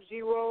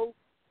 850-612.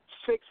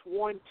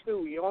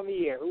 You're on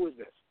the air. Who is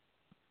this?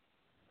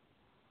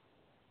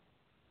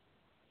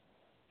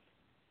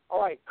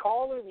 All right,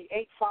 caller in the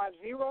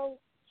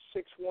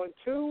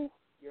 850-612.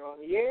 You're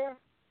on the air.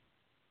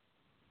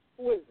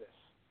 Who is this?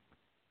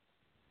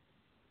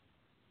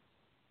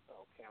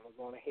 Okay, I'm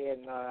going ahead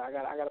and I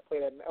got to play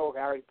that. Okay,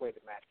 I already played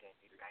the match game.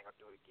 I ain't gonna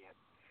do it again.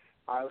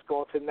 All right, let's go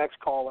on to the next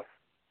caller.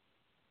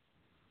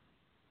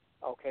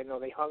 Okay, no,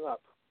 they hung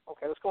up.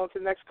 Okay, let's go on to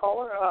the next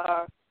caller.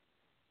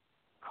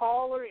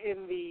 Caller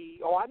in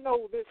the, I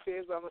know who this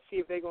is, but I'm going to see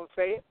if they're going to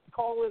say it.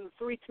 Caller in the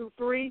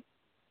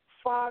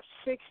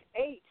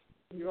 323-568.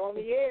 You're on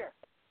the air.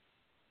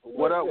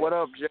 What up,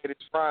 Jay?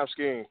 It's Ryan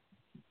Scheme.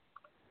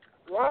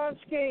 Ryan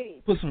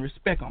Scheme. Put some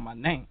respect on my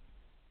name.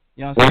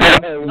 Y'all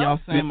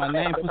saying my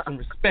name, put some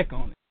respect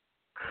on it.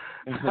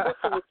 Put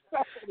some respect on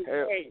his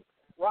name.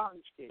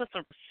 Ryan Scheme. Put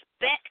some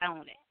respect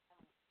on it.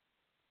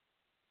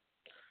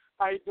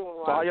 How you doing, Ryan?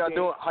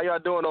 So how y'all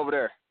doing over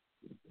there?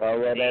 All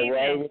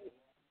right.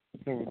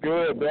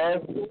 Good,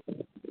 bro.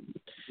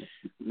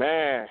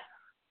 Man,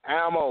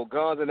 Ammo,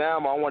 Gunz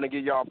Ammo. I want to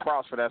give y'all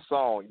props for that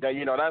song.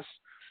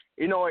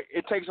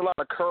 It takes a lot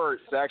of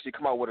courage to actually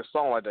come out with a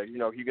song like that.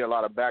 You get a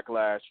lot of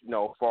backlash.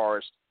 As far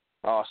as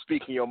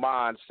speaking your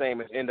mind,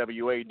 same as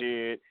NWA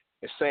did,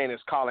 the same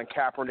as Colin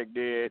Kaepernick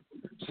did,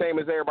 same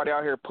as everybody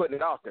out here putting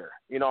it out there.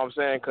 You know what I'm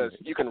saying? Because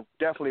you can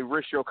definitely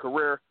risk your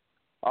career.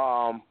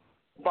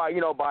 By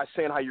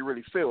saying how you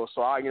really feel.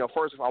 So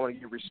first of all, I want to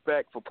give you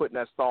respect for putting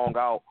that song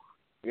out,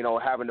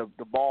 having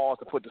the balls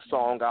to put the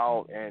song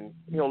out and,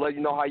 let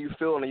you know how you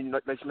feel and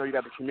let you know you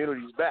got the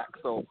community's back.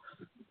 So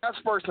that's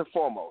first and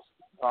foremost,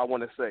 I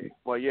want to say.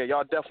 But yeah,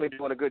 y'all definitely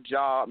doing a good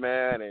job,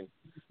 man, and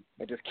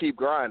just keep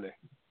grinding.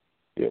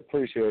 Yeah,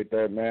 appreciate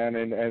that, man.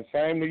 And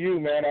same to you,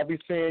 man. I be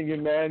seeing you,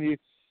 man. You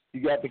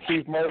got the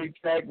Keith Murray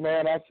track,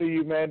 man. I see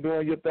you, man,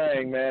 doing your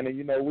thing, man. And,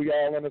 we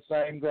all in the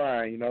same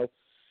grind,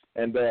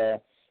 And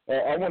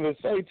I wanted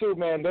to say, too,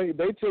 man, they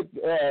took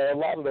a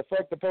lot of the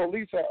fuck the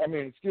police,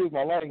 excuse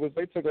my language,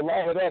 they took a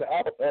lot of that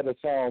out of the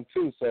song,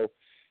 too. So,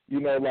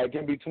 like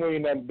in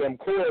between them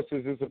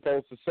choruses is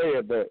supposed to say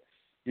it, but,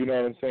 you know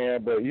what I'm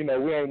saying? But, we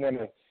ain't going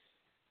to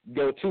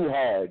go too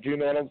hard, you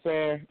know what I'm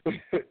saying?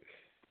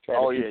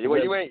 Oh, yeah.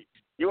 Well,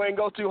 you ain't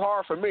go too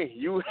hard for me.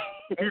 You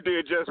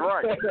did just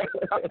right.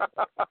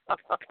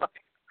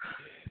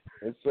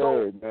 Yes,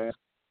 sir, man.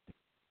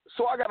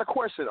 So I got a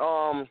question.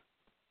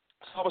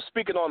 So I was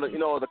speaking on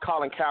the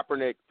Colin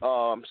Kaepernick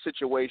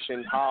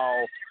situation,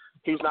 how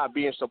he's not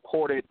being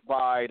supported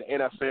by the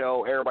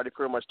NFL. Everybody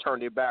pretty much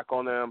turned their back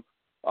on him.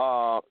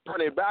 For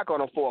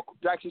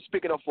actually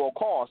speaking up for a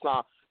cause.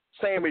 Now,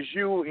 same as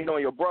you,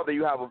 your brother,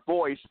 you have a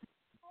voice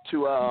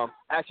to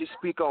actually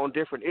speak on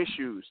different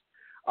issues.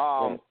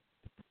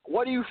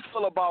 What do you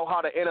feel about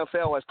how the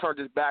NFL has turned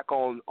its back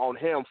on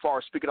him as far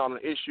as speaking on the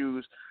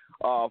issues,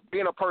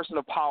 being a person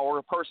of power,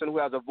 a person who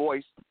has a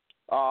voice?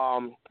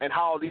 And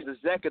how these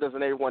executives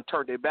and everyone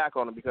turned their back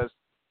on him, because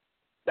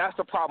that's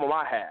the problem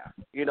I have.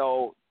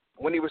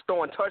 When he was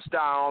throwing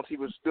touchdowns, he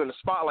was doing the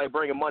spotlight,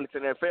 bringing money to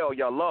the NFL.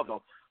 Y'all loved him.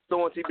 So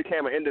once he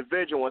became an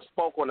individual and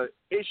spoke on an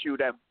issue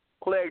that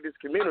plagued his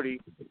community,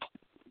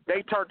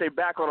 they turned their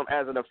back on him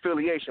as an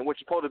affiliation, which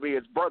is supposed to be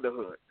his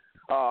brotherhood.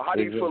 How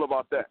do you feel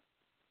about that?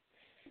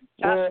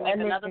 Y'all should make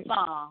another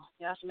song.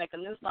 Y'all should make a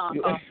new song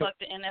called "Fuck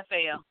the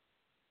NFL."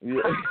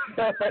 Yeah.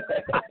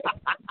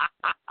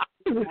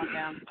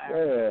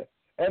 Yeah,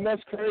 and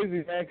that's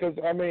crazy, man. Because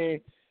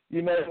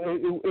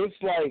it's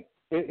like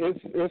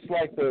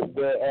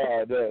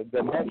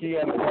the monkey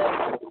and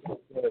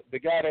the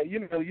guy that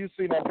you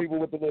see them people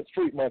with the little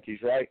street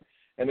monkeys, right?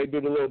 And they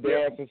do the little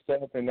dance and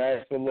stuff, and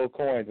ask for little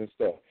coins and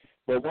stuff.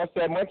 But once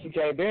that monkey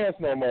can't dance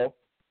no more,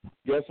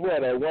 guess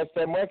what? Once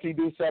that monkey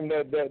do something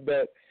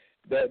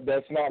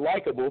that's not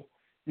likable,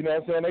 you know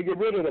what I'm saying? They get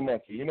rid of the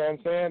monkey. You know what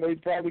I'm saying? They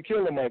probably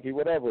kill the monkey,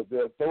 whatever.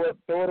 Throw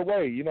it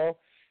away.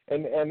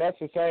 And that's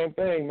the same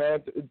thing, man.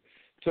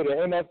 To the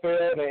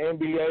NFL, the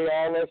NBA,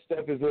 all that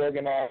stuff is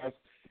organized.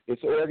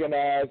 It's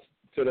organized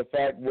to the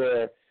fact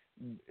where,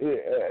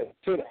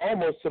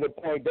 almost to the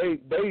point they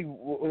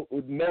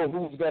know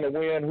who's going to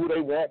win, who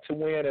they want to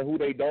win, and who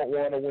they don't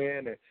want to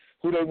win, and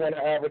who they want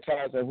to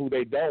advertise and who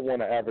they don't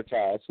want to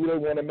advertise, who they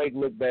want to make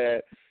look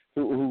bad,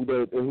 who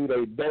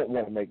they don't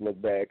want to make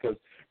look bad. Because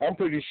I'm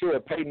pretty sure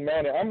Peyton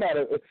Manning. I'm not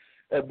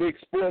a big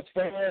sports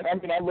fan. I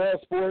mean, I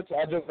love sports.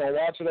 I just don't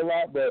watch it a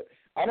lot, but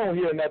I don't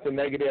hear nothing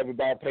negative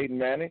about Peyton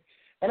Manning.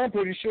 And I'm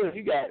pretty sure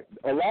he got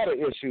a lot of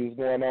issues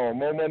going on,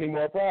 more money,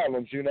 more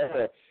problems, you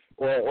know,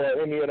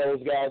 or any of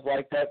those guys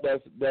like that's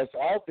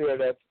out there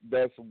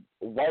that's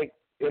white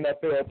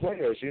NFL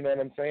players. You know what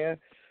I'm saying?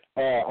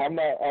 I'm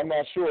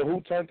not sure who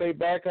turned their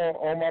back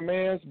on my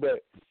man's,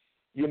 but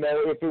you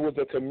know, if it was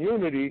a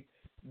community,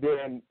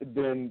 then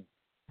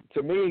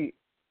to me,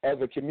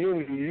 as a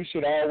community, you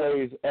should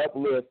always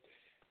uplift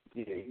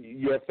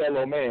your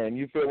fellow man.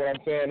 You feel what I'm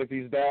saying? If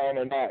he's down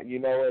or not, you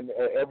know, and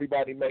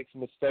everybody makes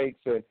mistakes,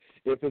 and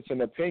if it's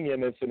an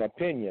opinion, it's an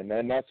opinion,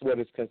 and that's what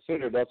it's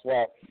considered. That's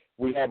why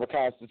we have a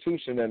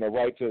constitution and a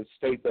right to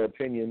state the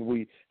opinion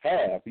we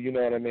have, you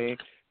know what I mean?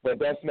 But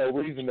that's no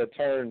reason to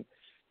turn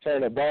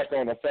it back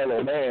on a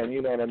fellow man,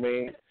 you know what I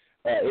mean?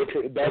 That's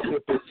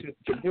if it's his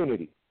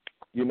community.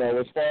 You know,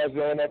 as far as the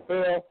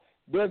NFL,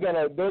 they're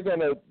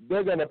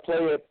gonna play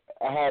it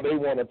how they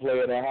want to play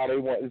it and how they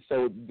want it,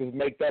 so to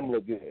make them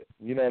look good.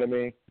 You know what I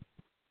mean?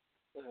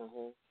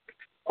 Mm-hmm.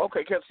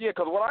 Okay, because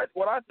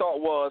what I thought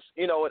was,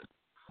 you know,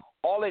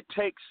 all it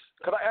takes,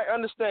 because I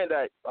understand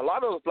that a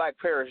lot of those black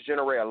parents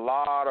generate a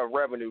lot of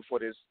revenue for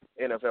this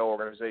NFL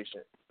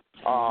organization.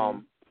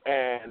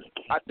 And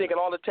I think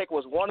all it takes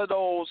was one of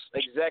those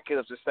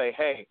executives to say,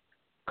 hey,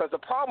 because the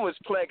problem is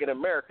plaguing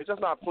America. It's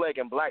just not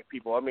plaguing black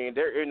people. I mean,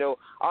 I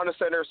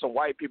understand there's some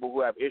white people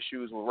who have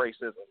issues with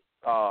racism,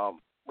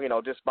 you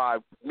know, just by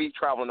me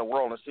traveling the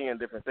world and seeing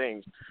different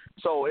things.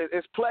 So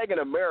it's plaguing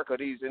America.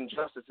 These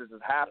injustices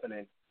is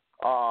happening.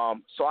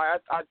 So I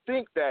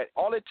think that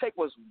all it takes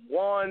was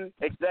one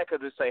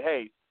executive to say,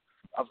 hey,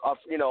 of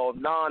you know,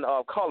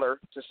 non-color,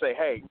 to say,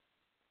 hey,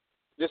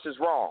 this is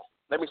wrong.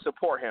 Let me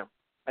support him.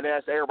 And then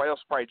as everybody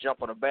else probably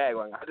jump on the bag.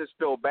 Like, I just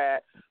feel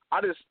bad. I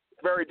just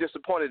very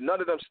disappointed.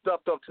 None of them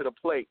stepped up to the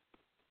plate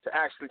to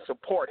actually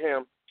support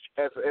him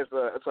as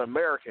an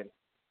American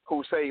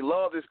who say he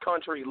love this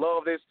country,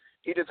 love this.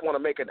 He just want to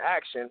make an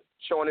action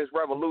showing his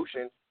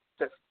revolution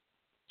to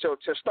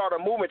start a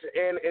movement to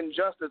end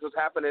injustice that's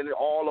happening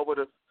all over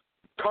the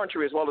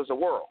country as well as the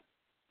world.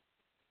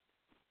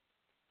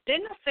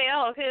 Didn't the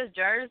sale of his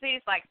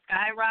jerseys like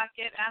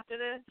skyrocket after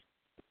this?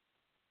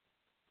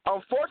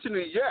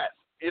 Unfortunately, yes.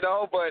 You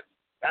know, but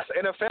that's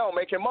NFL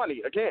making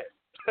money again.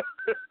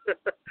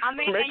 I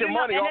mean, making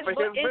money off of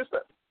his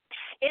business.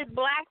 It's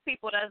black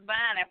people that's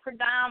buying it,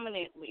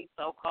 predominantly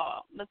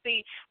so-called. But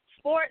see,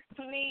 sports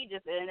to me,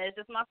 and it's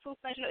just my 2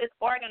 cents, it's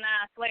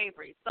organized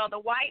slavery. So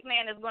the white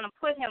man is going to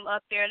put him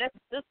up there.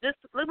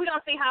 We're going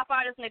to see how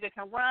far this nigga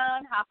can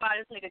run, how far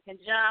this nigga can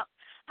jump,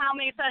 how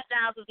many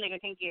touchdowns this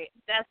nigga can get.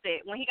 That's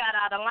it. When he got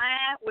out of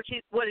line, which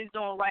is what he's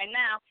doing right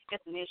now,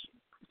 it's an issue.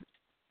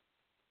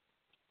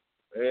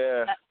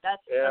 Yeah. That's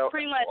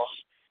pretty much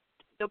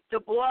the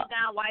boiled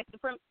down white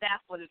supremacy.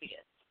 That's what it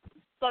is.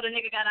 So the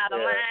nigga got out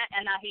of line,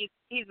 and now he's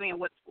being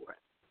whipped for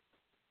it.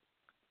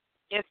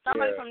 If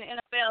somebody from the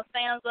NFL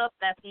stands up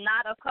that's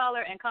not of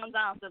color and comes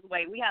out and says,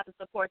 wait, we have to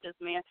support this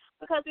man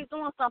because he's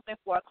doing something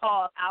for a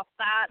cause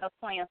outside of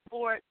playing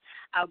sports,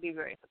 I would be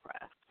very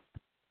surprised.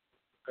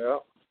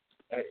 Yeah.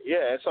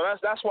 Yeah, so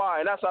that's why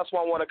I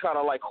want to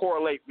kind of like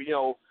correlate, you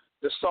know,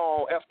 the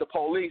song F the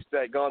Police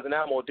that Gunz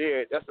Ammo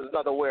did. That's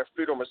another way of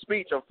freedom of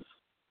speech, of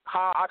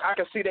how I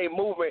can see their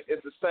movement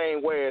is the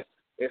same way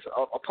as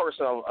a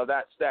person of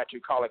that stature,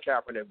 Colin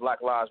Kaepernick,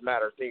 Black Lives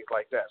Matter, things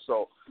like that.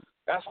 So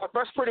that's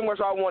pretty much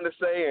all I wanted to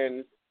say,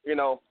 and, you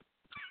know,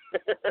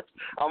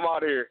 I'm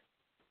out here.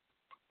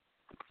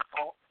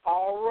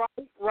 All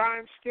right,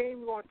 Rhyme Scheme,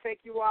 we're going to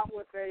take you out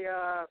with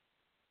what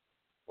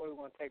are we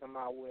going to take him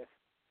out with?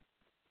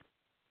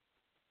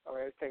 All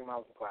right, let's take him out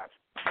with a class.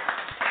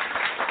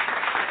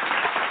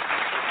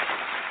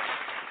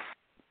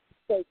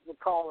 Thanks for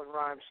calling,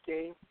 Rhyme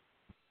Scheme.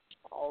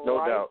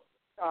 No doubt.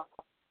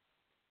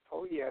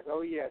 Oh, yes.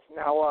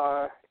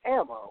 Now,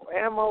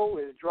 Ammo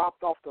is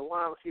dropped off the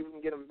line. Let's see if we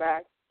can get him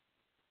back.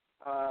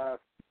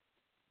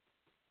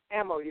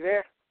 Ammo, you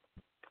there?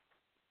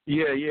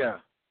 Yeah.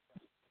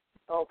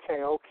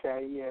 Okay.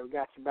 Yeah, we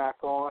got you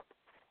back on.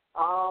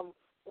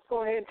 Let's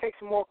go ahead and take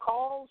some more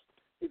calls.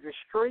 If you're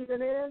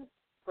streaming in,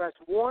 press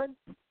 1.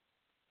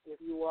 If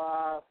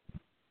you're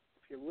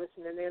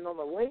listening in on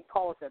the link,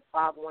 call us at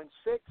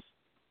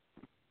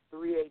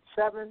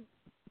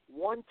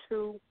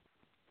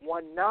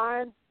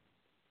 516-387-1219.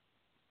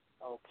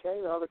 Okay,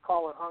 the other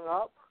caller hung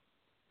up.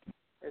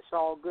 It's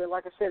all good.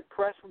 Like I said,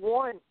 press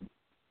 1.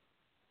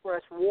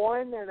 Press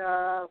 1, and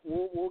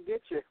we'll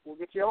get you. We'll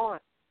get you on.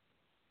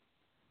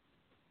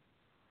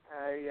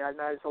 I know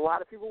there's a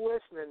lot of people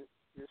listening.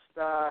 Just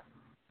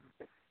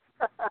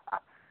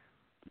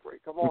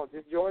come on,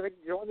 just join the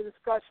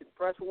discussion.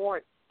 Press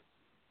 1.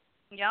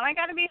 Y'all ain't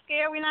got to be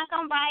scared. We're not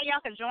going to bite. Y'all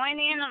can join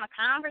in on the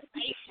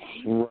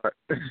conversation. Right.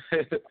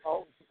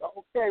 Oh,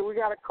 okay, we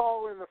got a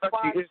call in the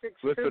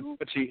 562.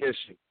 Touchy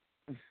issue.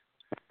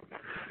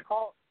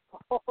 Call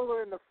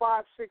in the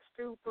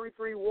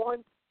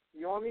 562-331.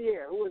 You're on the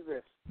air. Who is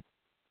this?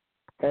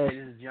 Hey,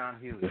 this is John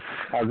Huey.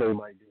 How's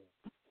everybody doing?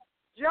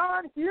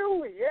 John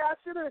Huey. Yeah,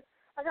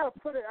 I gotta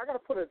put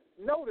a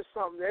note or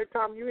something. Every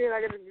time you in,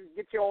 I gotta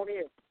get you on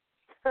in.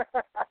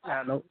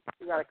 Yeah, no.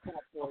 You gotta come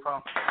up for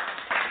it.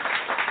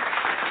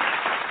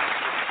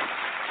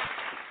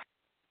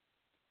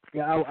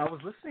 Yeah, I was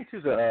listening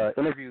to the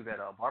interview that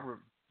Barbara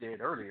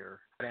did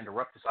earlier. I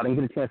interrupted, so I didn't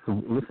get a chance to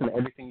listen to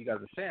everything you guys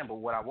were saying. But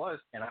what I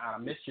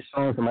missed your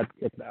songs. I might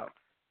check it out.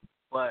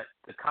 But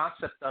the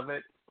concept of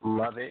it,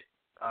 love it.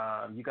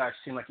 You guys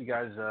seem like you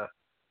guys,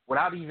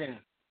 without even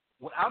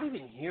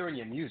hearing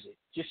your music,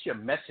 just your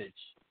message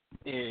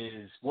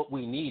is what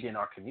we need in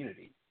our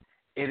community.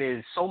 It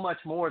is so much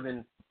more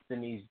than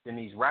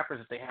these rappers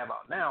that they have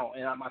out now.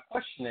 And my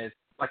question is,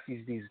 like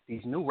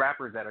these new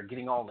rappers that are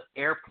getting all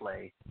the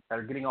airplay, that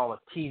are getting all the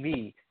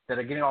TV, that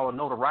are getting all the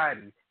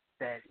notoriety,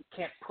 that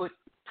can't put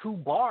two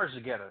bars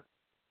together.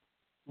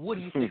 What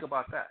do you think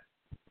about that?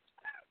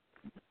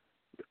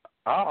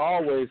 I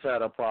always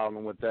had a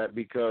problem with that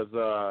because,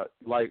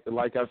 like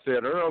I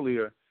said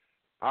earlier,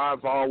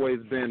 I've always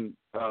been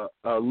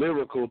a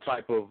lyrical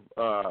type of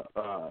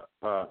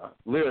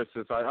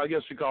lyricist. I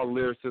guess you call it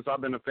lyricist.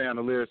 I've been a fan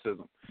of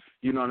lyricism.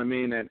 You know what I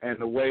mean? And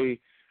the way,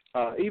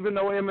 even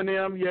though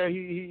Eminem, yeah,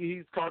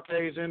 he's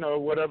Caucasian or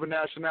whatever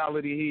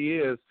nationality he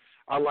is,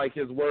 I like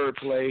his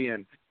wordplay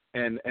and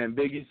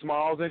Biggie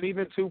Smalls and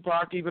even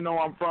Tupac, even though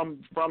I'm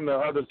from the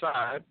other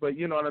side. But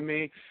you know what I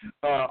mean?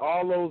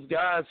 All those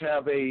guys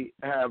have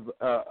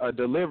a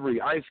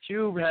delivery. Ice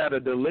Cube had a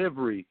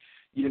delivery,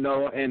 you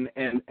know, and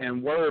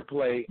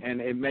wordplay, and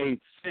it made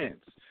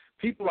sense.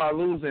 People are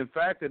losing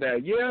fact of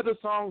that. Yeah, the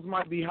songs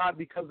might be hot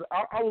because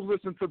I was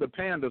listening to the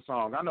Panda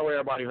song. I know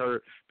everybody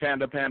heard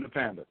Panda, Panda,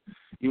 Panda,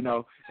 you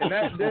know. And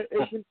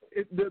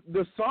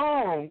the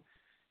song,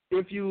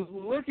 if you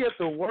look at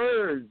the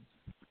words,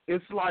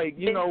 it's like,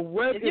 you know,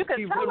 what is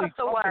he really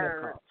talking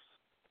about?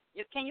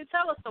 Can you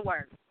tell us the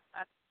words?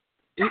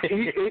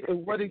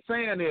 What he's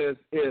saying is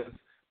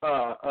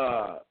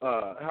how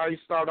you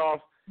start off.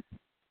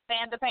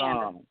 Panda.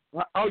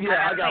 Oh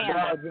yeah, I got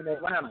brides in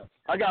Atlanta.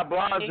 He got a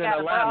broad,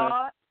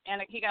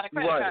 and he got a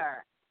credit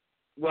card.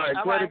 Right,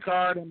 credit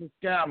card and the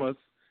scammers,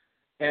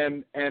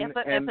 and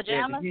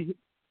pajamas. He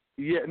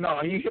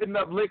hitting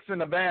up licks in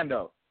the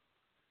bando.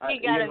 He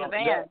got in the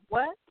band.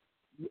 What?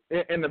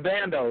 In the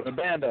bando,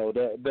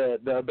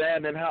 the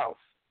abandoned house.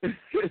 Oh,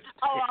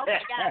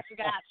 okay,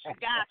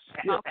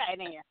 gotcha. Okay,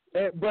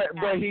 then.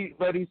 But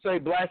he say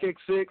black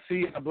X6.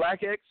 He a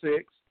black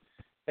X6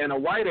 and a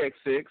white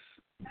X6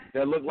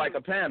 that look like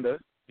a panda.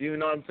 You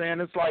know what I'm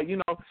saying? It's like, you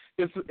know,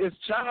 it's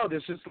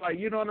childish. It's like,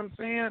 you know what I'm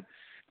saying?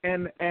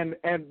 And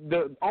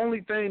the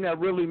only thing that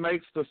really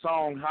makes the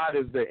song hot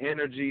is the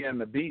energy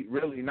and the beat,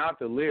 really, not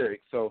the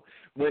lyrics. So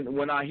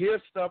when I hear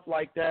stuff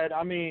like that,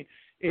 I mean,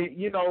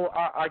 you know,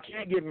 I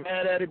can't get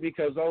mad at it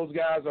because those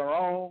guys are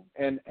on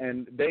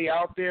and they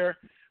out there.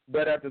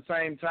 But at the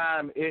same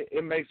time,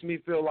 it makes me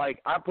feel like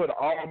I put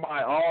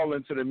my all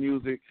into the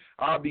music.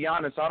 I'll be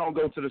honest, I don't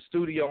go to the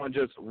studio and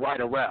just write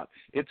a rap.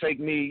 It take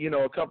me, you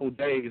know, a couple of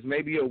days,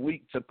 maybe a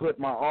week to put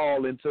my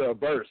all into a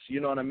verse.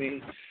 You know what I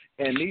mean?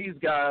 And these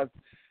guys,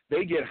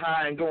 they get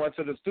high and go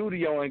into the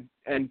studio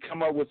and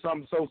come up with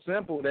something so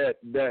simple that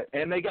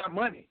and they got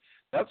money.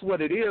 That's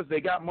what it is. They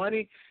got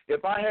money.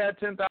 If I had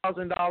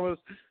 $10,000,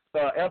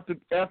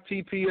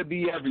 FTP would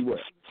be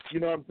everywhere. You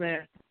know what I'm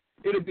saying?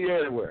 It'll be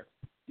everywhere.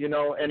 You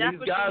know, and that's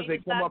these guys, they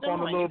come up on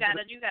a little.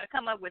 You gotta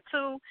come up with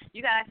two.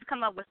 You guys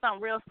come up with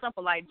something real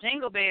simple like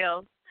jingle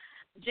bells,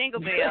 jingle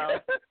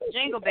bells,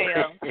 jingle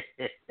bells.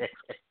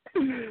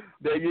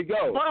 There you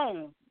go.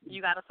 Boom. You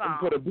got a song. And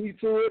put a beat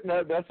to it. And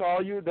that's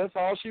all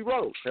she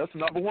wrote. That's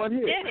number one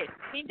hit.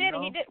 He did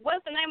it. He did.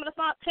 What's the name of the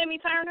song? Timmy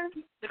Turner,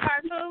 the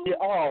cartoon. Yeah,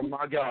 oh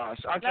my gosh,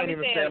 I can't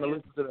even stand to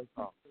listen to that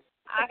song.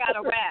 I got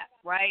a rap,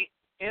 right?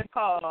 It's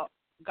called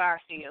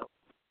Garfield.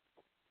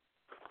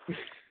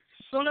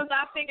 Soon as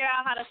I figure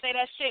out how to say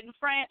that shit in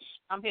French,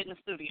 I'm hitting the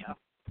studio.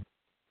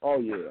 Oh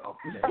yeah.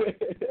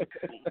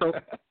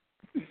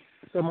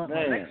 So my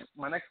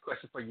next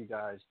question for you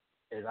guys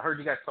is: I heard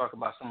you guys talk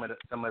about some of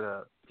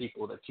the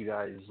people that you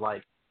guys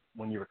like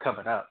when you were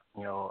coming up.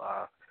 You know,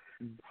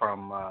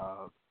 from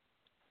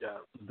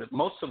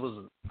most of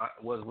us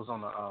was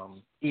on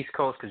the East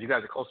Coast because you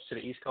guys are closer to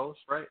the East Coast,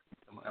 right?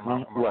 Am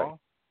I wrong?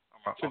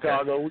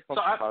 Chicago. Okay. We from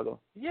Chicago.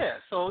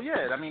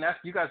 I mean,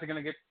 you guys are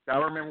gonna get. I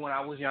remember when I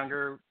was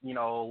younger, you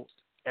know,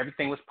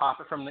 everything was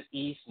popping from the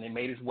East, and they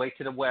made its way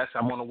to the West.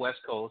 I'm on the West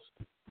Coast,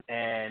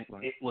 and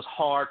it was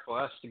hard for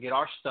us to get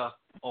our stuff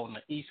on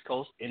the East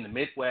Coast, in the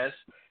Midwest,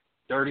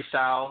 Dirty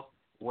South,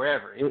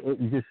 wherever. It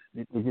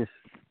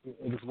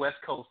was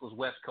West Coast was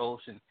West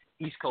Coast, and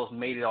East Coast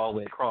made it all the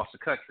way across the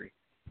country.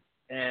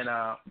 And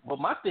but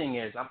my thing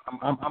is,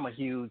 I'm a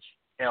huge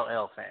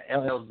LL fan.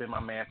 LL's been my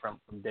man from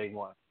day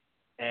one.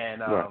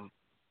 And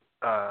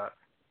I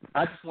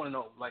just want to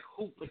know, like,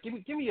 who? Like, give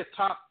me your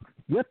top.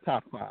 Your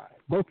top five.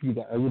 Both of you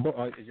guys.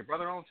 Is your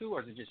brother on too,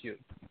 or is it just you?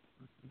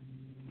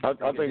 I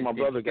think my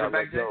brother got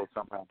let go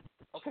somehow.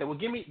 Okay, well,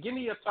 give me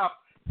your top.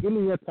 Give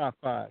me your top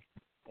five,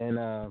 and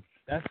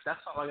That's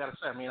all I gotta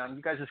say. I mean,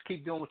 you guys just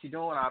keep doing what you're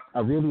doing. I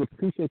really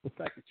appreciate the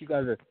fact that you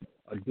guys are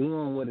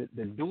doing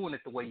they're doing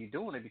it the way you're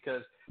doing it,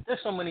 because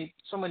there's so many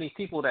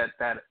people that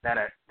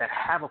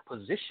have a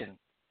position,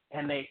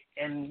 and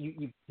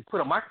you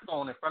put a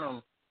microphone in front of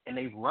them and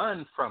they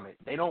run from it.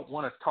 They don't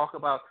want to talk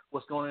about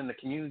what's going on in the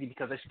community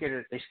because they're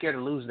scared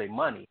to lose their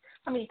money.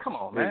 I mean, come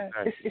on, man.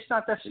 It's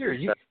not that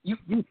serious. You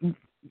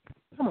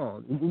come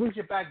on, lose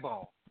your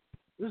backbone.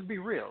 Let's be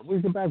real.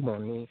 Lose your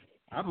backbone. I mean,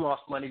 I've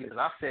lost money because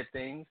I've said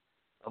things,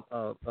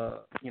 on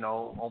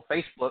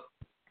Facebook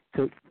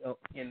to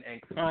and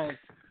clients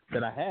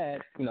that I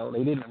had,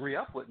 they didn't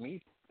re-up with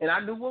me, and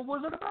I knew what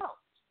was it about.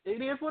 It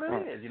is what it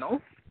is,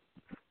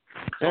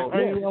 So,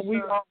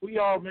 we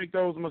all make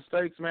those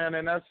mistakes, man,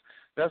 and that's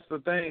the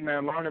thing,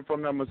 man. Learning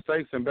from them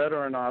mistakes and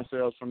bettering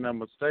ourselves from them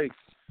mistakes.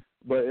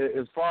 But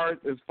as far as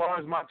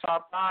my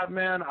top 5,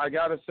 man, I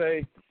gotta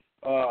say,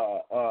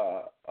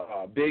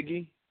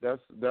 Biggie.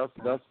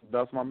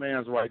 That's my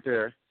man's right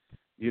there.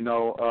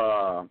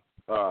 J.R.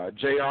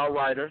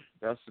 Ryder.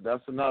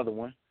 That's another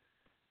one.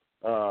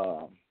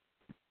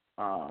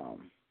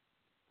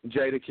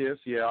 Jadakiss.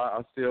 Yeah,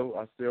 I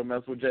still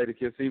mess with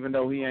Jadakiss, even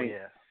though he ain't.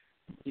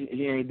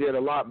 He ain't did a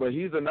lot, but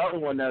he's another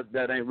one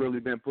that ain't really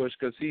been pushed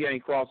because he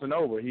ain't crossing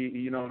over.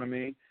 You know what I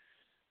mean?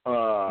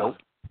 Nope.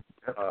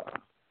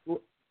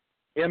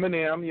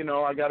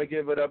 Eminem, I got to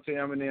give it up to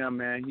Eminem,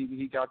 man.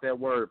 He got that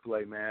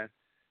wordplay, man.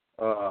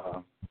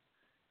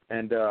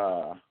 And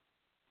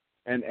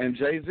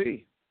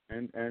Jay-Z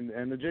and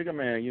the Jigga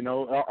Man,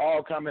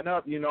 all coming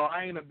up.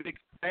 I ain't a big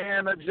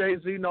fan of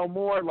Jay-Z no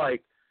more.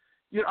 Like,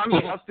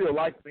 I still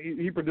like him.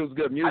 He produced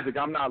good music.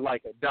 I'm not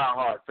like a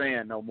diehard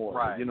fan no more.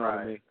 Right, you know what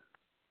I mean?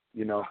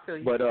 I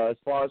But as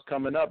far as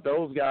coming up,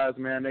 those guys,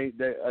 man, they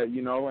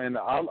and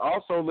I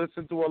also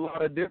listen to a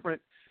lot of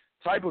different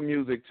type of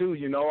music too.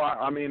 It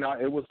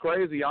was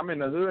crazy. I'm in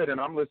the hood and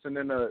I'm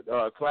listening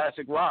to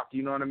classic rock.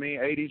 You know what I mean?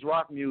 80s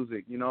rock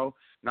music.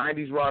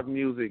 90s rock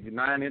music,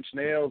 9 Inch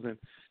Nails, and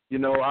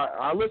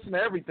I listen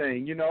to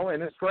everything.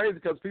 And it's crazy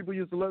because people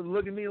used to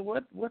look at me.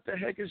 What the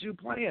heck is you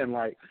playing?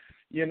 Like,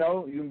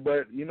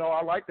 but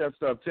I like that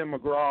stuff. Tim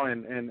McGraw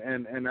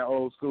and the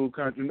old school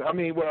country. I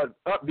mean,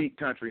 upbeat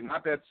country,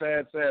 not that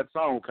sad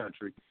song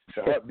country.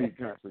 Upbeat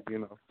country,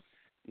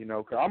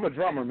 Cause I'm a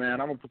drummer, man.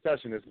 I'm a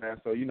percussionist,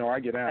 man. So I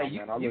get out,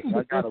 man. I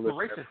gotta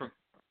listen.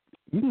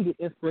 You can get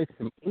inspiration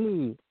from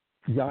any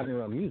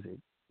genre of music,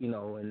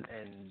 and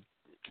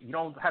you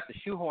don't have to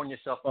shoehorn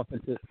yourself up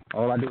into.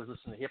 All I do is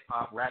listen to hip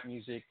hop, rap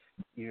music,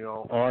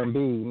 R&B. I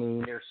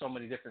mean, there's so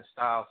many different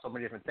styles, so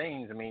many different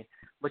things. I mean,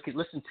 look at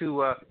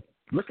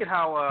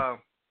how.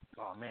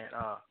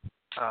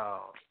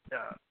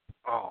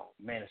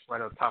 It's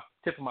right on top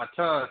tip of my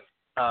tongue.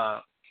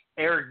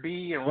 Eric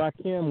B. and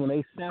Rakim, when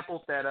they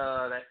sampled that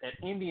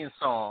Indian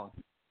song,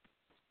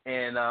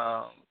 and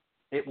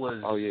it was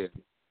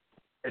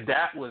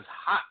that was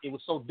hot. It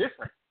was so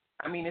different.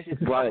 I mean, it's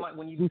right. Like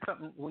when you do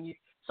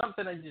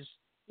something that just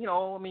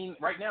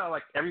right now,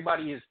 like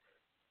everybody is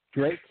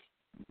Drake.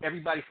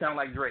 Everybody sounds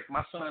like Drake.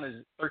 My son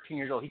is 13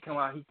 years old. He come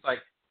out, he's like,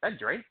 "That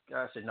Drake?"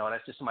 I said, "No,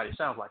 that's just somebody that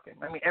sounds like him."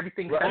 I mean,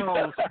 everything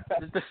sounds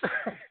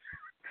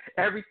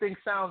everything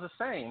sounds the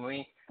same. I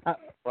mean,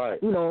 right.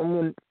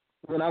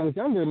 When I was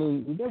younger,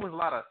 there was a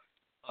lot of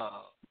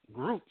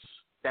groups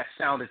that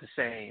sounded the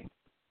same,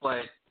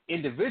 but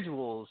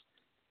individuals,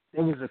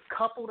 there was a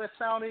couple that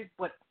sounded,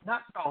 but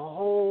not the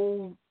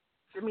whole.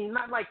 I mean,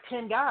 not like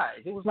 10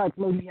 guys. It was like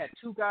maybe you had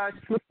 2 guys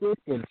flipped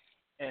it,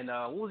 and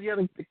what was the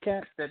other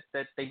cat that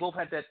they both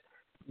had that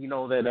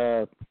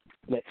that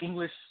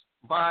English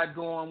vibe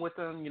going with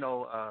them. You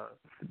know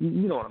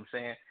what I'm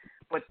saying.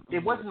 But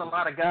there wasn't a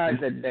lot of guys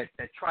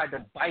that tried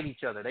to bite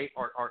each other. They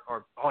or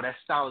that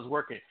style is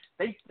working.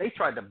 They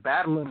tried to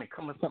battle them and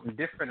come with something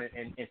different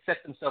and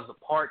set themselves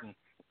apart and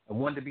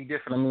wanted to be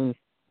different.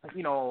 I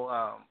mean,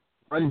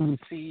 Run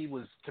DMC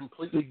was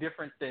completely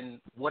different than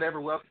whatever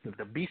else.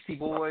 The Beastie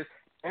Boys,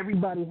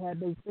 everybody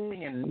had their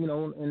thing, and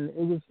and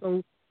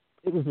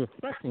it was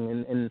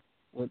refreshing. And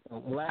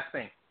last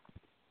thing,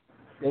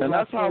 and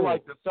that's how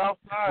like the South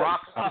Side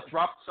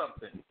dropped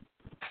something.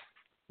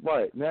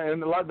 Right,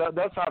 and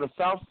that's how the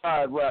South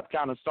Side rap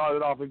kind of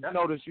started off. If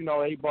you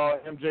notice, 8-Ball,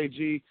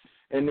 MJG,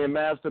 and then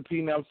Master P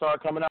and them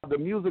started coming out. The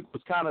music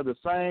was kind of the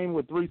same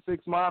with 3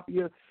 6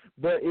 Mafia,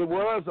 but it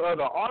was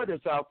other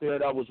artists out there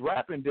that was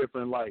rapping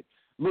different. Like,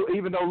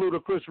 even though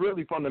Ludacris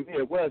really from the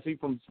Midwest, he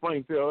from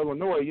Springfield,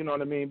 Illinois. You know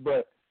what I mean?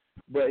 But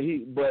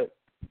he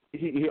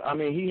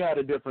had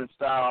a different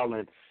style,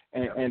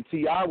 and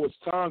T.I. was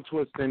tongue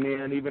twisting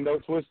in, even though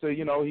Twister,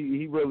 he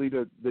really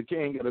the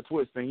king of the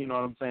twisting. You know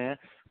what I'm saying?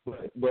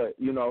 But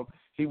he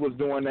was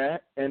doing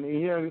that, and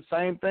the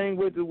same thing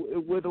with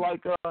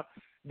like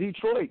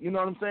Detroit. You know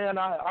what I'm saying?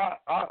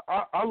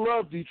 I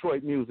love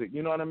Detroit music.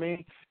 You know what I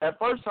mean? At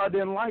first I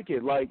didn't like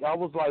it. Like I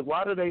was like,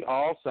 why do they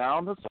all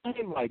sound the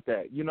same like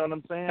that? You know what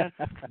I'm saying?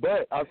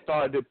 But I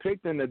started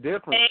depicting the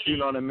difference. You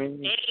know what I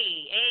mean? Hey.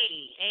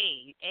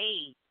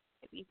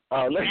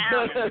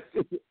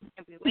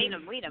 Wait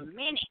a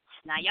minute.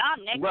 Now y'all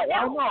next. Right,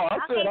 I know. I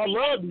said I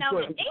love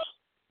Detroit.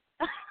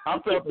 I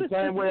felt the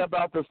same way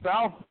about the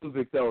South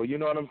music, though. You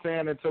know what I'm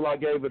saying? Until I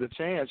gave it a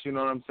chance. You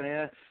know what I'm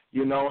saying?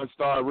 You know, and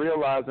started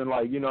realizing,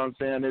 like, you know what I'm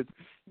saying? It's,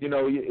 you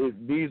know,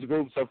 these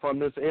groups are from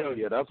this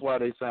area. That's why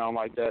they sound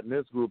like that. And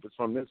this group is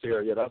from this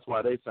area. That's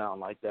why they sound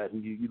like that.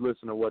 And you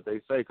listen to what they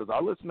say. Because I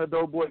listen to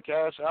Doughboy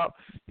Cash Out.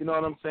 You know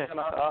what I'm saying?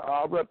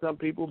 I rep them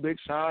people, Big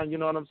Shine. You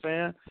know what I'm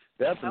saying?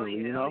 Definitely,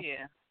 you know? Oh,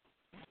 yeah.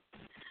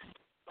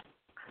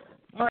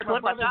 Right, what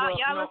about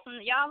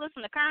y'all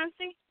listen to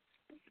Currency?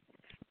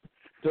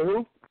 To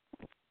who?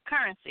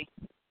 Currency.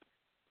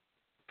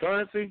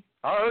 Currency?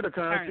 I heard of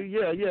Currency.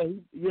 Yeah,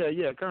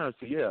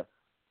 Currency, yeah.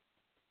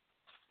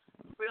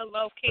 Real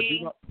low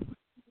key,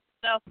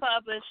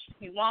 self-published.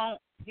 He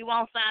won't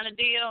sign a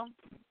deal.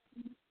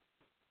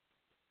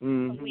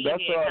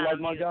 That's like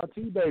my guy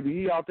T-Baby.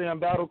 He out there in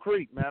Battle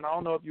Creek, man. I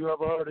don't know if you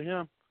ever heard of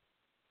him.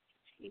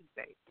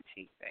 T-Baby.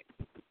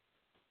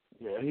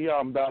 Yeah, he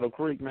out in Battle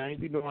Creek, man. He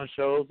be doing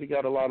shows. He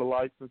got a lot of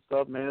lights and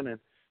stuff, man. And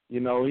you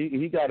know,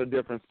 he got a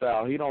different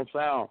style. He don't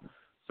sound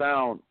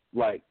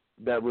like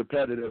that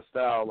repetitive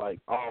style like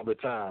all the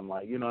time.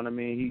 Like, you know what I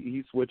mean?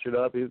 He switch it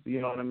up. You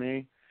know what I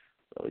mean?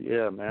 So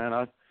yeah,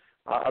 man.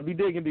 I be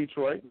digging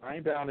Detroit. I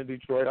ain't down in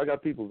Detroit. I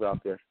got peoples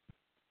out there.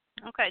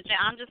 Okay, Jay,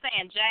 I'm just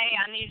saying, Jay,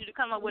 I need you to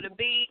come up with a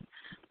beat.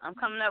 I'm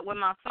coming up with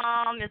my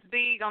song. Miss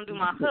B gonna do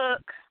my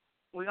hook.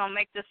 We're gonna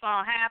make this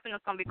song happen.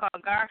 It's gonna be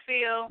called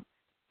Garfield.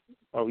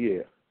 Oh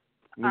yeah.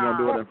 We're gonna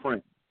do it in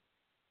French.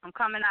 I'm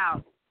coming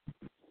out.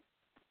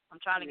 I'm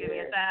trying to get me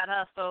a side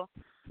hustle.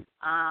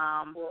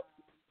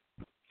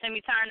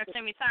 Timmy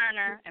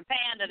Turner, and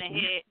Panda done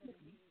hit.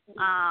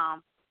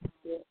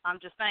 I'm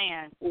just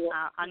saying,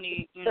 I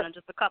need, you know,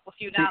 just a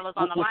few dollars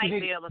on the light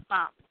bill or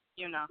something,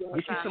 you know.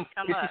 Get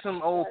you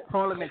some old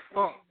Parliament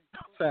funk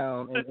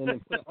sound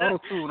and put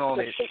auto-tune on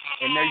it,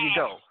 and there you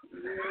go.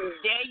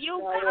 There you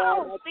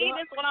go. See,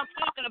 that's what I'm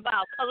talking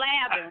about,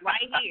 collabing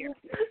right here.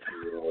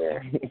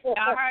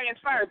 Y'all heard it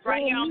first,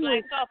 right here on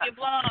Blacktopia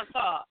Blog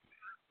Talk.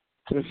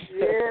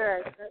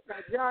 Yeah, now,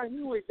 John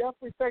Huey,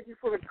 definitely thank you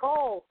for the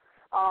call.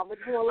 I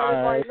just want to let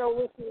everybody know.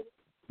 Listen.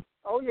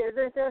 Oh yeah, is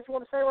there anything else you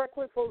want to say right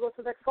quick before we go to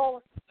the next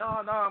caller? No,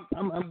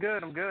 I'm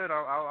good.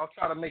 I'll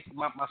try to make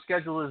my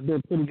schedule has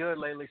been pretty good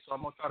lately, so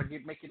I'm gonna try to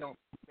make it on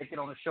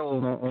the show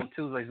on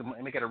Tuesdays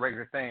and make it a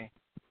regular thing.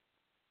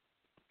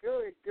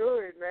 Good,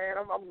 man.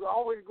 I'm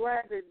always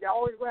glad to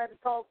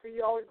talk to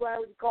you. Always glad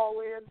when you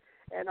call in,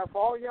 and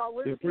for all y'all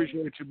listening,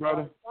 appreciate you,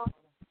 brother.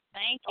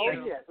 Thank you.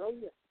 Oh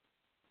yes.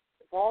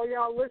 For all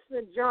y'all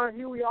listening, John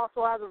Huey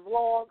also has a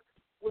vlog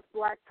with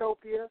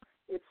Blacktopia.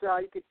 It's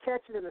you can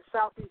catch it in the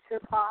Southeast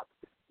Hip Hop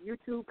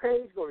YouTube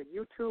page. Go to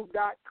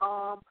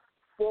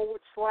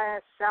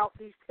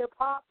youtube.com/Southeast Hip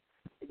Hop.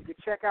 And you can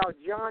check out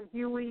John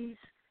Huey's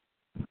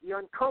The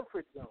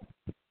Uncomfort Zone.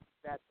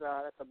 That's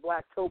a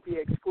Blacktopia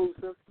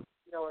exclusive.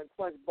 You know, and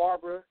plus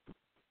Barbara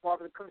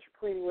the country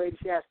cleaning lady,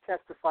 she has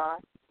Testify.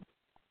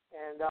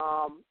 And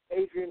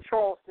Adrian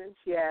Charleston,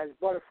 she has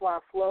Butterfly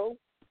Flow.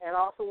 And I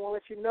also want to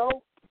let you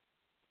know,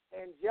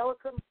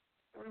 Angelica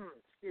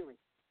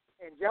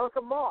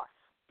Moss.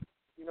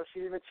 You know,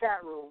 she's in the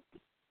chat room.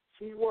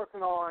 She's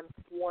working on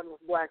one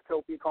with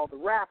Blacktopia called The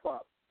Wrap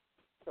Up.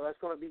 So that's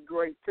going to be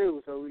great,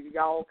 too. So we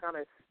got all kind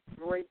of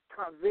great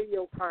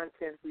video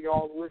content for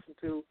y'all to listen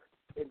to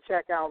and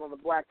check out on the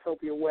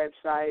Blacktopia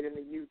website and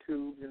the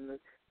YouTube and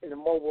the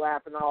mobile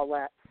app and all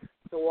that.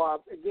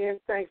 So, again,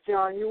 thanks,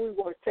 John Huey. We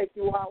want to take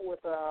you out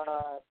with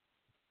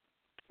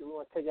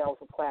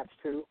some claps,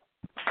 too.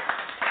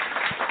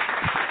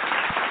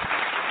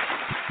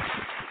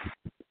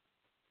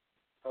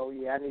 Oh,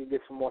 yeah, I need to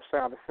get some more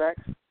sound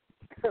effects.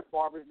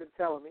 Barbara's been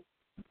telling me.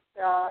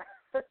 Now,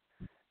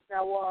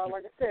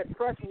 like I said,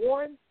 press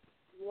 1. If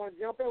you want to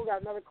jump in, we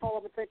got another call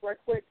I'm going to take right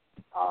quick.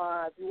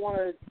 If you want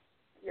to,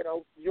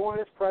 join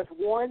us, press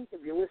 1.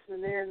 If you're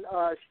listening in,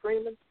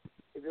 streaming.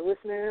 If you're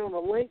listening in on the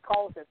link,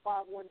 call us at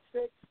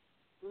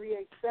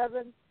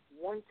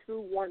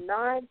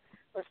 516-387-1219.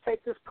 Let's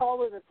take this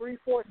caller in the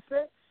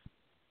 346.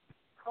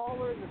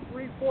 Caller in the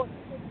 346-368.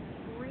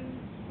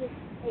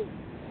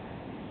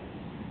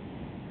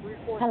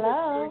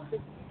 Hello.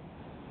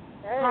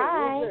 Hey,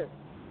 hi.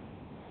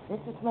 Who's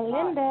this is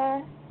Melinda.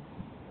 Hi.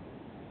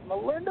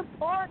 Melinda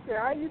Parker,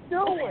 how you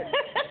doing?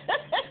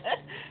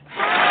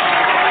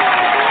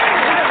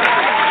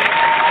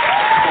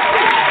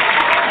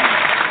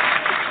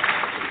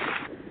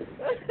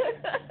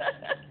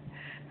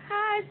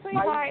 Hi,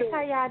 sweetheart.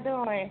 How y'all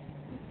doing?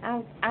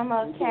 I'm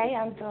okay.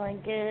 I'm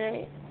doing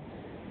good.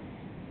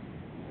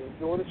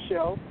 Enjoy the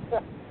show.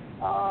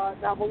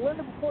 Now,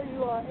 Melinda, before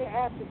you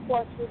ask the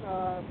question,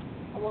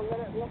 I want to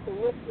let the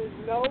listeners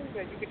know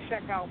that you can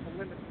check out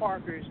Melinda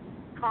Parker's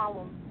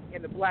column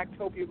in the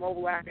Blacktopia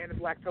mobile app and the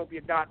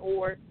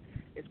blacktopia.org.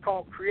 It's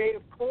called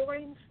Creative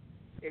Coins.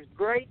 It's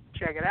great.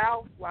 Check it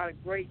out. A lot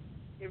of great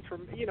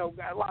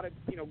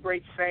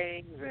great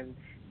sayings and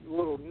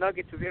little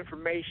nuggets of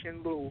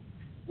information, little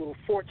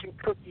fortune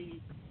cookie,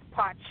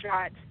 pot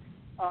shot,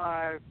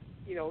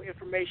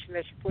 information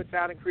that she puts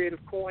out in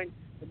Creative Coin.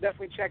 So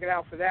definitely check it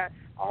out for that.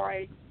 All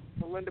right,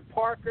 Melinda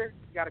Parker,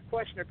 you got a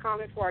question or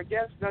comment for our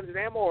guest, Gunz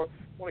Ammo, or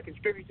want to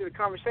contribute to the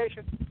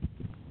conversation?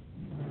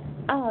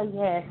 Oh,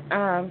 yes.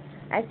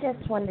 I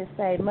just wanted to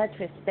say much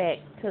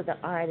respect to the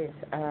artist,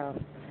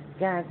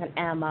 Gunz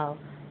Ammo.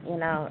 You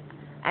know,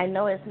 I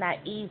know it's not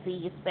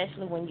easy,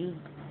 especially when you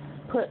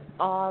put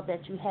all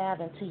that you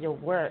have into your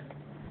work.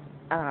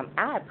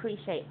 I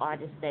appreciate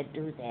artists that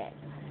do that,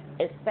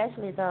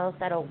 especially those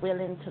that are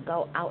willing to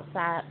go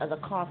outside of the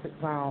comfort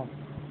zone,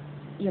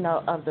 you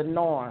know, of the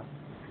norm,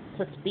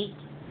 to speak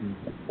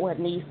what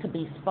needs to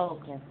be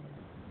spoken.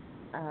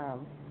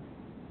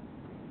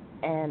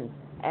 And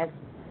as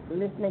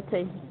listening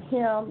to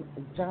him,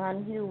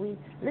 John Huey,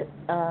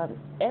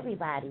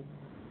 everybody,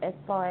 as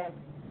far as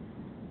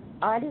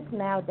artists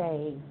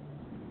nowadays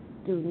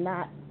do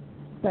not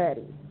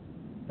study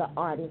the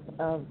artists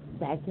of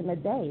back in the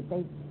day.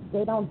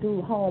 They don't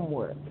do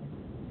homework.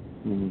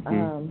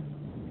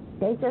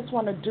 They just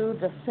want to do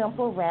the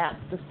simple rap,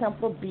 the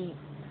simple beat,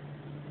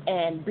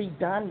 and be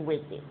done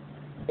with it.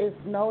 It's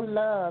no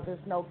love,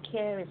 it's no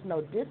care, it's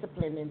no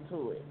discipline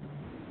into it.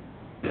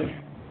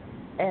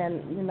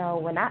 And, you know,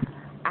 when I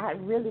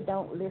really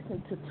don't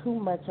listen to too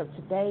much of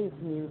today's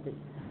music,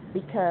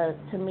 because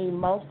to me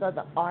most of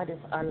the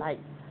artists are like,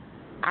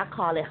 I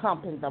call it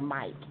humping the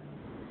mic.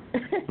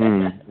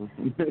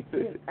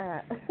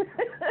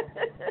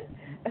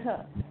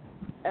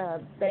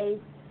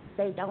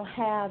 They don't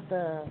have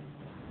the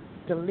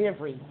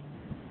delivery.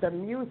 The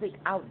music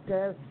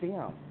outdoes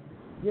them.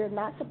 You're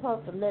not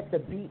supposed to let the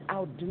beat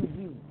outdo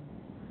you.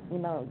 You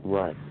know.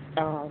 Right.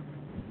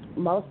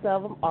 Most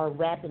of them are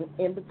rapping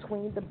in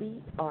between the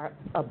beat or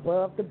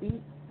above the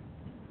beat.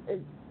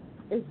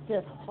 It's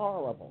just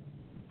horrible.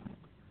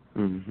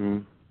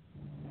 The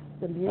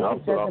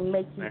music doesn't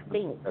make you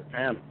think. A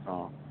panic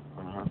song.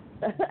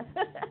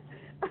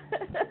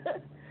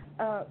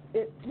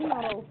 You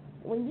know,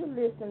 when you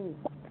listen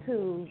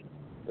to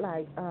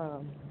like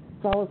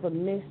Souls of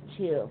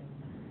Mischief,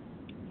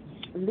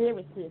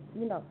 lyricists,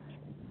 you know,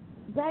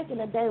 back in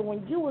the day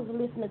when you was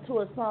listening to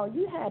a song,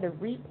 you had to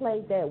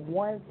replay that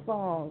one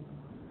song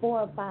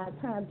 4 or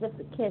 5 times just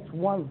to catch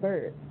one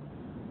verse.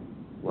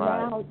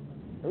 Right.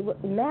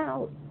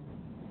 Now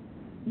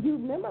you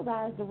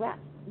memorize the rap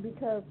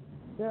because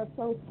they're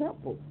so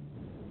simple.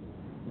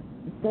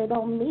 They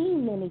don't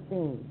mean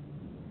anything.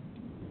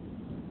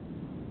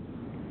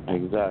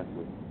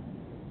 Exactly.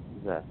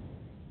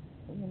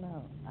 You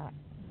know,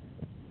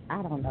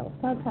 I don't know.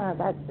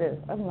 Sometimes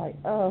I'm like,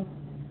 oh,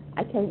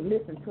 I can't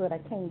listen to it. I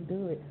can't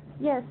do it.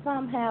 Yes,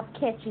 some have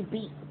catchy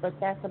beats, but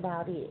that's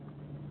about it.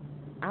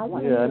 I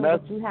want to hear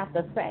what you have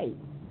to say.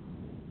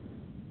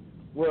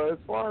 Well, as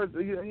far as,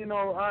 you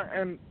know,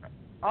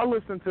 I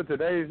listen to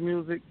today's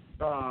music,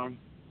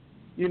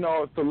 you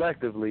know,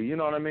 selectively. You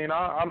know what I mean?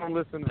 I don't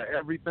listen to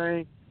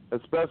everything,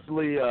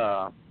 especially,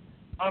 I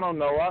don't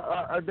know.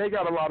 They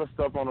got a lot of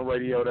stuff on the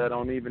radio that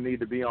don't even need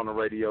to be on the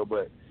radio,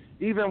 but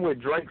even with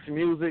Drake's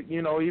music,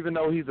 you know, even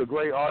though he's a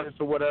great artist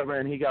or whatever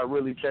and he got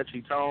really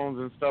catchy tones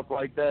and stuff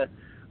like that,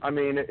 I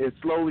mean, it's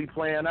slowly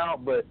playing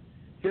out, but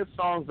his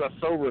songs are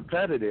so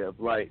repetitive.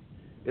 Like,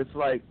 it's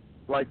like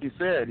you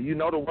said, you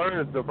know the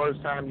words the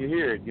first time you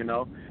hear it, you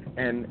know.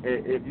 And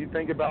if you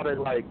think about it,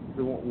 like,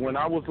 when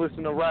I was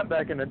listening to rap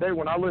back in the day,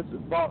 when I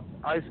bought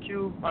Ice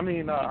Cube,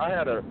 I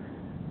had a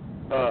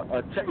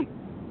tape.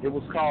 It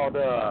was called,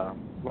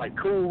 like,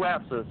 Cool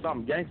Raps or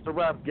something,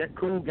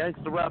 Cool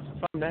Gangster Raps or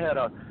something. They had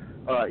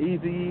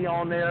Eazy-E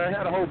on there. It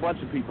had a whole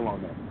bunch of people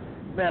on there.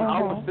 Man,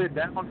 I would sit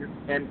down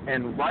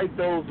and write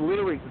those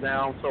lyrics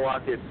down so I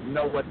could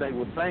know what they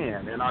were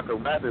saying and I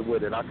could rap it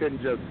with it. I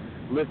couldn't just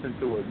listen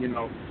to it, you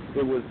know.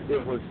 It was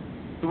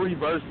 3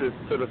 verses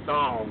to the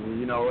song,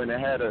 you know, and it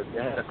had a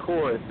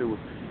chorus.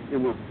 It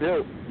was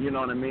built, you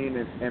know what I mean,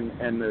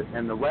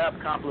 and the rap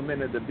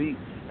complemented the beat.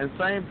 And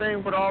same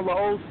thing with all the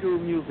old school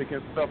music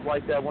and stuff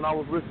like that. When I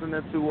was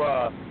listening to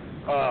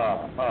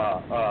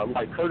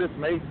like Curtis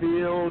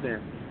Mayfield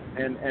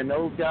and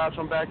those guys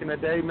from back in the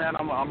day, man,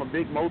 I'm a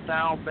big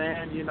Motown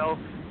fan, you know.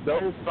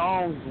 Those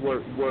songs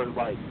were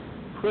like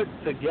put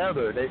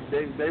together.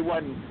 They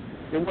wasn't,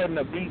 it wasn't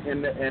a beat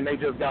and they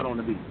just got on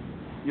the beat.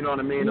 You know what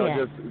I mean? Yeah.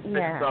 Or just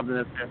say something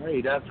and say,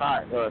 hey, that's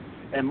hot.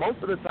 And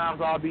most of the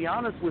times, I'll be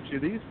honest with you,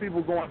 these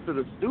people going to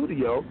the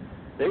studio,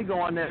 they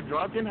go in there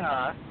drunk and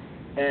high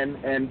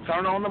and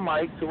turn on the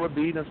mic to a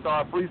beat and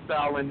start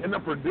freestyling. And the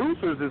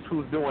producers is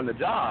who's doing the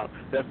job.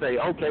 That say,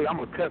 okay, I'm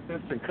going to cut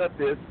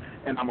this,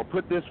 and I'm going to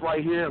put this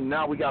right here, and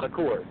now we got a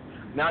chorus.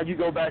 Now you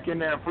go back in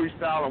there and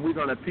freestyle, and we're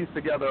going to piece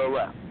together a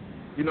rap.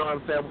 You know what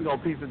I'm saying? We're going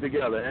to piece it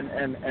together.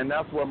 And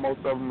that's what most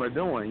of them are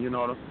doing, you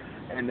know.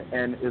 And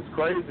it's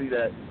crazy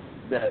that,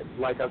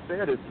 like I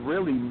said, it's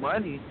really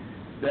money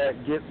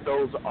that gets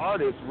those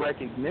artists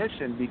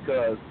recognition,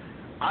 because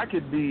I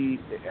could be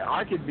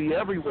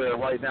everywhere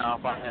right now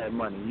if I had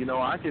money. You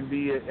know, I could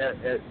be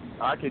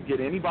I could get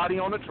anybody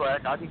on the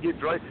track. I could get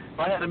Drake. If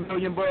I had $1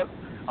 million,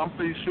 I'm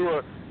pretty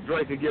sure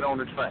Drake could get on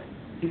the track.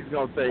 He's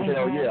gonna say,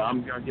 hell yeah,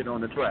 I'm gonna get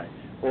on the track.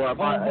 Or if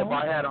I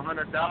had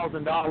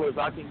 $100,000,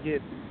 I can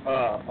get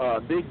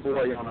Big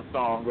Boy on a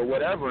song or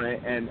whatever,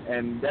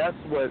 and that's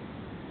what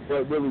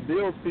really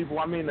builds people.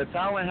 I mean, the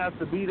talent has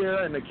to be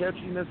there and the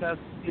catchiness has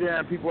to be there,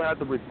 and people have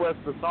to request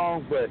the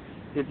songs. But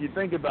if you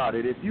think about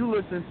it, if you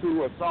listen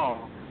to a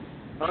song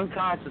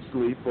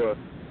unconsciously for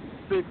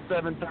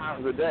 6-7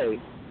 times a day,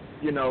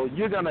 you know,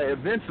 you're gonna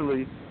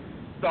eventually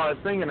start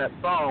singing that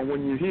song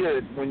when you hear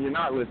it when you're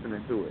not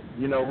listening to it.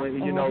 You know, when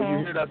you know you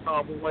hear that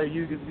song when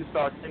you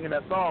start singing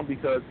that song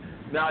because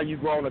now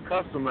you've grown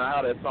accustomed to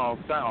how that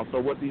song sounds. So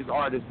what these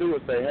artists do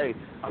is say, hey,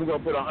 I'm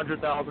gonna put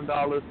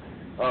 $100,000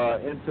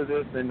 into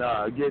this, and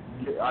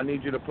I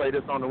need you to play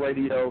this on the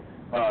radio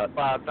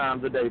 5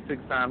 times a day,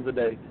 6 times a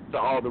day to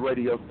all the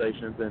radio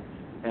stations,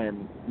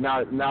 and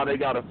now they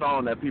got a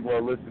song that people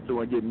are listening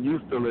to and getting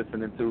used to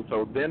listening to.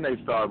 So then they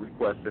start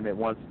requesting it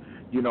once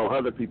you know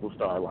other people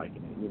start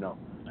liking it. You know.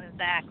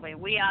 Exactly.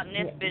 We out in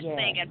this bitch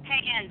singing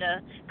Panda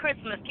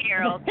Christmas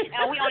carols,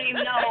 and we don't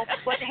even know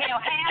what the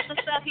hell half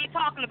the stuff he's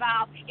talking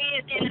about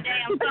is in the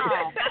damn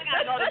song. I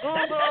gotta go to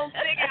Google,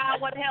 figure out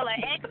what the hell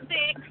an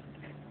X6.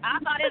 I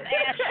thought his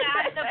ass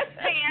shot the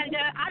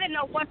Panda. I didn't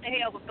know what the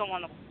hell was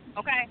going on.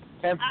 Okay?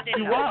 And I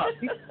didn't know.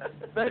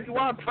 Betty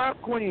White,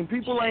 Trap Queen.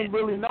 People ain't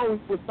really know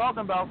he was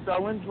talking about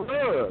selling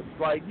drugs.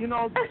 Like, you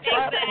know,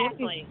 Trap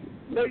Queen.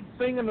 They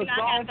singing the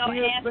song. I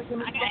gotta ask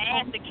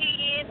the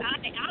kids.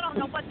 I don't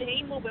know what the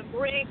he moving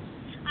bricks.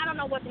 I don't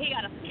know what he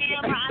got a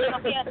camera. I don't know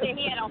if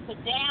he had on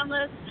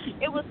pajamas.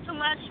 It was too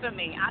much for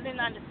me. I didn't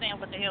understand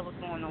what the hell was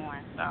going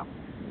on. So.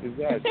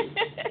 Exactly.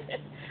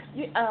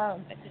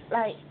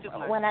 Like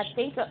when I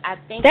think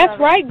that's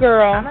right,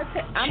 girl.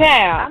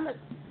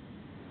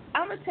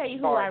 I'm gonna tell you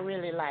who I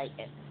really like,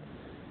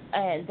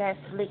 and that's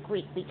Slick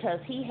Rick, because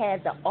he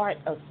had the art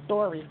of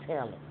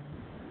storytelling.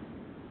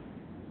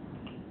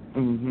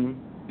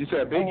 You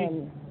said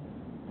Biggie?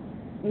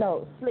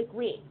 No, Slick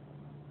Rick.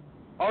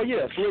 Oh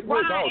yeah, Slick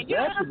Rick. Right. Oh,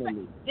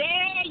 definitely.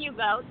 There you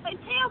go. So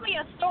tell me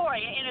a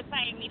story and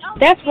entertain me. Don't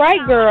that's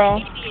right,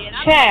 girl.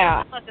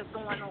 Child. What the fuck is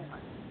going on?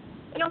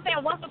 You know what I'm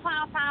saying? Once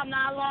upon a time,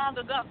 not long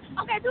ago.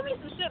 Okay, do me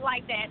some shit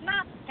like that.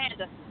 Not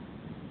Panda.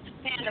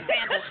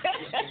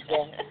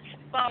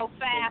 So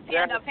fast.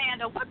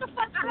 Panda. What the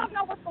fuck? I don't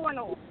know what's going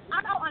on.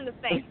 I don't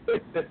understand.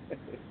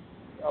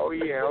 Oh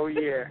yeah.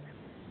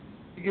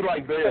 You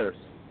like bears.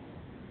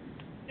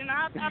 You know,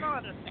 I don't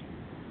understand.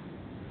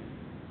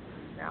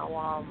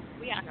 Now,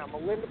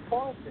 Melinda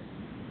Parker. Is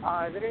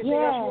there anything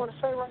else you want to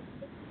say right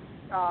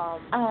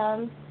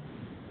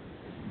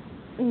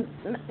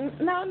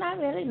No, not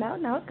really.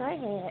 No, go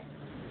ahead.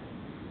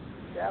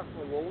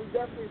 Definitely. Well, we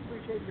definitely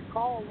appreciate your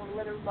call. I want to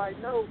let everybody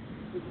know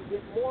you can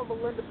get more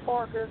Melinda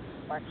Parker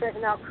by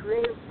checking out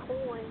Creative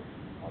Coin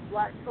on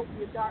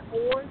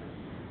Blacktopia.org.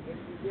 And you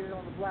can get it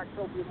on the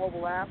Blacktopia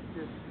mobile app.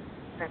 Just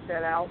check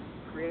that out,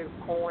 Creative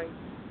Coin.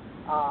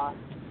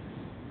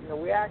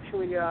 We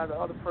actually, the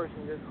other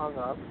person just hung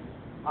up.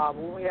 But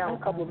we only have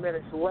a couple of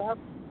minutes left.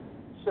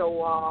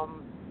 So,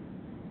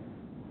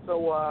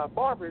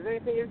 Barbara, is there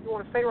anything you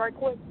want to say right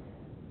quick?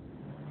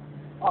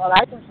 All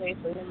I can say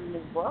for him and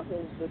his brother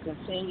is to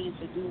continue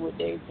to do what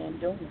they've been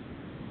doing.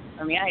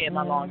 I mean, I had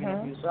my long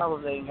interview, so I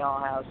was letting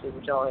y'all have to say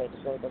what y'all had to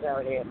say, because I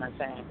already had my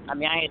time. I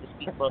mean, I had to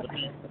speak for the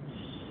people.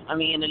 I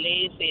mean, and the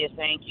lady said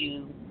thank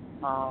you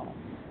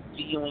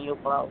to you and your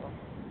brother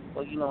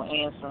for,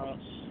 answering,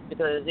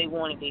 because they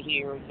wanted to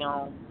hear a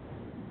young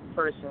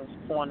person's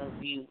point of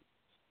view.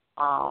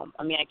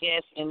 I mean, I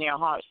guess in their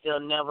hearts they'll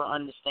never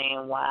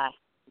understand why,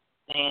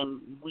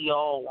 and we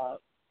all won't.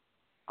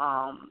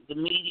 The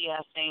media,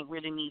 I think,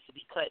 really needs to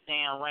be cut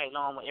down right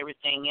along with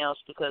everything else,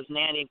 because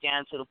now they've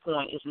gotten to the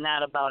point it's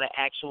not about an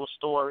actual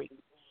story.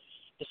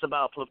 It's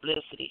about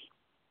publicity.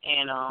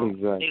 And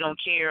They don't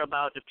care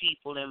about the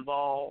people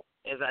involved.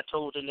 As I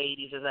told the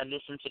ladies as I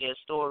listened to their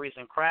stories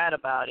and cried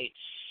about it,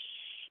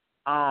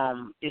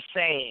 it's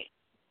sad.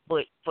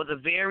 But for the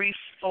very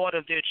thought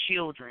of their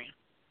children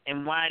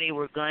and why they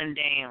were gunned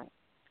down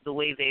the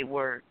way they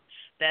were,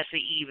 that's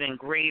an even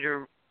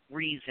greater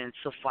reason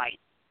to fight.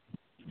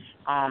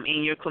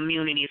 In your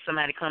community, if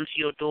somebody comes to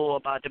your door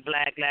about the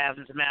Black Lives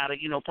Matter,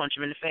 punch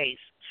them in the face,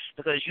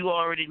 because you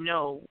already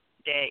know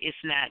that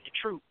it's not the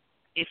truth.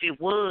 If it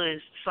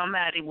was,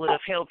 somebody would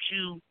have helped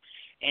you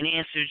and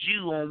answered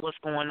you on what's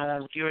going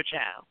on with your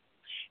child.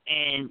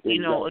 And,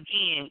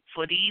 again,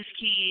 for these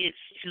kids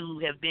to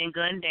have been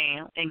gunned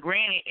down, and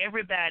granted,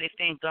 everybody,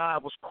 thank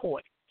God, was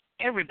caught.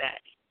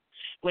 Everybody.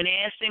 When they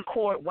asked in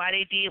court why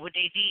they did what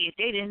they did,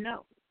 they didn't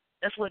know.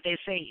 That's what they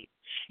said.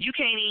 You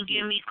can't even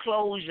give me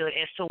closure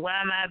as to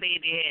why my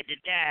baby had to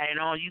die, and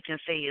all you can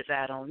say is,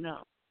 I don't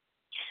know.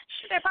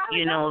 They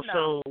probably don't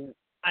know. So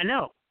I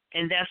know.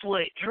 And that's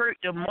what hurt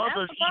the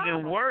mothers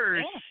even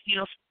worse.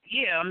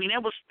 Yeah. I mean,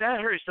 that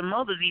hurts the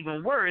mothers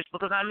even worse,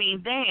 because, I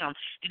mean, damn,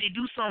 did they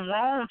do something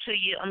wrong to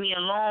you? I mean,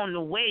 along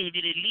the way,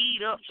 did it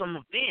lead up some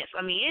events?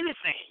 I mean,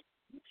 anything.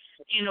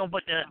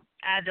 But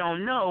I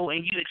don't know,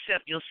 and you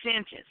accept your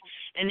sentence.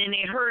 And then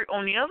they hurt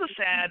on the other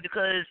side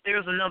because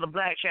there's another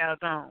black child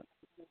gone.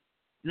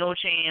 No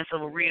chance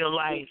of a real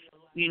life,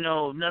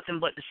 nothing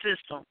but the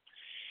system.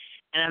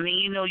 And I mean,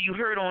 you know, you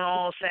heard on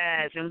all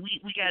sides, and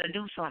we got to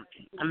do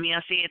something. I mean,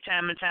 I say it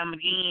time and time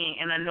again,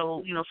 and I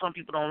know, you know, some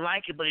people don't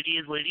like it, but it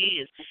is what it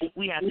is.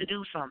 We have to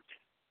do something.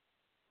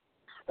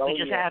 We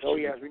just have to.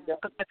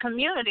 The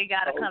community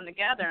got to come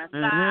together and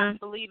stop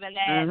believing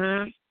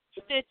that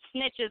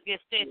snitches get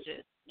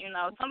stitches. You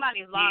know,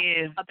 somebody's lost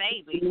a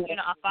baby, you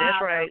know, a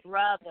father, a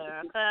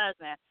brother, a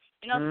cousin.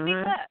 You know,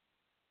 speak up.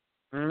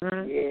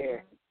 Yeah.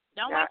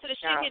 Don't wait till the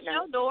shit hits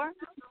your door.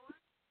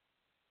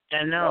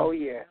 I know. Oh,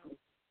 yeah.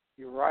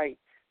 You're right.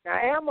 Now,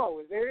 Ammo,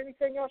 is there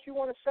anything else you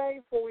want to say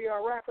before we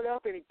wrap it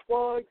up? Any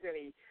plugs,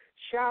 any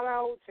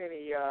shout-outs,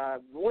 any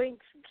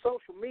links,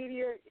 social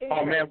media?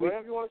 Anything,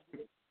 whatever you want to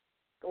say.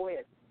 Go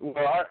ahead.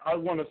 Well, I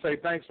want to say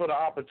thanks for the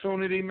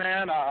opportunity,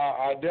 man.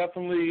 I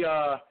definitely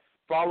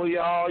follow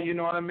y'all, you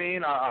know what I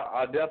mean?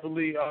 I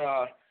definitely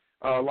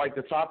like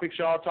the topics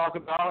y'all talk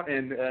about,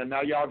 and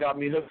now y'all got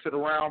me hooked to the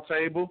round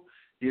table.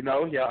 You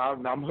know,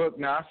 I'm hooked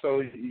now, so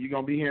you're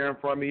going to be hearing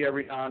from me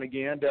every now and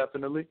again,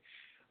 definitely.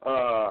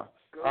 I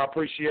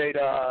appreciate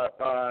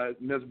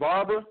Ms.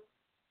 Barbara.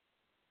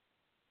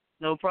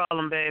 No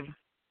problem, baby.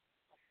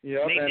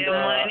 Yep, make that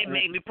money,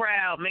 make me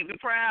proud. Make me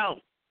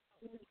proud.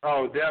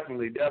 Oh,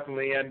 definitely.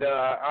 And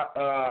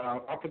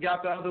I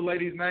forgot the other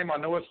lady's name. I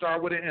know it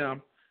started with an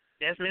M.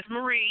 That's Miss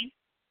Marie.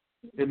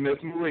 Miss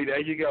Marie, there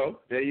you go.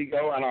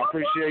 And I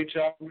appreciate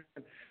y'all.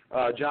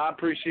 John,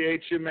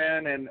 appreciate you,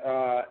 man. And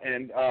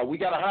we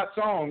got a hot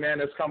song, man,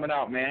 that's coming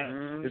out, man.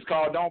 Mm-hmm. It's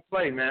called Don't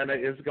Play, man.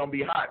 It's gonna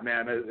be hot,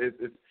 man.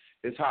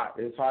 It's hot.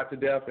 It's hot to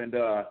death. And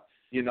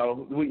you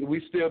know,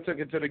 we still took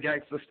it to the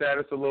gangster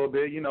status a little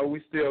bit. You know,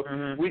 we still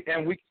we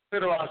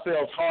consider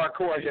ourselves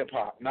hardcore hip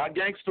hop, not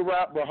gangster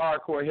rap, but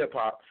hardcore hip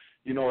hop.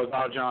 You know, it's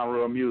our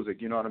genre of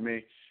music. You know what I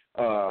mean?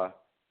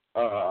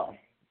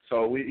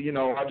 So we, you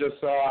know, I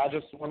just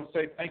want to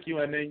say thank you,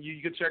 and then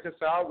you can check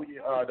us out.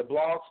 The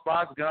blog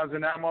spots, Gunz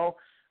Ammo,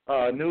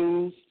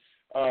 news.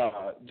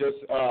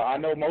 I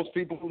know most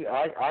people.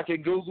 I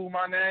can Google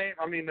my name.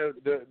 I mean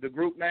the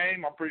group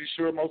name. I'm pretty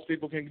sure most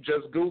people can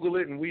just Google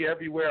it, and we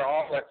everywhere.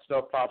 All that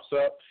stuff pops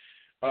up.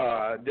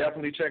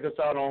 Definitely check us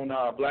out on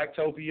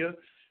Blacktopia,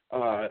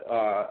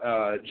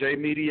 J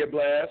Media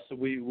Blast.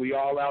 We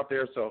all out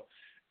there. So.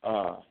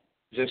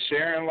 Just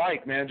share and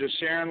like, man. Just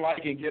share and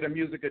like and give the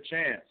music a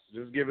chance.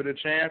 Just give it a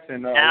chance.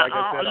 And like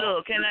I said,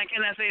 look, can I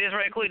say this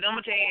right quick? I'm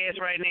gonna tell you this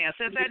right now.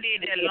 Since I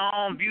did that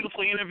long,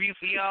 beautiful interview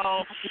for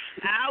y'all,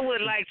 I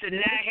would like to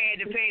not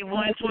have to pay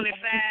 $125.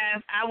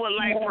 I would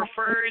like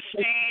preferred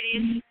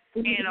status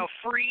and a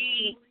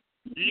free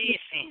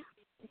listen.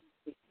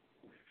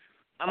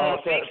 I'm on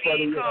a fixed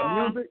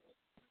call.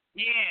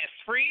 Yes,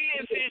 free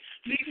listen,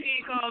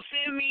 16 calls,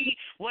 send me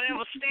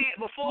whatever stat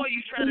before you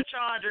try to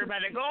charge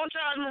everybody. Go and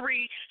charge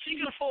Marie, she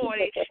can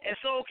afford it, and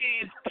so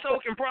can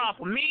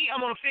Proper. Me, I'm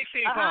on a fixed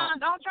income.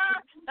 Don't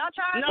charge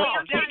no,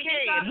 they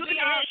can't. Look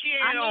at the hat she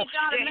had on.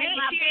 The hat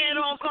she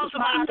had on costs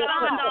about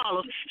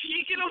 $1,000.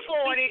 She can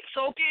afford it,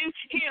 so can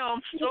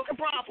him, so can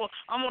Proper.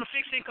 I'm on a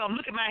fixed income.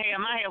 Look at my hair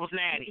was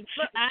natty.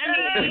 I'm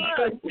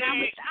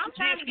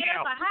trying to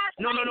get us a hot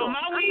No,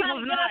 my weave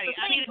was natty.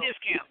 I need a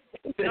discount.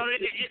 No, the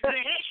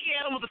head she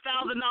had was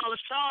 $1,000.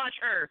 Charge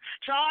her,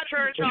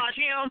 charge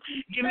him.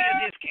 Give me a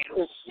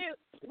discount. Shoot,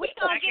 we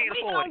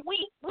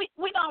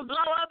gonna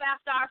blow up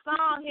after our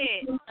song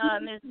hit,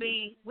 Miss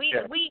B. We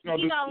gonna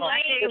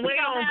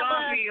on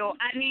Garfield.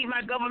 I need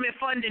my government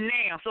funding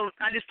now, so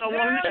I just don't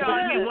want them to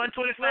charge me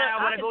 $125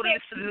 when I go to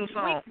listen to the new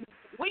song.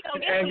 We gonna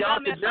get some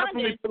government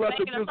funding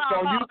making a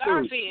song called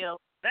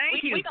Garfield.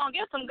 Thank you. We gonna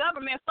get some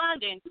government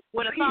funding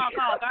with a song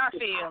called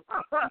Garfield.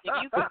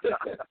 You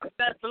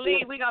best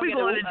believe we gonna get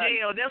going to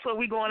jail. That's what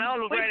we going on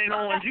with right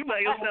on. You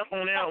by yourself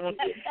on that one.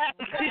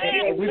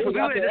 We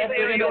forgot the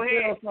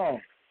NFL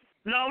song.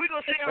 No, we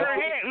gonna sell her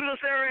hat. We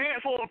gonna sell her hat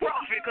for a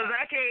profit, cause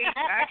I can't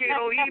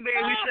on eBay.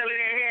 We selling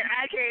that hat.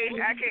 I ain't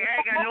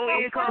got no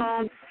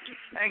income.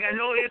 I ain't got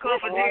no income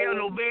for jail.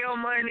 No bail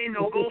money.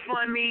 No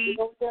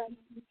GoFundMe.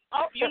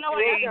 Oh, you know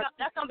what?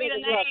 That's gonna be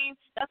the name.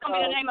 That's gonna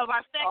be the name of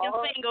our second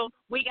single.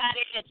 We Got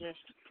Edges.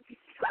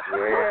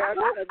 Yeah,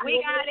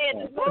 we got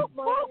edges.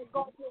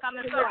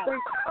 Coming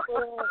soon.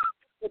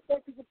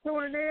 Thank you for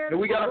tuning in. And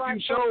we got a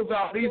few shows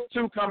out. These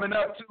two coming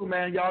up too,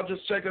 man. Y'all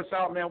just check us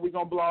out, man. We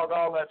gonna blog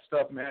all that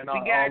stuff, man.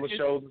 All the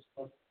shows and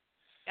stuff.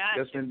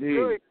 Yes,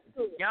 indeed.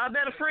 Good. Y'all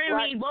better friend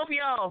me, both of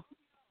y'all.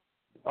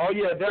 Oh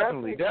yeah,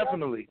 definitely.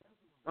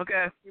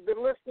 Okay. You've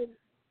been listening.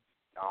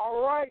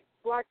 All right.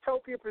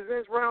 Blacktopia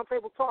presents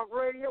Roundtable Talk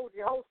Radio with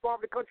your host,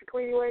 Barbara the Country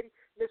Cleaning Lady,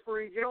 Miss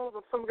Marie Jones,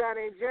 and some guy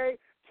named Jay.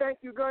 Thank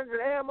you, Gunz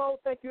Ammo.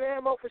 Thank you,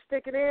 Ammo, for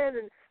sticking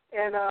in,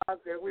 and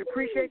we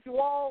appreciate you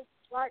all.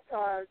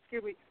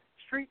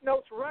 Street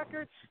Notes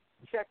Records.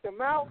 Check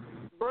them out.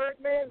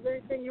 Birdman, is there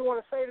anything you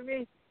want to say to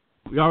me?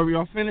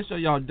 Y'all finished or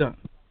y'all done?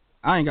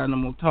 I ain't got no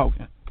more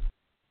talking.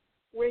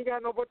 We ain't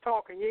got no more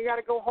talking. You ain't got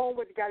to go home,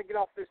 but you got to get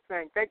off this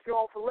thing. Thank you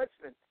all for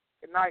listening.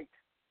 Good night.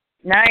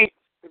 Night.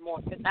 Good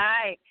morning. Good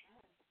night.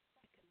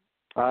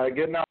 All right,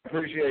 good night.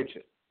 Appreciate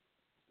you.